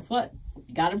screen, guess what?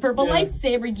 You got a purple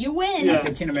lightsaber, you win. Yeah.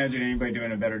 I can't imagine anybody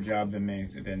doing a better job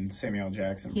than Samuel L.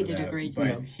 Jackson. He for did a that. great But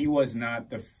job. he was not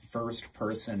the first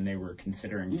person they were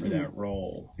considering for that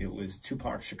role. It was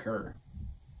Tupac Shakur.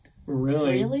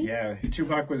 Really? Really? Yeah,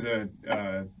 Tupac was a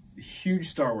huge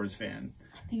Star Wars fan.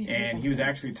 And he was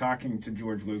actually talking to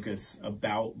George Lucas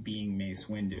about being Mace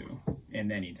Windu,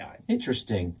 and then he died.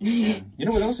 Interesting. You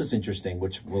know what else is interesting,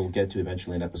 which we'll get to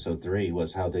eventually in episode 3,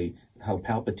 was how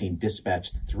Palpatine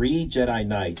dispatched 3 Jedi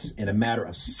Knights in a matter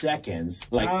of seconds.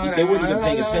 Like, they weren't even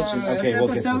paying attention. Okay, we'll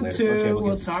get to it later. Okay,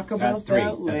 We'll talk about That's 3.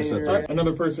 that later. Episode 3.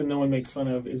 Another person no one makes fun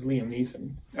of is Liam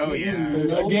Neeson. Oh, yeah.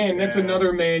 Because, again, that's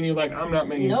another man you're like, I'm not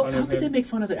making fun How of could they him. make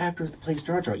fun of the actor that plays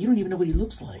Jar Jar? You don't even know what he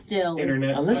looks like. Still.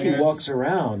 Internet. Unless he I guess. walks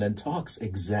around and talks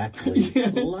exactly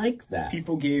like that.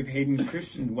 People gave Hayden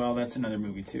Christensen, well, that's another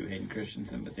movie too, Hayden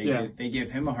Christensen, but they gave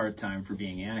him a hard time for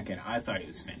being Anakin. I thought he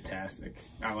was fantastic.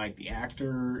 I like the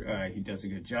actor. He does a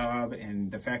good job, and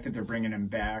the fact that they're bringing him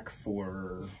back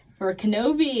for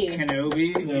Kenobi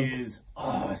is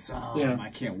awesome. Yeah. I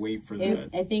can't wait for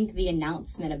that. I think the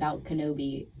announcement about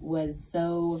Kenobi was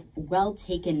so well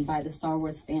taken by the Star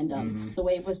Wars fandom. The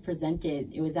way it was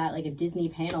presented, it was at like a Disney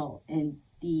panel, and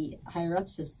the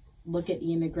higher-ups just look at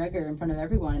Ian McGregor in front of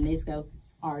everyone, and they just go,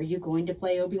 "Are you going to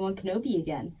play Obi-Wan Kenobi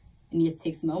again?" And he just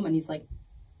takes a moment, he's like,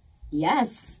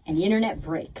 "Yes," and the internet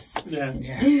breaks. Yeah.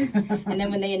 And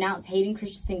then when they announce Hayden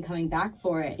Christensen coming back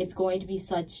for it, it's going to be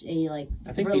such a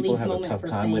I think relief people have a moment tough for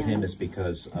time with him fans. is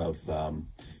because of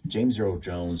James Earl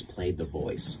Jones played the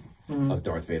voice of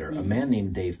Darth Vader. A man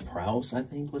named Dave Prowse, I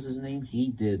think was his name. He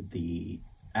did the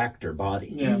actor body,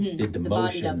 did the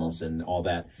body double. motions and all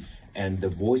that. And the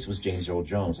voice was James Earl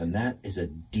Jones, and that is a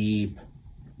deep,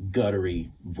 guttery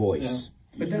voice.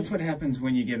 But that's what happens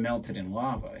when you get melted in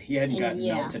lava. He hadn't gotten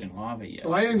Yeah. melted in lava yet.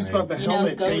 Well, I just thought the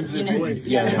helmet changed his voice.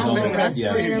 Yeah, the the helmet helmet,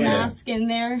 respirator yeah. mask in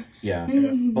there. Yeah,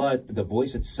 but the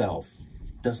voice itself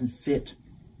doesn't fit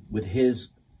with his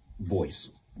voice.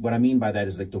 What I mean by that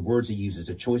is like the words he uses,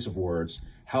 the choice of words,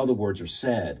 how the words are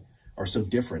said are so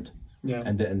different. Yeah.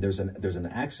 And then there's an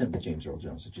accent with James Earl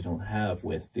Jones that you don't have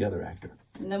with the other actor.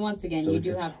 And then once again, So you do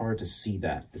it's have hard to see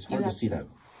that. It's hard to see that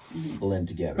blend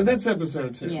together. But that's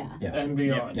episode 2. Yeah. And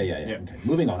beyond. yeah. Yeah. Okay,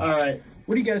 moving on. All right.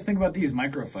 What do you guys think about these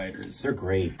microfighters? They're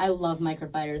great. I love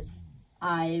microfighters.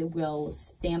 I will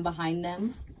stand behind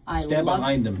them. Stand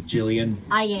behind them, Jillian.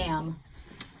 I am.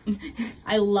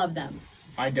 I love them.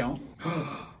 I don't.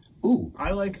 Ooh. I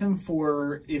like them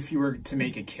for if you were to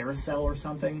make a carousel or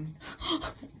something.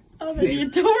 Oh, they're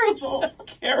adorable.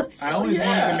 I always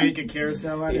wanted to make a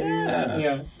carousel out of these.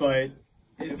 Yeah. But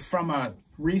from a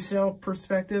resale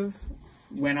perspective,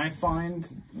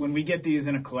 when we get these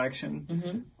in a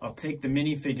collection, I'll take the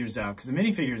minifigures out because the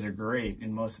minifigures are great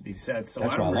in most of these sets. So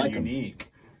That's a lot of why I them are like 'em. unique.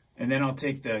 And then I'll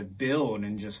take the build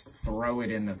and just throw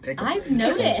it in the pickle. I've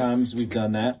noticed. Sometimes we've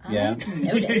done that. Yeah. I've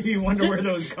noticed. You wonder where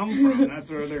those come from. That's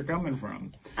where they're coming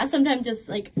from. I sometimes just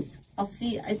like, I'll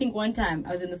see, I think one time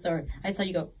I was in the store, I saw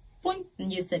you go, boing,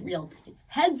 and you said real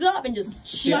heads up and just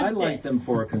See, I chucked like it. them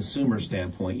for a consumer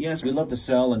standpoint. Yes, we love to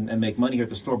sell and make money here at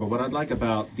the store, but what I'd like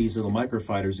about these little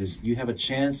microfighters is you have a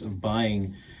chance of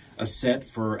buying a set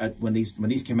when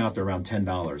these came out, they're around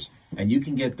 $10. And you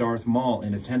can get Darth Maul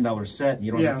in a $10 set, and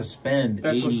you don't have to spend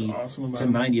That's what's $80 awesome about to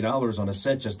them. $90 on a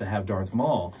set just to have Darth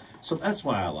Maul. So that's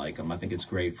why I like them. I think it's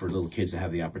great for little kids to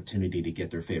have the opportunity to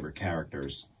get their favorite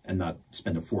characters and not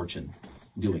spend a fortune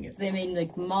doing it. They made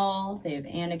like Maul, they have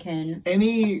Anakin.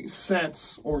 Any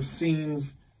sets or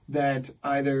scenes that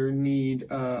either need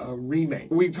a remake.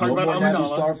 We talked No about more Naboo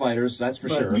Amidala. Starfighters, that's for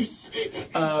sure.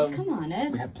 Come on,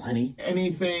 Ed. We have plenty.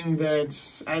 Anything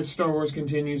that, as Star Wars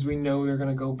continues, we know they're going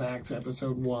to go back to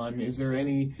Episode 1. Is there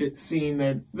any scene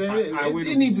that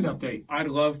it needs an update? I'd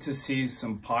love to see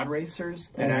some pod racers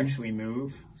that actually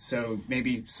move. So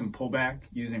maybe some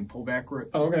using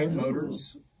pullback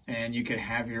motors, and you could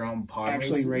have your own pod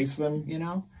Actually races, race them? You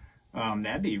know,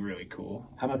 that'd be really cool.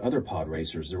 How about other pod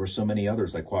racers? There were so many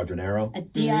others, like Quadranero. A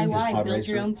DIY, pod build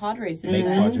racer. your own pod racer Make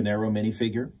set. Quadranero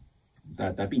minifigure.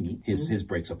 That'd be neat. His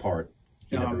breaks apart.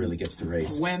 He never really gets to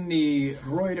race. When the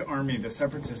droid army, the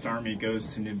Separatist army,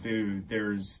 goes to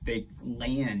Naboo, they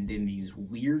land in these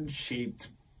weird shaped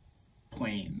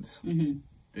planes,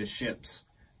 the ships,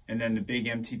 and then the big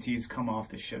MTTs come off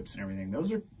the ships and everything.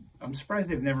 I'm surprised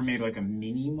they've never made like a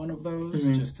mini one of those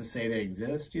just to say they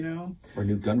exist, you know? Or a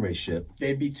new gun race ship.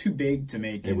 They'd be too big to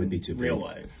make in would be too real big.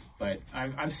 life. But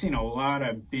I've seen a lot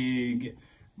of big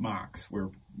mocks where,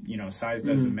 size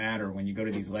doesn't matter. When you go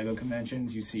to these Lego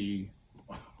conventions, you see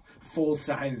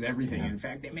full-size everything. In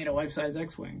fact, they made a life-size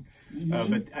X-Wing.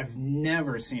 But I've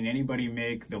never seen anybody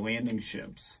make the landing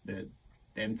ships that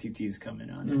the MTT's coming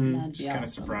on. That'd Which be is kind of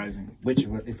awesome. surprising. Which,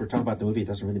 if we're talking about the movie, it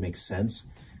doesn't really make sense.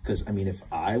 Because, I mean, if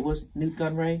I was Newt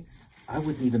Gunray, I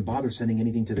wouldn't even bother sending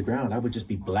anything to the ground. I would just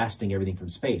be blasting everything from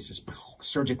space, just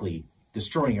surgically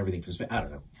destroying everything from space. I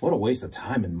don't know. What a waste of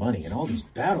time and money and all these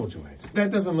battle droids. That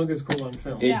doesn't look as cool on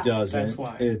film. It doesn't. That's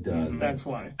why. It does. That's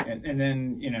why. And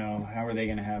then, you know, how are they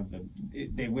going to have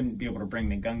they wouldn't be able to bring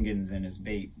the Gungans in as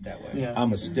bait that way. Yeah.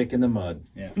 I'm a stick in the mud.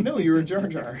 Yeah. No, you were Jar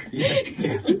Jar.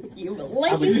 You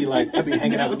like I would be like, I'd be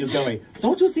hanging out with you going,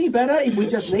 don't you see better if we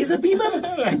just laser beam him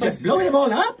and just blow him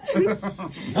all up?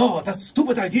 No, that's a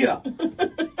stupid idea.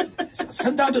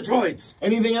 Send down the droids.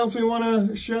 Anything else we want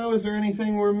to show? Is there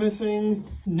anything we're missing?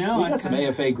 No, We I got some kinda-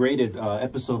 AFA graded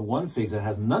episode 1 figs that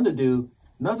has nothing to do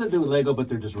with Lego, but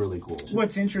they're just really cool.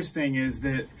 What's interesting is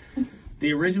that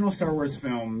the original Star Wars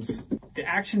films, the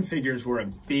action figures were a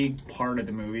big part of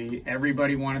the movie.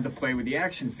 Everybody wanted to play with the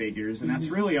action figures, and that's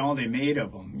really all they made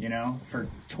of them, you know, for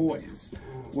toys.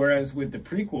 Whereas with the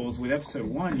prequels, with Episode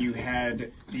 1, you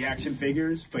had the action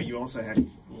figures, but you also had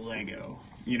Lego.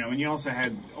 You know, and you also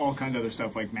had all kinds of other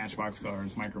stuff like Matchbox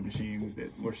cars, Micro Machines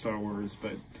that were Star Wars,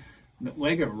 but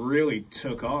Lego really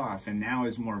took off and now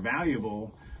is more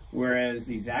valuable, whereas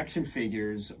these action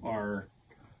figures are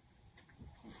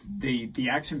the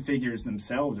action figures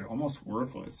themselves are almost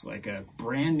worthless. Like a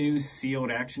brand new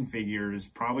sealed action figure is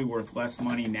probably worth less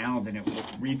money now than it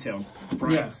would retail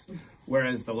price. Yeah.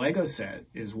 Whereas the Lego set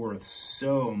is worth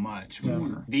so much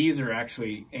more. These are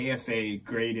actually AFA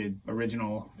graded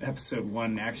original Episode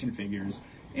 1 action figures,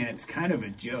 and it's kind of a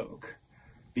joke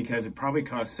because it probably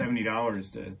costs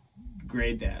 $70 to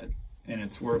grade that, and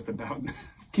it's worth about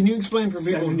Can you explain for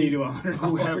people $70 to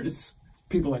who have $100.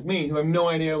 people like me who have no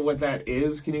idea what that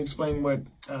is? Can you explain what?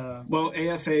 Well,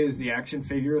 AFA is the Action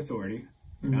Figure Authority.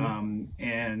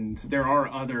 And there are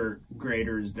other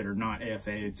graders that are not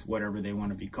AFA. It's whatever they want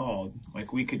to be called.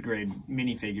 Like we could grade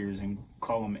minifigures and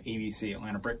call them ABC,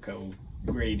 Atlanta Brick Co.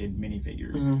 graded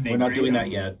minifigures. They We're not grade doing them.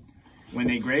 that yet. When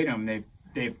they grade them,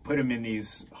 they put them in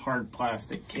these hard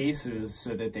plastic cases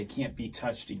so that they can't be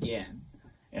touched again.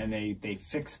 And they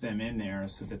fix them in there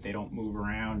so that they don't move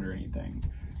around or anything.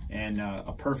 And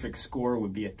a perfect score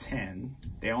would be a 10.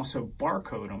 They also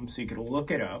barcode them so you could look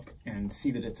it up and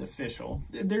see that it's official.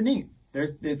 They're neat.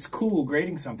 It's cool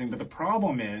grading something, but the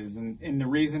problem is, and the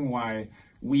reason why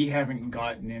we haven't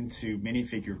gotten into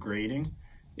minifigure grading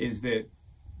is that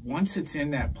once it's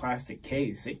in that plastic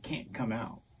case, it can't come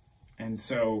out. And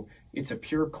so it's a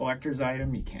pure collector's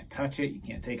item. You can't touch it, you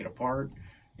can't take it apart,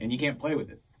 and you can't play with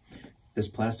it. This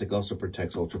plastic also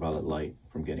protects ultraviolet light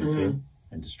from getting through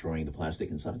and destroying the plastic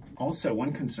inside. Also,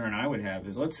 one concern I would have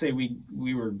is, let's say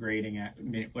we were grading at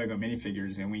Lego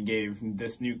minifigures and we gave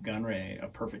this Newt Gunray a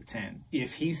perfect 10.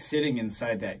 If he's sitting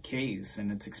inside that case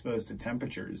and it's exposed to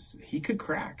temperatures, he could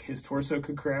crack. His torso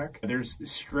could crack. There's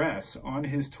stress on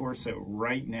his torso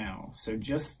right now. So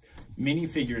just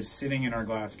minifigures sitting in our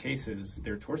glass cases,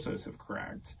 their torsos have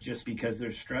cracked just because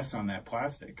there's stress on that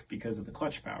plastic because of the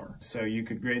clutch power. So you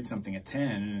could grade something at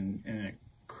 10 and it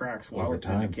cracks while Over it's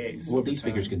in time. the case. Well, over these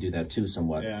time. figures can do that too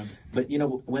somewhat. Yeah. But, you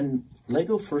know, when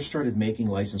Lego first started making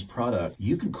licensed product,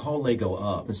 you could call Lego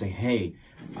up and say, hey,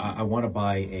 I want to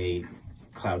buy a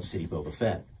Cloud City Boba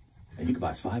Fett. And you could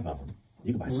buy 5 of them.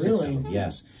 You could buy 6 of them,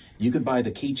 yes. You could buy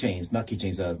the keychains, not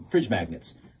keychains, fridge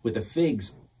magnets, with the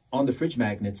figs on the fridge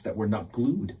magnets that were not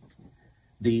glued.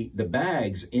 The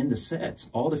bags in the sets,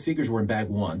 all the figures were in bag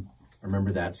 1.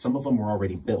 Remember that. Some of them were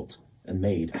already built and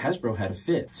made. Hasbro had a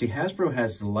fit. See, Hasbro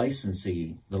has the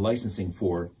licensing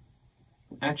for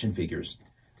action figures.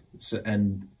 So,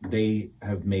 and they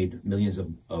have made millions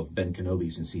of Ben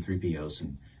Kenobis and C-3POs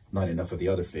and not enough of the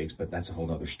other figs, but that's a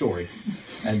whole other story.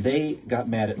 And they got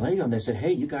mad at Lego and they said,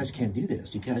 hey, you guys can't do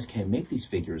this. You guys can't make these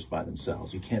figures by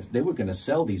themselves. You can't, they were going to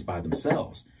sell these by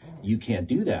themselves. You can't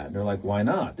do that. And they're like, why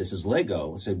not? This is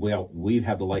Lego. I said, well, we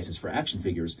have the license for action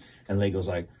figures. And Lego's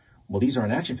like, well, these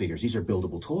aren't action figures. These are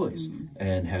buildable toys.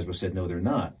 And Hasbro said, no, they're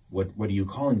not. What are you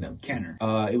calling them? Kenner.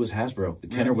 It was Hasbro.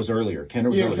 Kenner was earlier. Kenner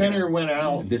was earlier. Kenner went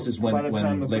out. This is by the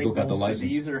time when Lego got the prequels-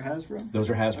 license. These are Hasbro? Those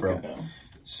are Hasbro. Okay.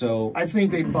 So I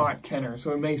think they bought Kenner,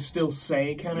 so it may still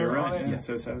say Kenner You're on right. it. Yeah, it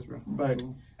says Hasbro. But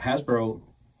Hasbro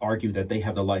argued that they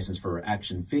have the license for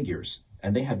action figures,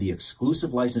 and they have the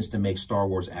exclusive license to make Star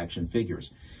Wars action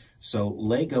figures. So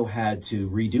Lego had to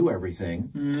redo everything,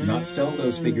 not sell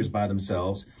those figures by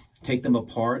themselves, take them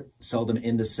apart, sell them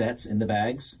in the sets, in the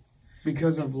bags.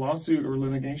 because of lawsuit or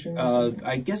litigation? Or something?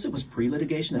 I guess it was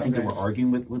pre-litigation. I think they were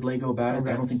arguing with Lego about it.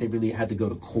 I don't think they really had to go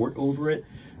to court over it,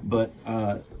 but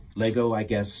Lego, I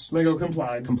guess, Lego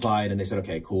complied. and they said,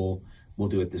 okay, cool, we'll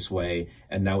do it this way,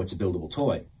 and now it's a buildable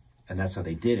toy. And that's how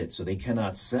they did it. So they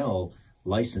cannot sell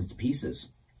licensed pieces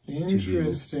to you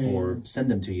Interesting. or send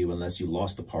them to you unless you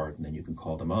lost the part, and then you can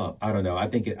call them up. I don't know. I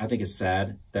think it's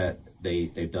sad that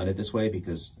they've done it this way,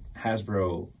 because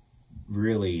Hasbro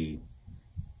really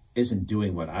isn't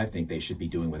doing what I think they should be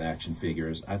doing with action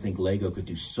figures. I think Lego could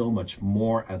do so much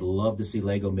more. I'd love to see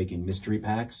Lego making mystery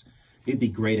packs. It'd be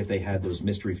great if they had those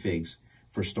mystery figs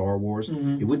for Star Wars.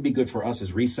 It wouldn't be good for us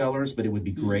as resellers, but it would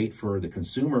be great for the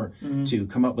consumer to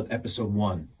come up with episode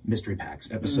 1 mystery packs,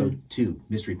 episode 2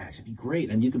 mystery packs. It'd be great.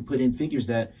 And you can put in figures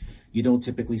that you don't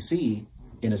typically see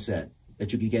in a set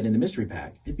that you could get in the mystery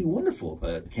pack. It'd be wonderful,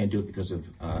 but can't do it because of,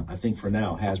 I think for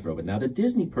now, Hasbro. But now that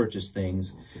Disney purchased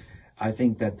things, I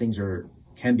think that things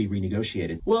can be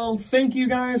renegotiated. Well, thank you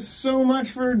guys so much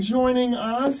for joining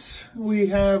us. We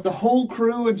have the whole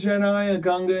crew, a Jedi, a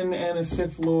Gungan, and a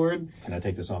Sith Lord. Can I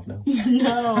take this off now?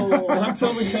 No. Not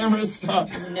until the camera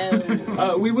stops.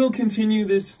 No. We will continue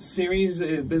this series.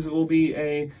 This will be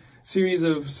a series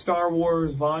of Star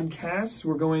Wars vodcasts.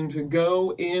 We're going to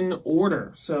go in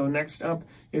order. So next up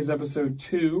is episode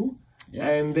 2. Yeah.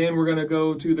 And then we're going to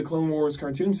go to the Clone Wars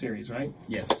cartoon series, right?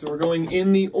 Yes. So we're going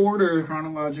in the order.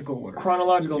 Chronological order.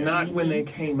 Chronological, not when they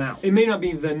came out. It may not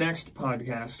be the next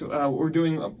podcast. We're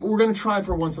going to try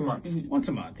for once a month. Once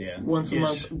a month, yeah. Once a Ish.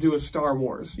 month, do a Star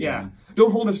Wars. Yeah. Yeah.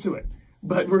 Don't hold us to it,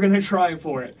 but we're going to try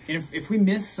for it. And if we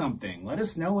miss something, let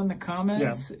us know in the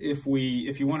comments. Yeah.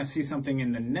 If you want to see something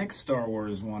in the next Star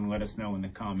Wars one, let us know in the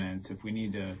comments. If we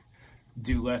need to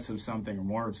do less of something or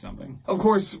more of something. Of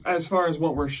course, as far as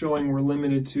what we're showing, we're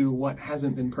limited to what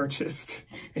hasn't been purchased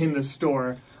in the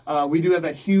store. We do have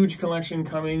that huge collection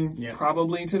coming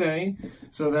probably today,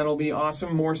 so that'll be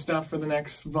awesome. More stuff for the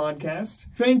next vodcast.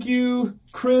 Thank you,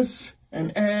 Chris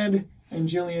and Ed and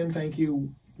Jillian. Thank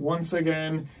you once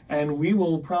again, and we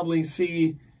will probably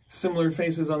see similar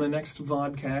faces on the next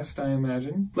vodcast, I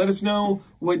imagine. Let us know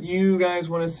what you guys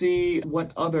want to see.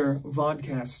 What other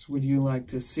vodcasts would you like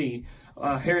to see?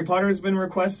 Harry Potter has been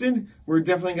requested. We're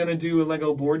definitely going to do a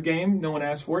Lego board game. No one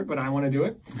asked for it, but I want to do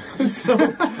it. So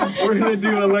we're going to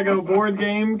do a Lego board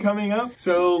game coming up.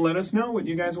 So let us know what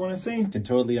you guys want to see. Can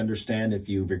totally understand if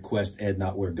you request Ed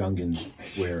not wear Gungan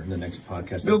wear in the next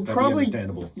podcast. They'll That'd probably be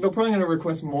understandable. They're probably going to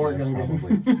request more Gungan.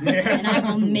 Probably. And I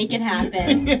will make it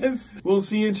happen. Yes. We'll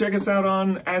see you. Check us out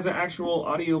on as an actual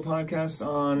audio podcast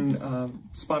on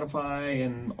Spotify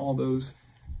and all those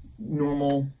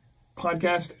normal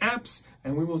podcast apps.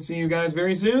 And we will see you guys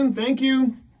very soon. Thank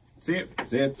you. See you.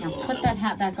 See it. Now put that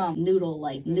hat back on. Noodle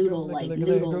like, noodle like,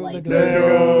 noodle like.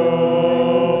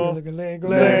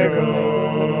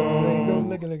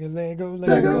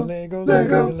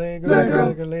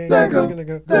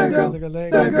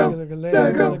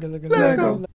 Lego.